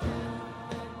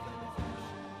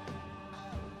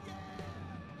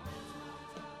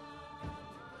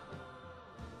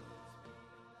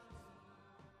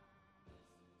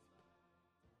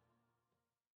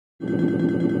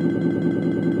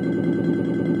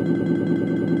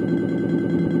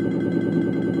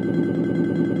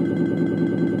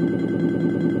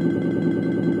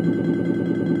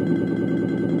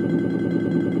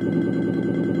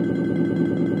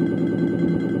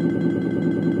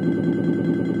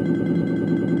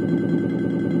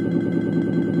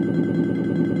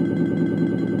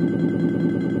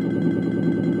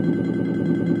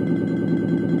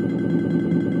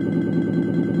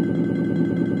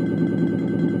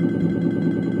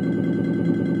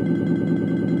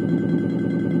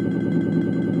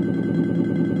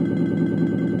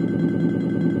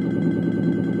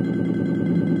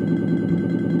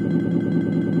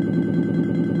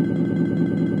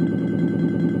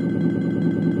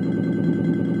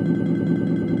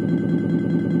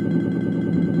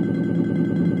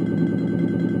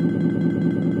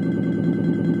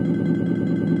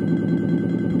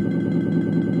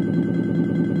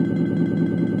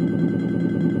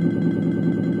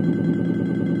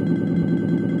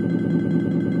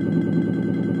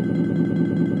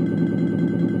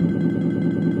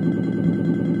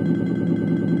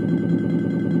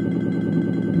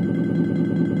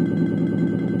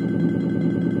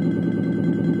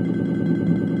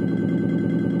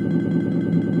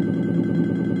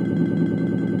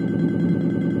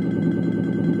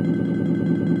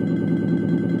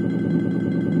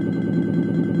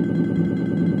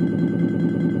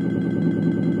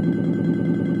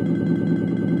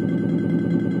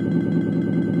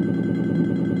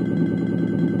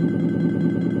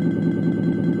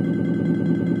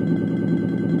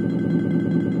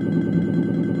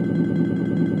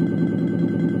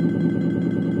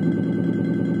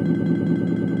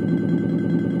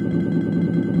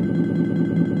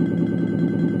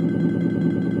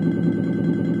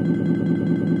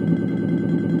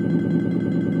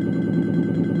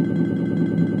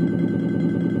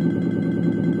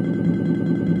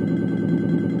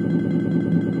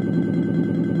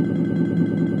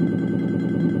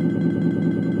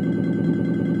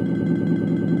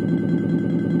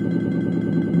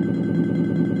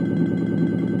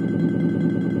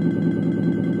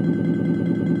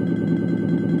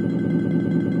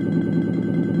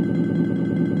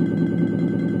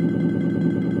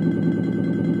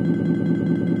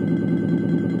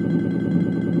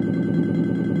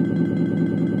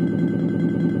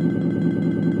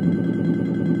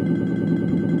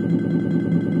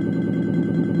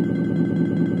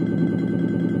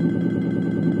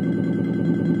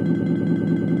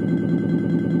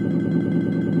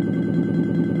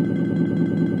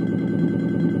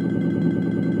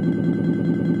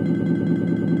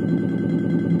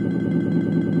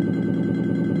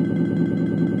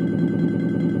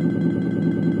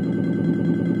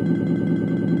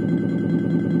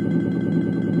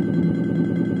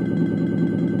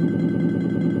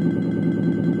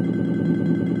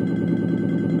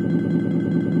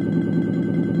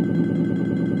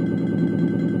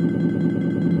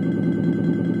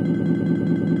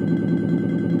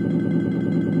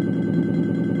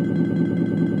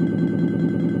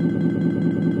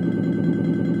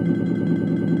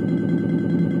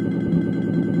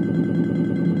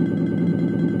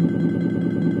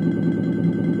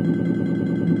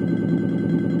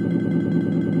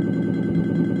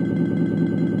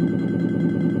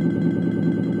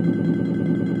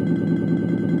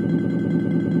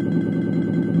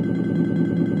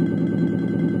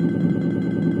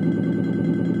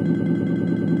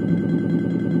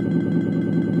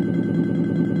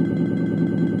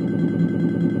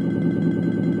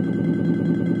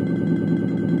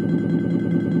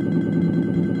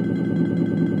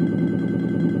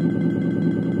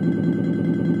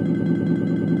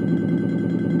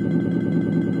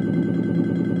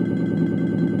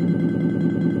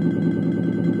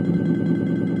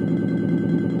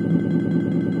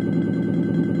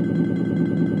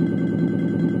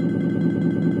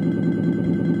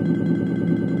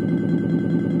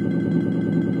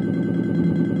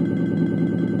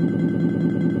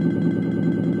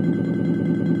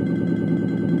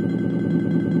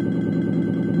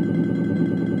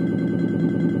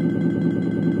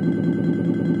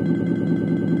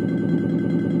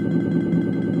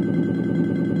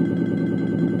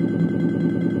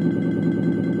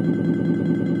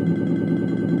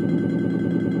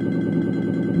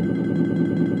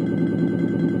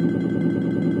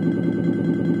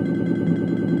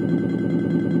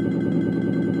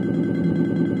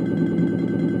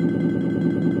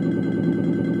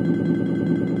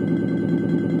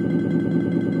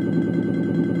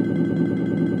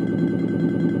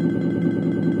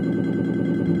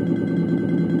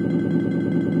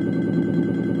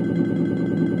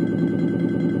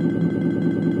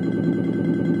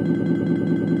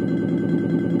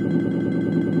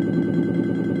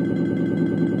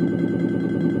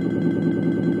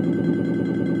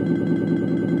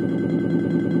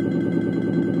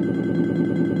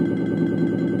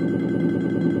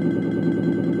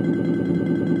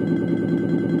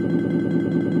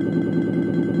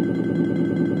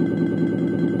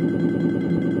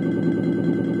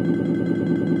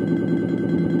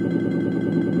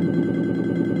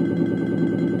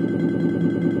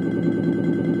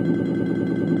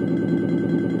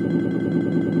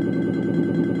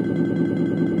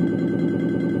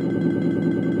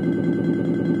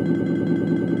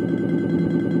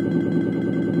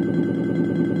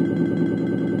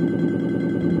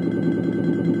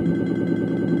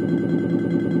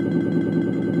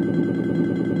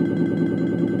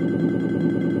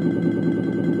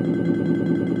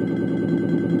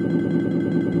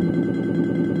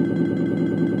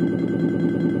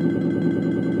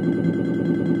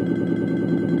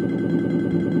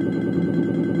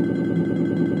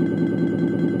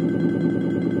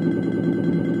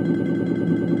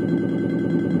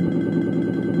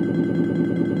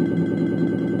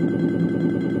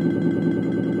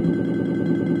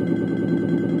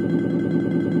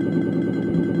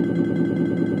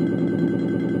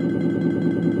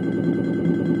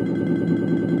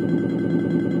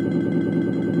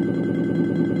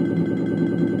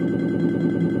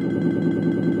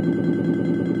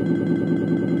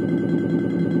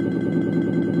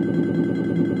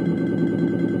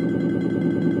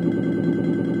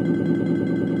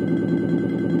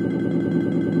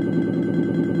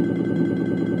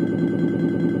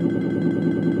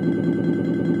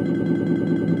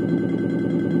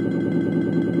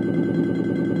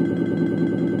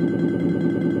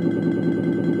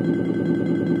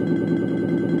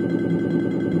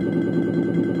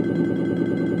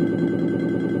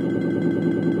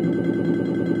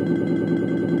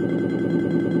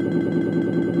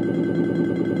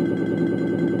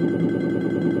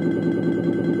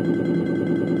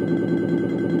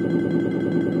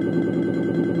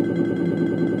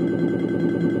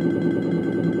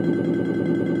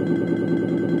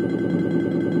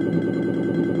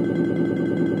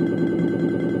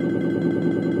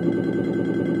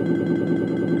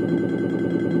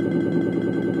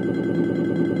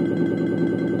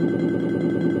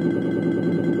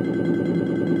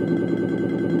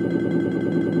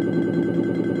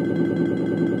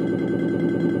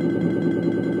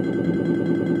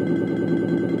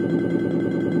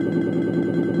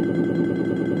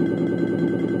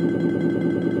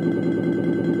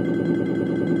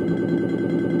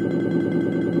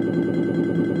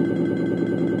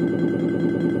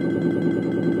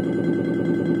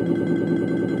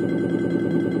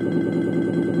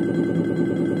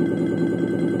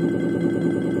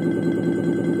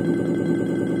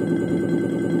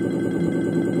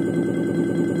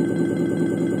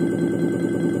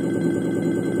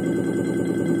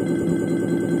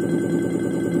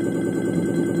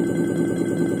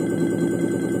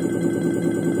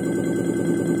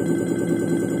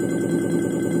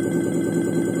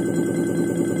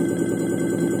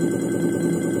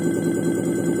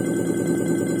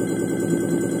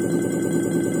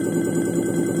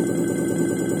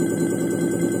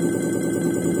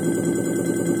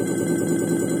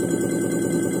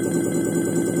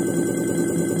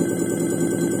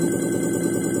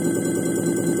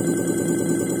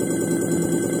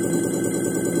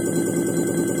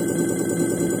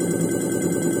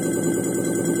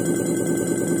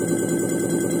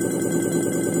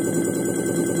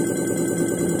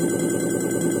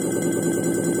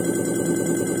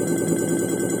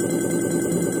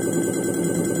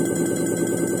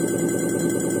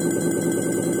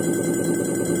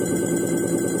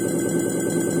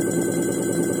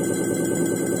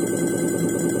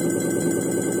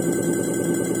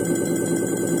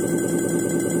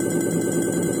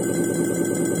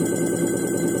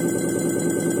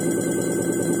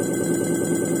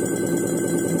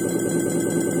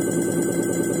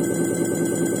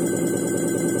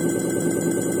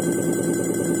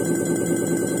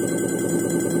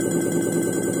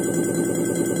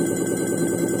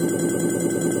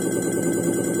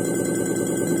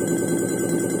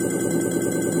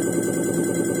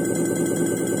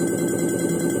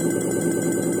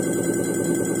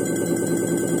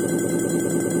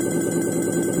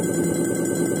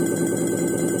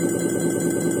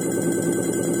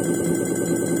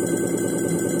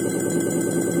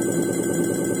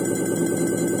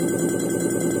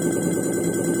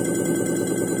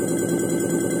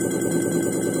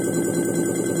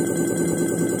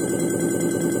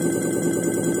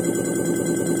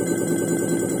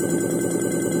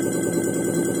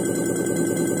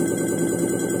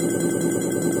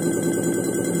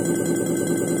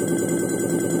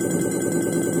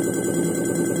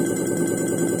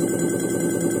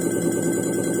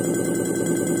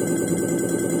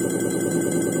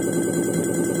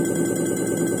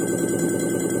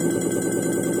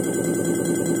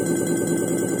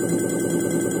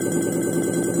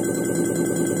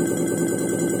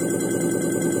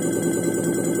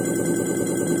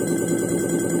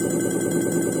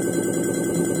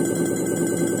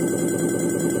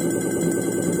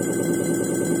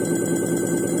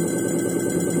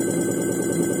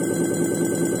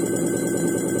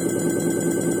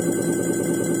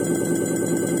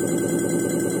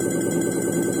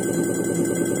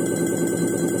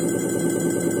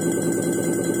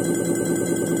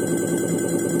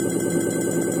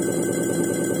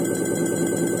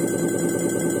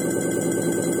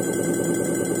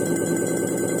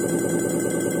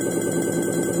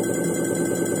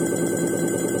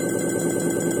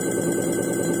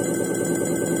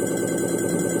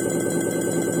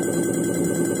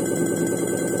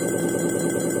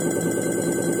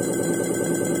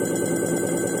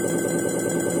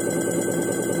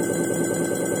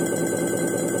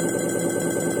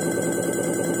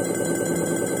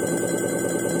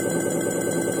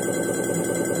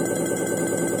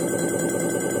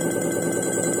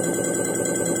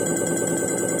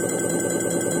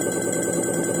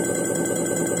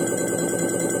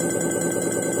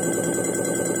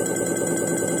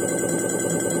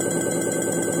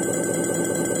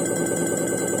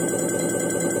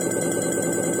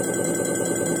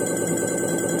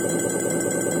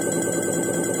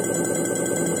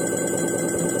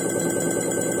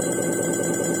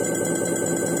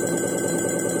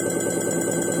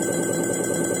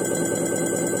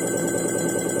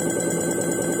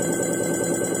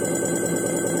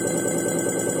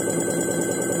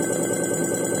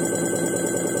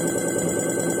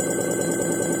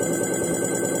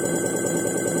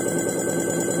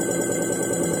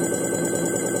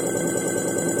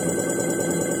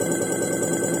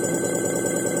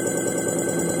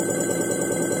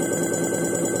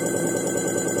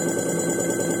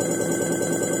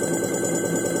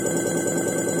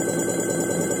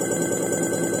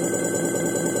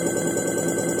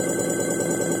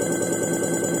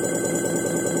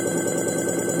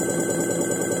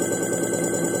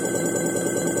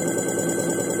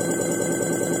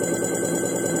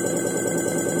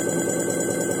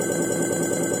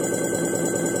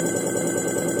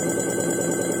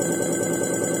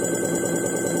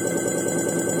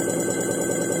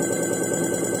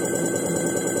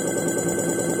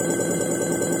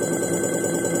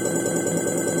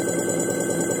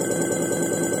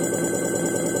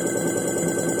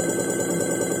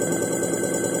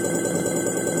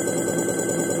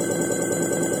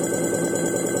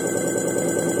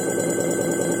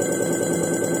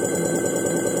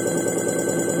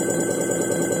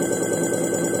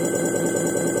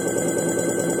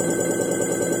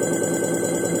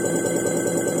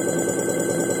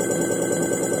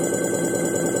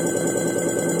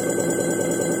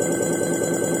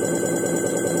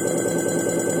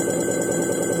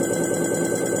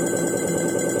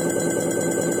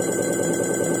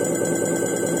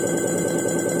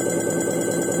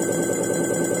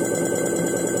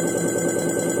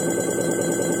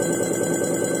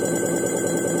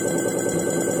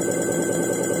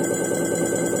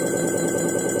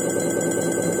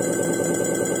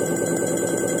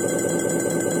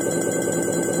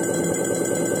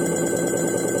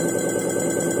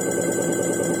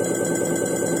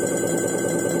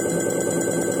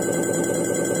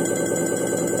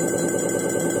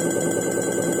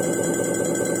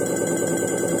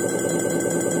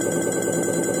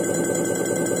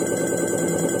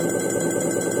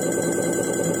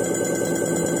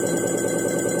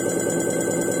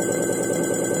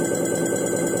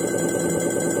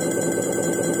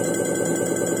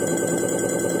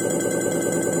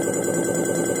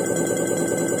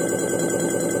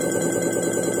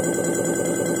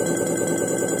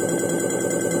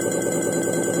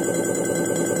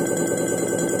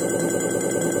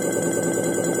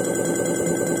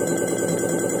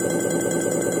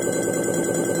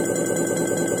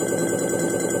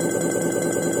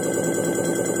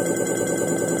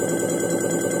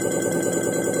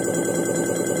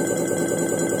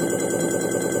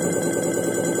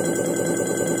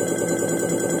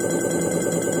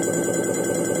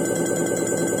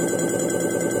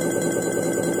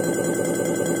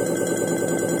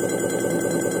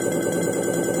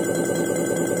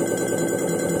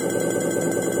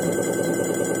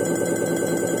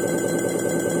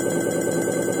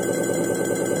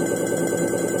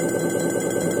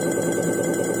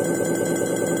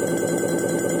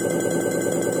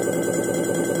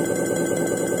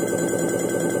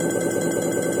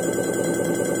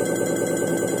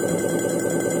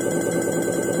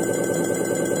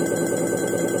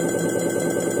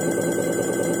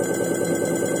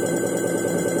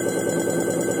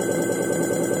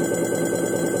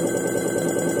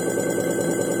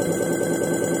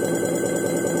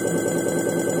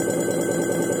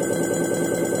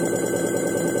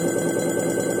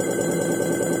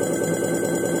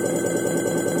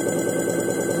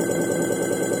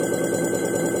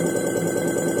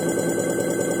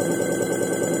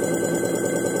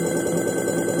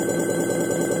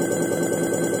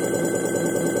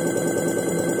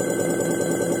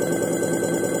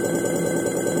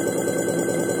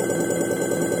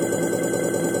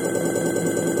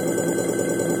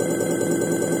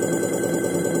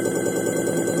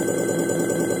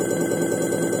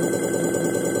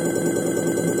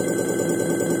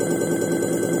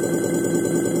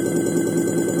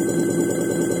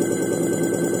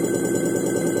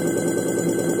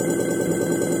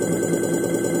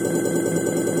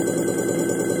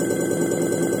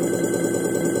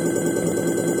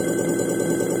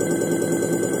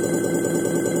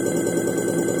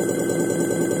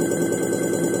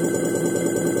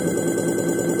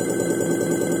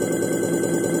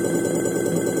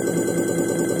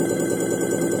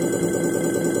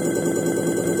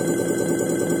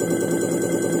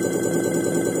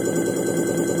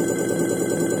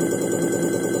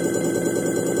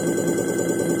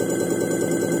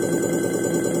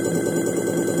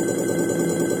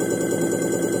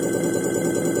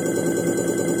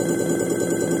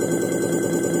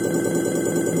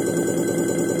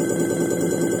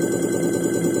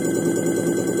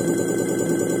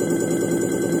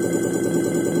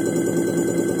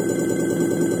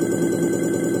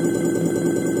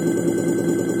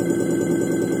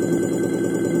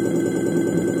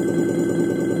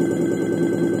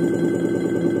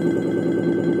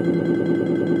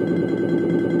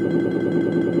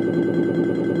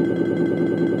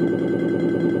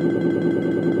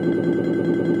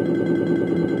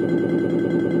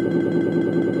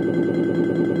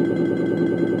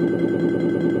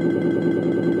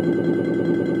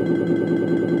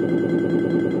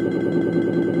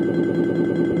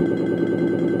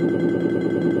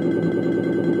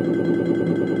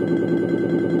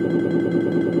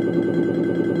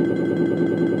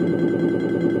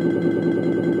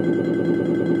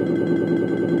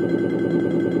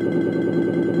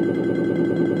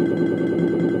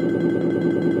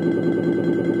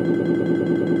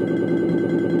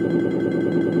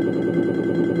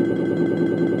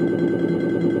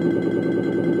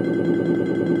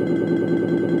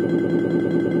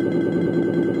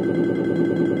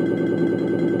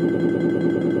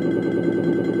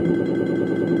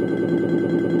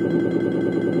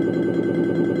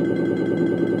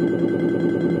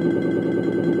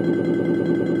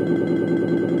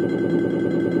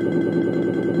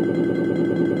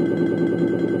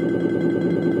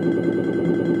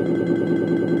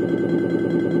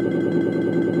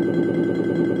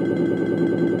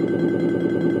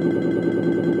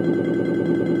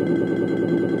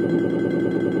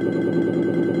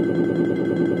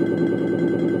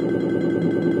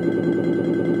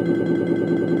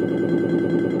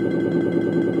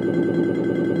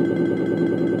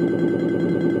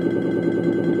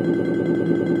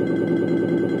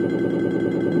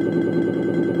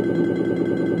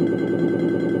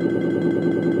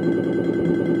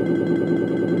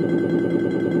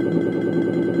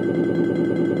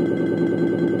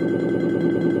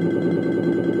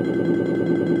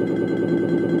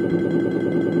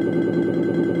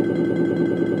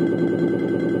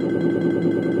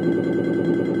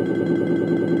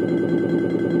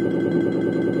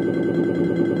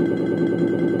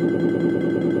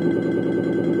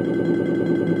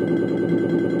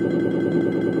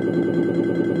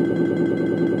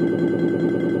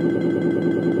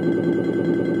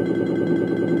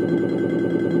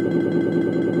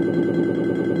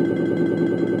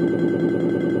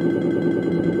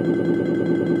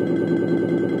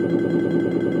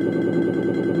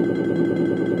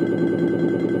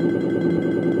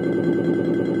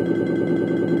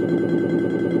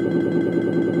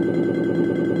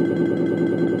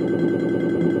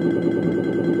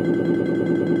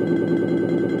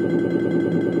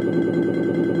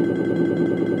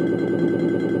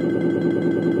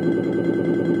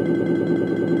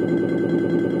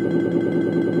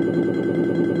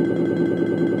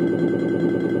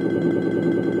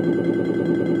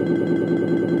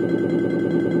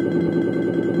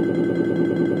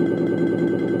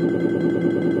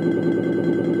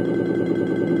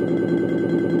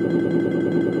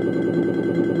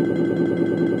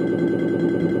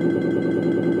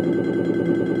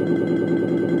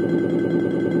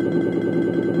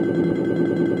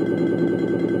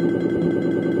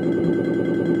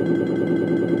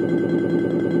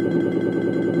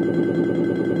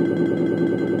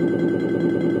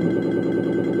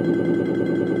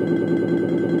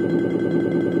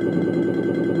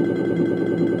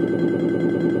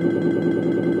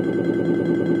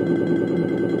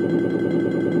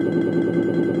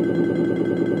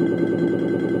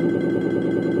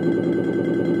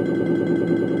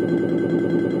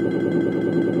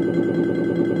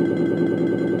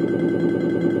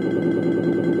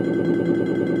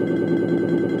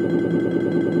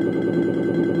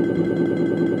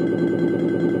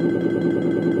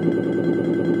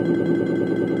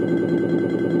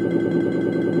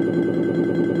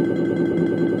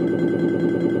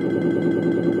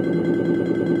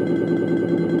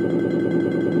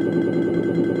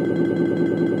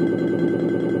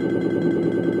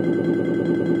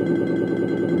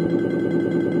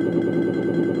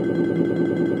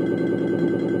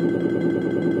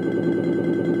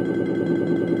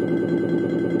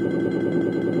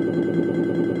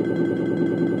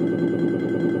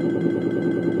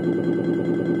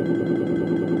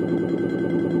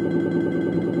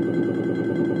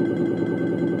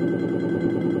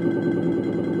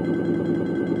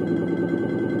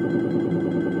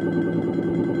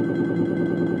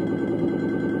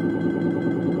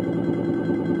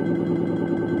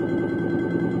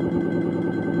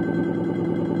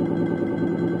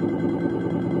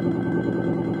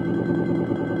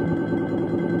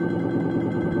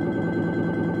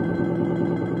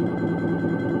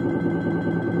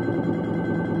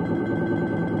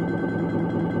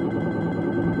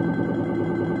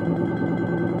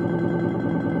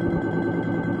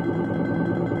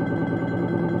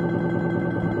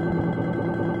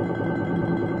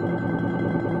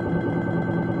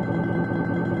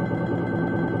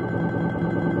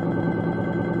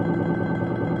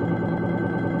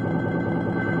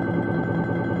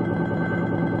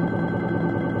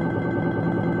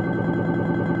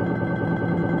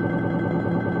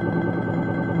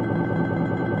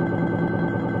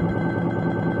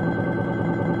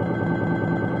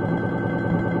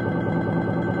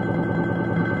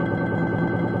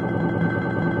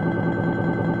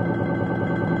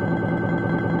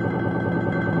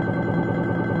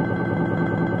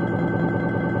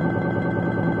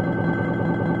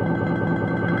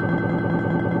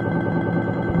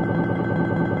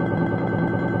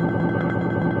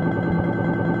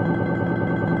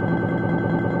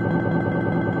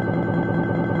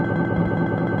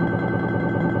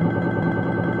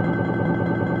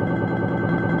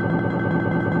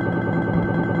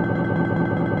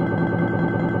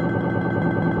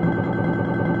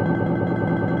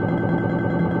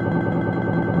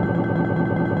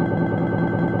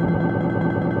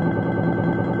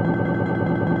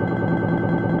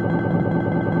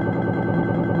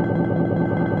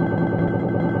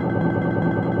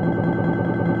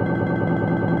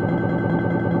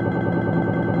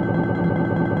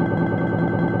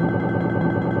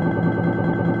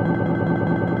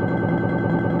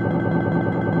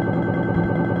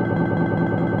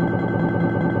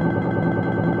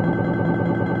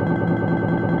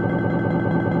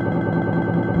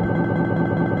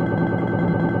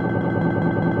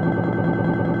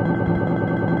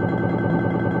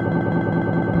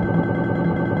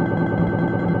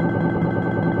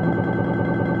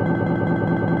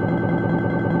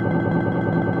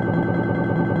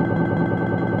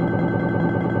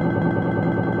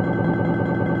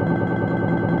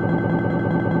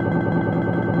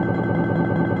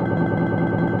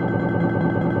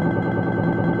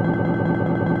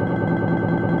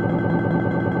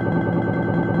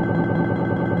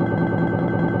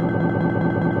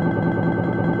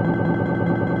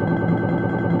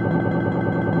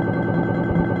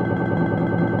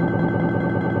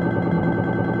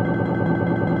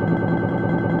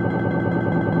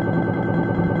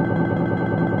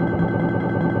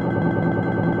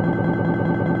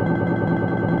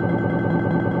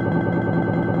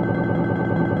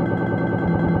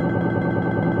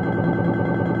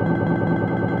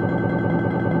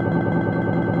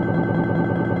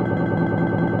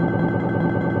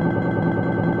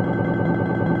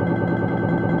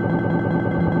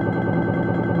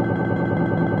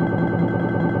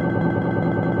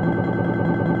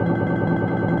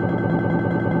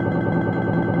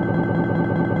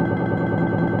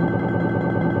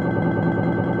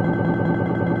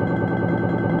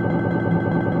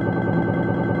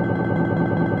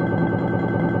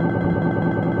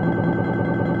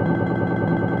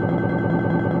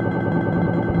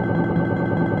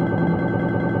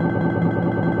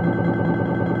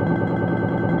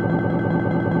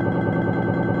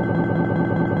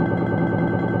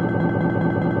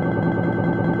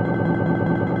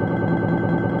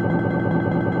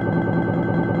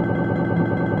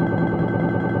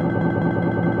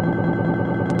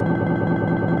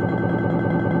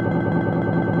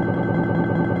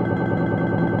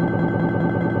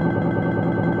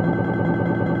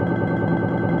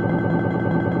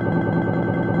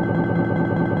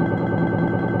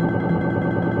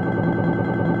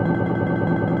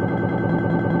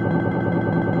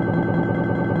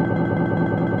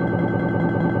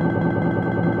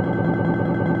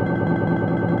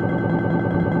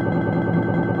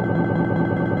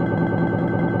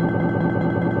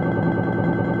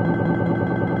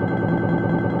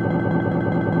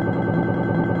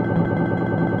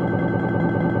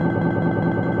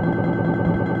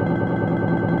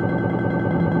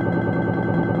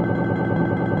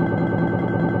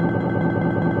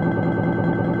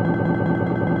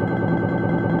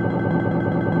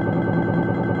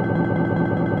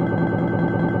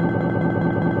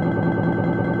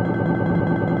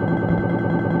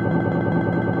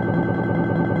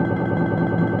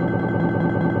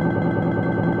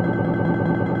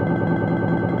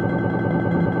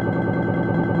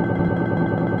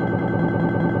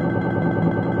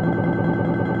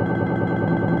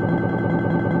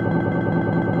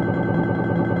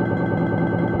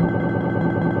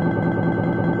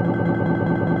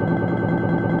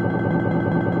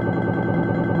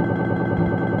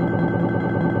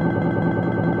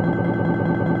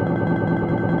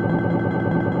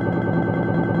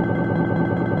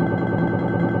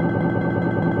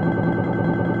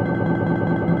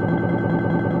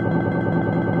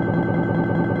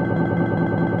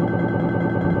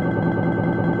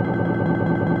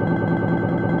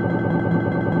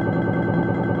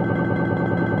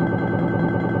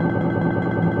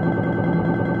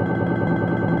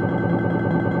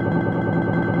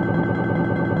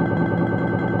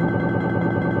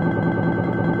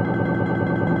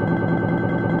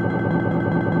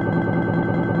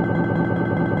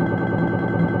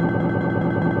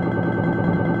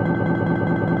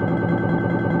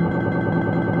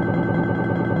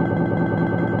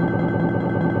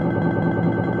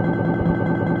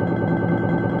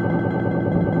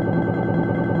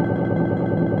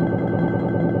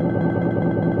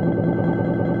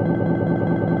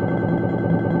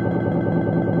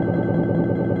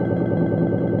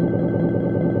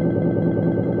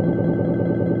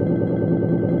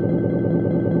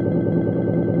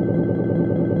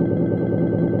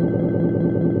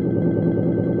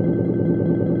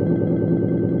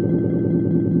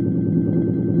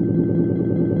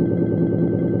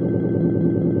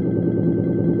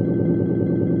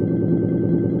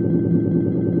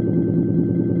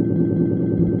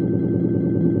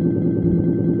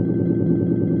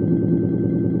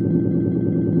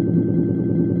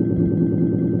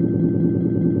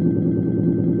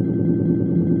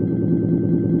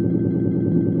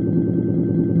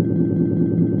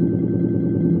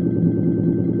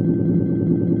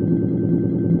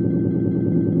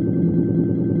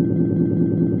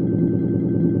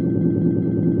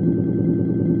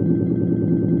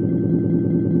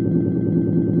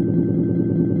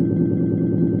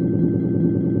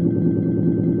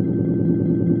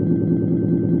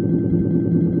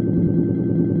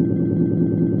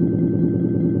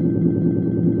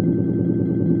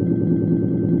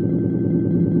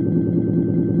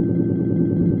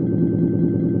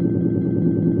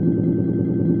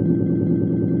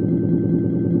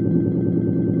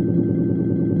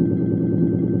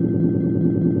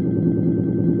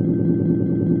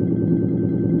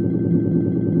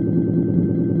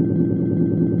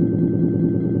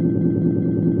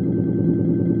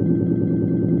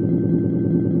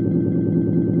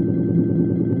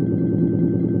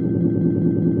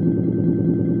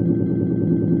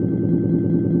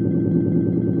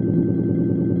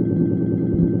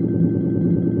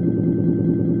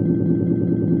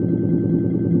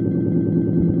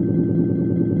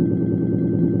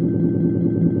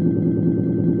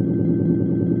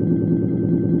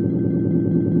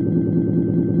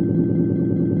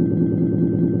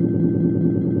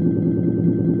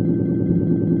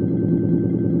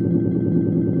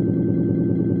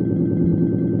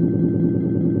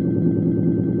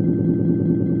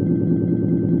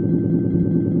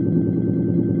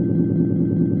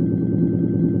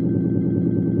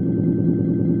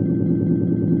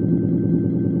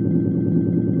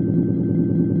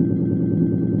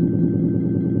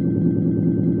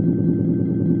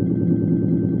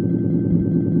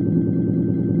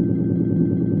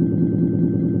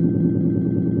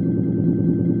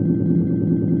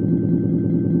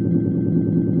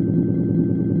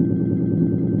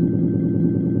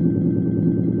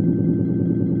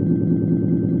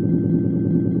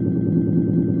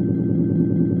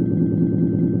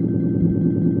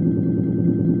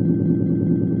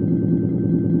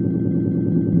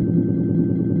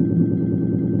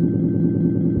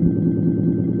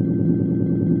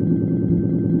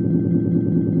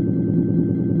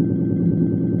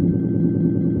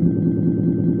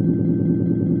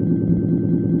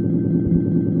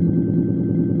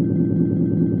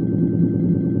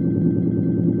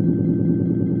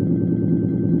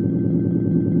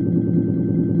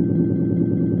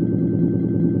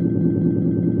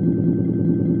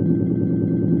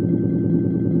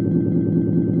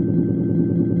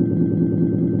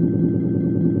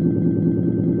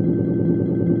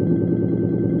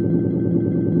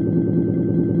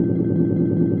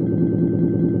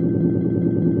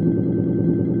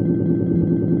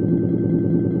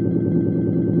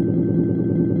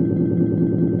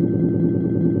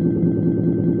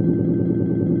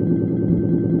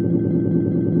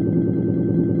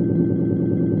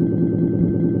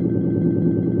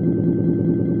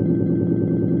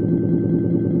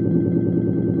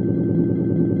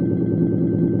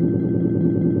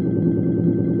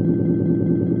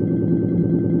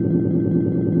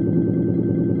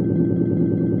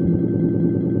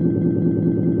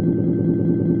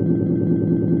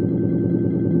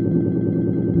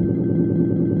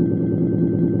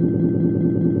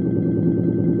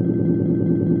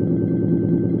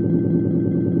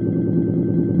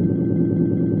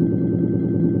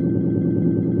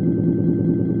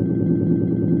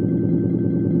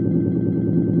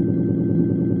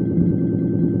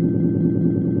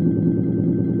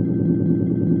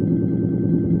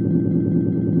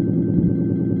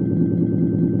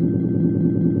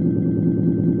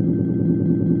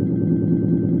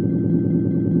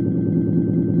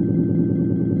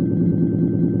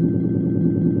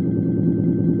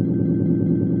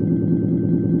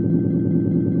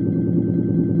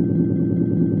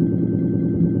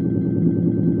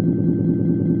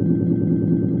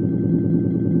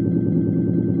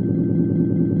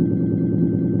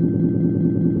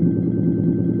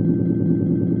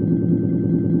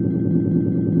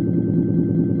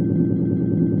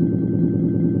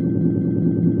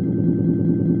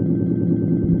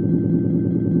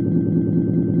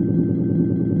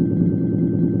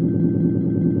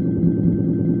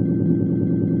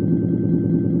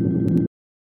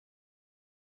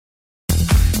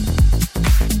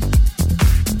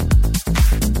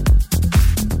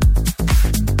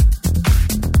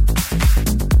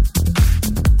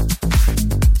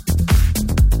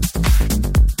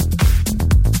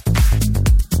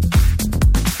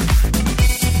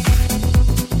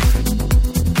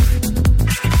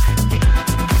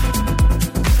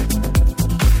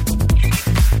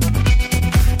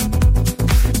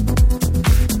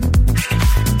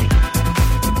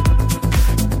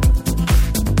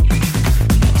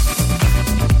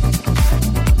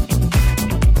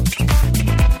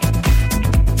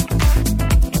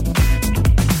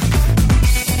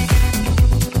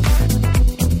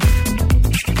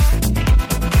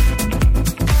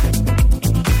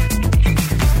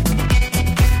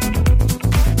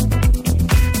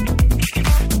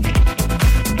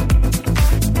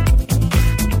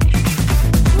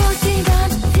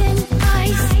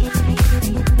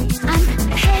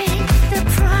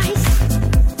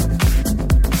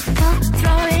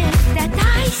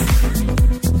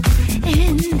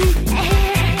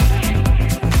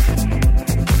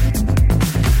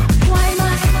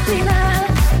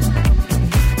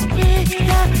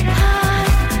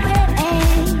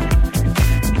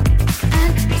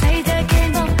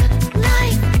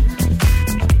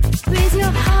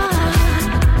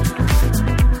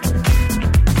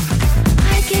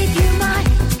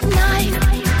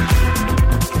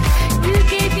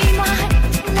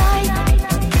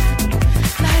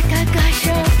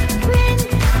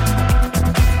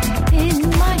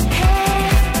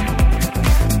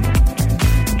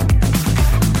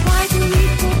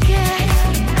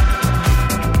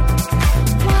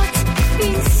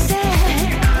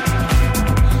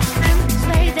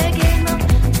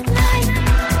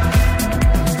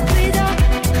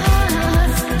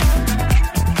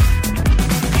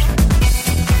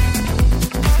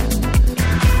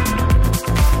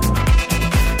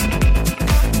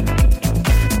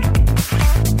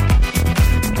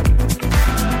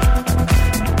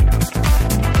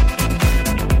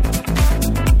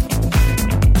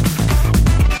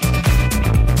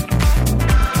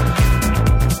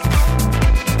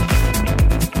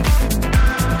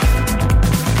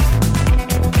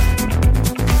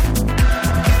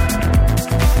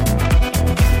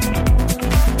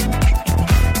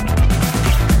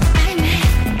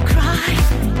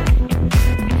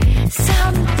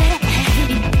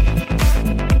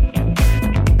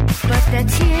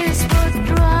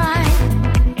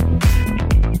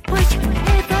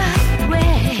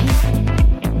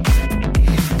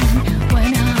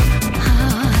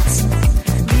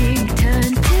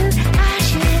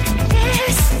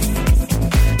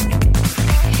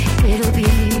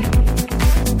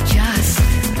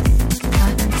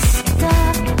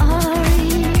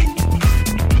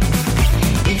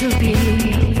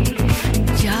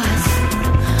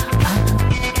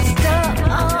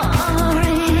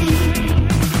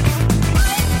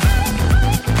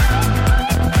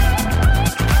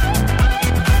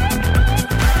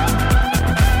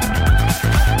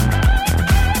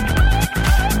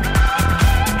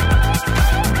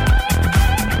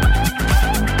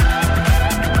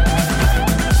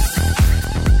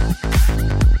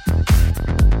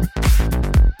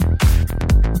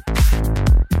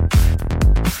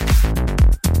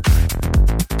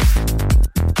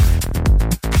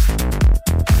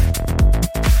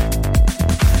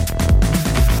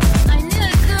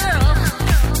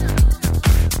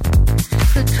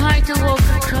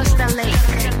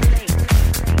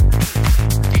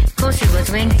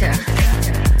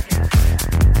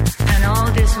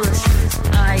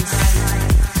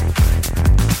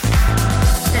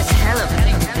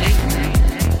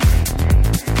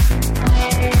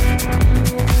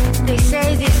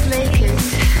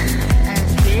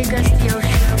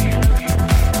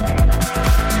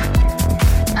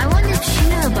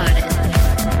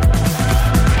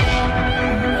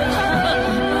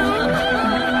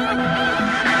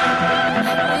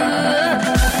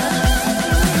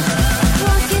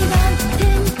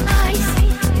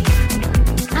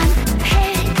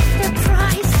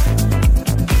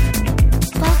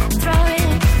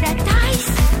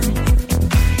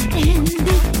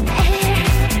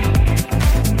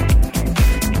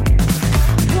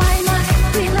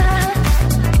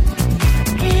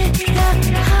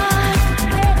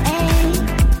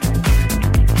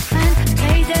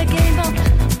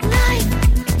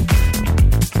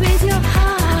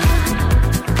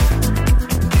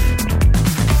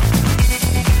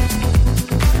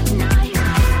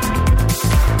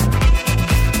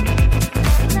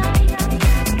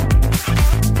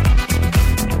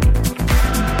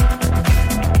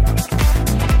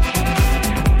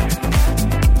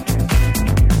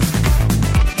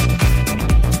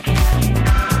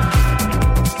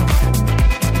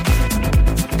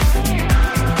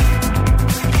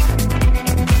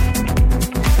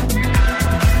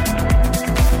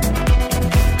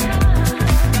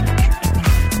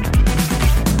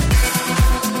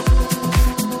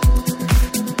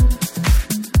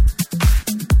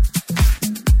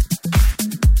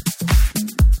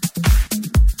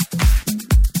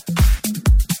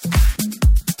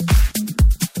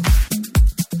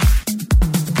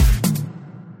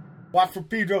Watt for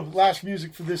Pedro, last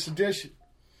music for this edition.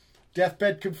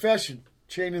 Deathbed Confession,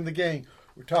 Chain in the Gang.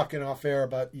 We're talking off air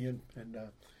about Ian and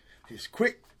his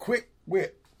quick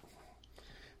wit.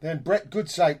 Then Brett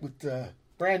Goodsight with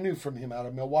brand new from him out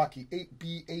of Milwaukee,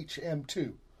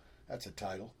 8BHM2. That's a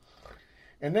title.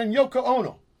 And then Yoko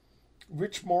Ono,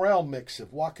 Rich Morel mix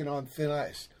of Walking on Thin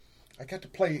Ice. I got to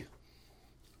play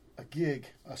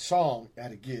a song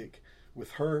at a gig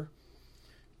with her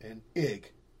and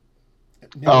Ig.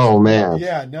 Oh, man.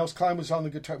 Yeah, Nels Klein was on the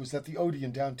guitar. It was at the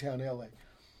Odeon downtown LA.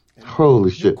 And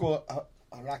holy shit. Yuko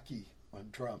Araki on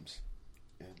drums.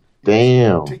 And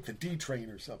damn. Take the D train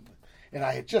or something. And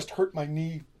I had just hurt my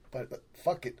knee, but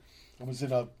fuck it. I was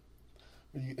in a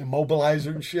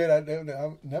immobilizer and shit. I don't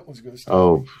know. That was going to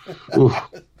stop me.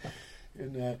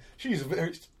 And she's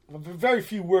very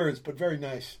few words, but very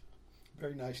nice.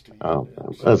 Very nice to me. Oh,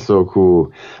 that's so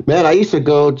cool. Man, I used to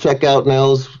go check out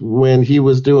Nels when he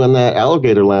was doing that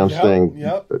Alligator Lounge thing.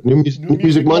 Yep. New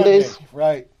Music Mondays?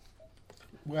 Right.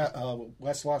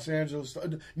 West Los Angeles,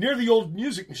 near the old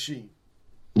Music Machine.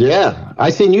 Yeah.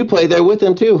 I seen you play there with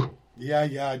him, too.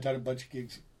 Yeah, I done a bunch of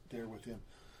gigs there with him.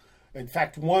 In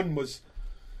fact, one was,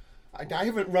 I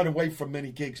haven't run away from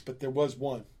many gigs, but there was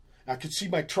one. I could see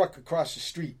my truck across the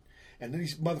street. And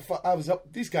these motherfuckers,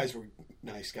 these guys were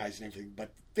nice guys and everything,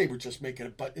 but they were just making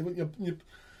it. But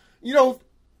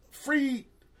free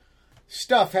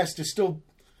stuff has to still.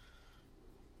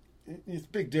 It's a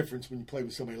big difference when you play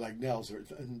with somebody like Nels,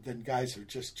 and then guys are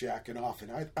just jacking off.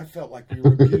 And I felt like we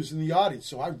were abusing the audience,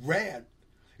 so I ran.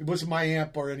 It wasn't my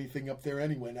amp or anything up there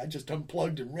anyway. And I just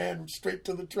unplugged and ran straight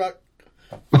to the truck.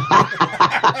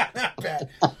 Not bad.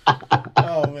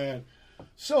 Oh man.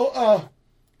 So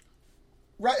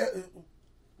right.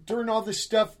 During all this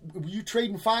stuff, were you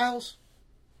trading files?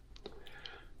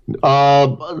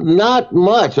 Not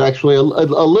much, actually. A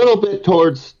little bit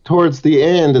towards the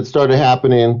end, it started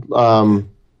happening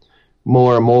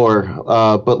more and more.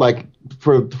 But like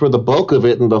for the bulk of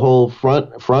it and the whole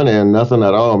front end, nothing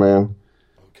at all, man.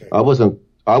 Okay. I wasn't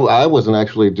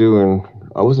actually doing.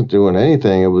 I wasn't doing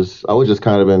anything. I was just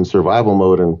kind of in survival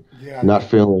mode and not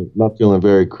feeling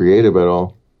very creative at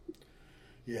all.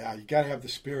 Yeah, you got to have the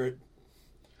spirit.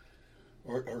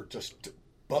 Or just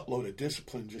buttload of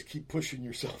discipline. Just keep pushing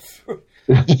yourself.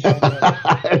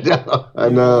 I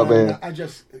know, man. I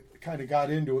just kind of got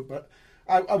into it, but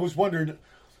I was wondering,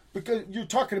 because you're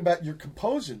talking about your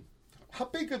composing, how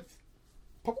big a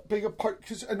part?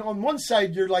 Because on one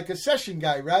side you're like a session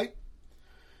guy, right?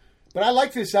 But I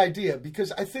like this idea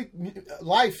because I think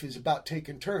life is about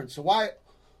taking turns. So why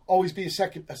always be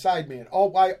a side man?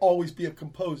 Why always be a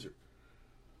composer?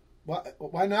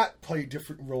 Why not play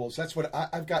different roles? That's what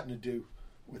I've gotten to do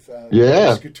with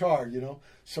this guitar,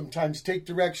 Sometimes take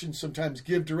direction, sometimes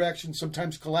give direction,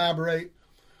 sometimes collaborate,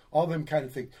 all them kind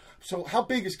of things. So how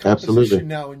big is composition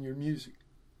now in your music?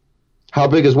 How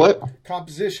big is what?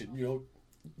 Composition, you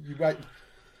write.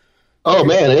 Oh,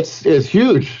 man, it's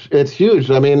huge. It's huge.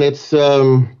 I mean, it's,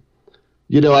 I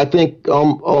think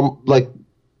like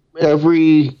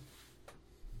every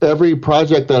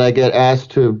project that I get asked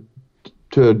to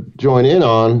join in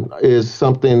on is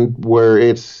something where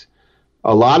it's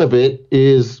a lot of it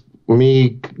is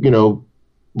me,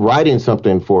 writing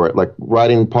something for it, like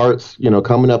writing parts,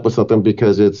 coming up with something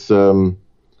because it's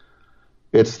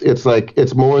like,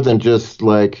 it's more than just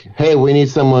like, hey, we need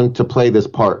someone to play this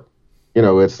part.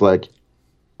 It's like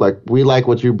we like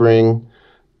what you bring.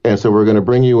 And so we're going to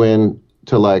bring you in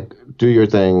to like do your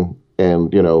thing.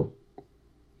 And,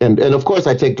 and of course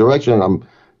I take direction. I'm,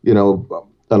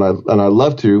 and I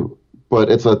love to, but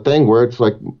it's a thing where it's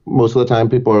like most of the time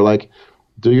people are like,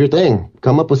 do your thing,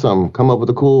 come up with something, come up with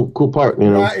a cool part,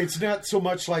 Right. It's not so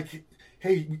much like,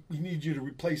 hey, we need you to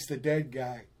replace the dead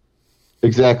guy.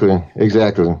 Exactly. I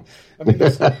mean,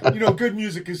 good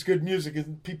music is good music,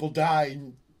 and people die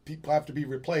and people have to be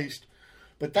replaced,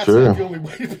 but that's not the only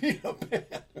way to be a band.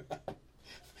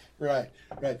 Right.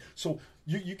 So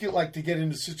you get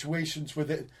into situations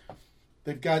where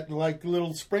they've got like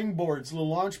little springboards, little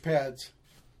launch pads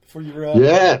for your. I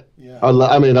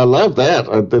love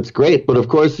that. That's great. But of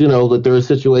course, that there are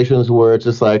situations where it's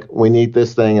just like we need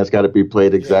this thing. It's got to be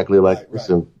played exactly like this,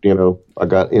 and I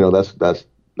got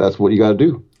that's what you got to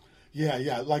do.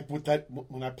 Yeah. Like with that,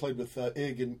 when I played with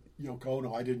Ig and Yoko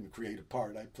Ono, I didn't create a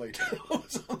part. I played.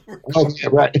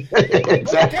 Right.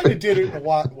 Exactly. I kind of did it in a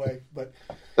wild way, but.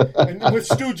 And with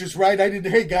Stooges, right? I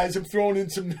didn't. Hey guys, I'm throwing in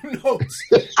some new notes.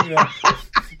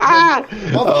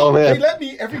 Oh man! They let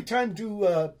me every time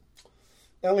do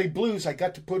L.A. Blues. I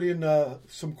got to put in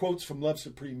some quotes from Love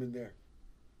Supreme in there.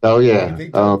 Oh yeah, they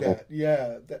did that.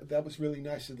 Yeah, that was really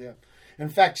nice of them. In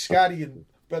fact, Scotty and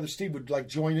Brother Steve would like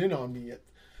join in on me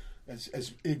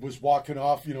as it was walking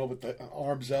off, with the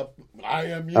arms up. I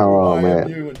am you, I am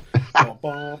you, and bum,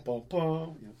 bum, bum,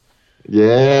 bum,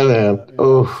 Yeah, man.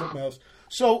 Something else.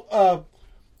 So,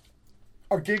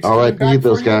 are gigs all right, coming back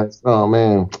those for you? guys. Oh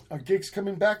man. Are gigs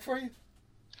coming back for you?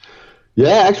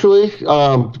 Yeah, actually,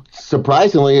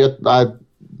 surprisingly,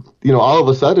 all of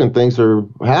a sudden things are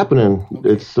happening.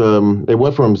 Okay. It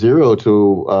went from 0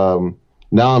 to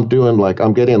now I'm getting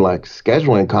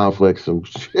scheduling conflicts and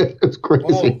shit. It's crazy.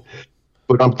 Whoa.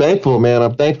 But I'm thankful, man.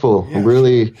 I'm thankful. Yeah, I'm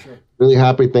really, really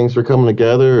happy things are coming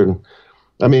together. And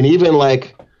I mean, even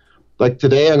like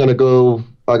today, I gotta go.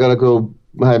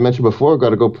 I mentioned before,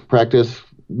 got to go practice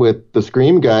with the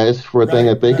Scream guys for a thing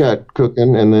that they got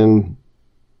cooking, and then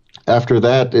after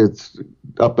that, it's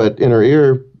up at Inner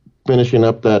Ear, finishing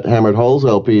up that Hammered Holes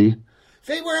LP.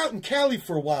 They were out in Cali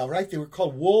for a while, right? They were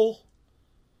called Wool.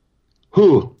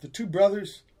 Who? The two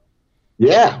brothers.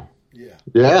 Yeah. Yeah.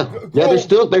 Yeah. Yeah. They're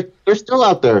still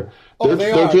out there. Oh,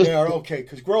 they are. Okay,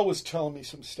 because Grohl was telling me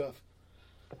some stuff.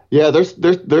 Yeah,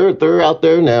 they're out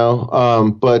there now.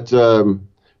 But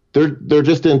they're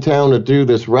just in town to do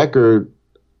this record,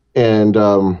 and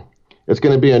it's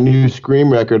going to be a new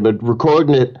Scream record. But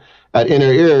recording it at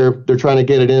Inner Ear, they're trying to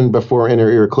get it in before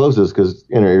Inner Ear closes, because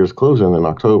Inner Ear is closing in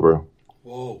October.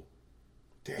 Whoa.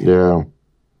 Damn. Yeah.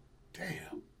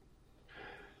 Damn.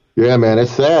 Yeah, man,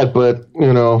 it's sad, but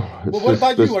Well, what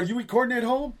about you? Are you recording at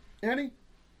home, Annie?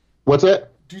 What's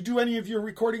that? Do you do any of your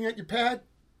recording at your pad?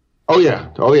 Oh yeah.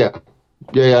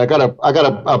 Yeah. I got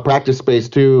a practice space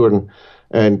too,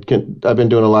 and I've been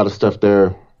doing a lot of stuff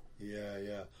there.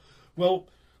 Yeah. Well,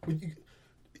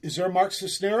 is there a Mark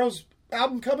Cisneros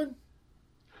album coming?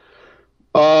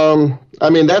 I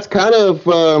mean, that's kind of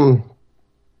the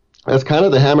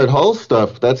Hammered Hull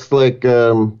stuff. That's like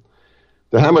the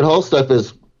Hammered Hull stuff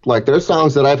is like there's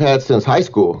songs that I've had since high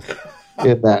school.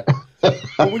 In that.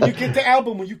 Well, when you get the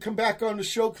album, when you come back on the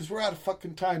show, because we're out of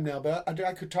fucking time now, but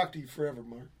I could talk to you forever,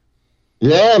 Mark.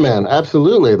 Yeah, man,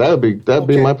 absolutely. That'd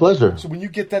be my pleasure. So when you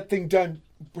get that thing done,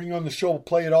 bring on the show, we'll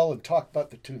play it all, and talk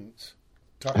about the tunes.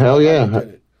 Hell yeah,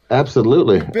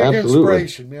 absolutely. You're big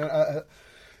inspiration, man.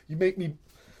 You make me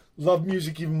love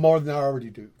music even more than I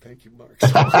already do. Thank you, Mark.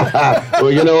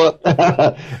 Well, you know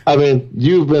what? I mean,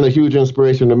 you've been a huge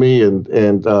inspiration to me, and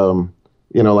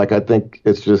I think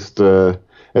it's just.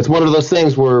 It's one of those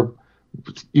things where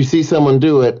you see someone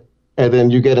do it, and then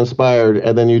you get inspired,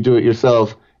 and then you do it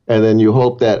yourself, and then you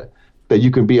hope that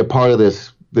you can be a part of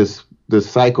this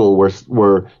cycle where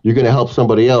you're going to help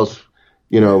somebody else,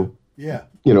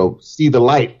 see the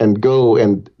light and go,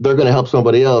 and they're going to help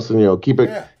somebody else, and keep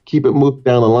it moving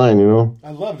down the line.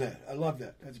 I love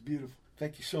that. That's beautiful.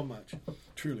 Thank you so much.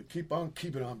 Truly, keep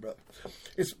it on, brother.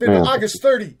 It's been August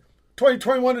 30,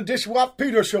 2021 edition of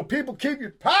Pedro Show. People, keep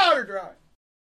your powder dry.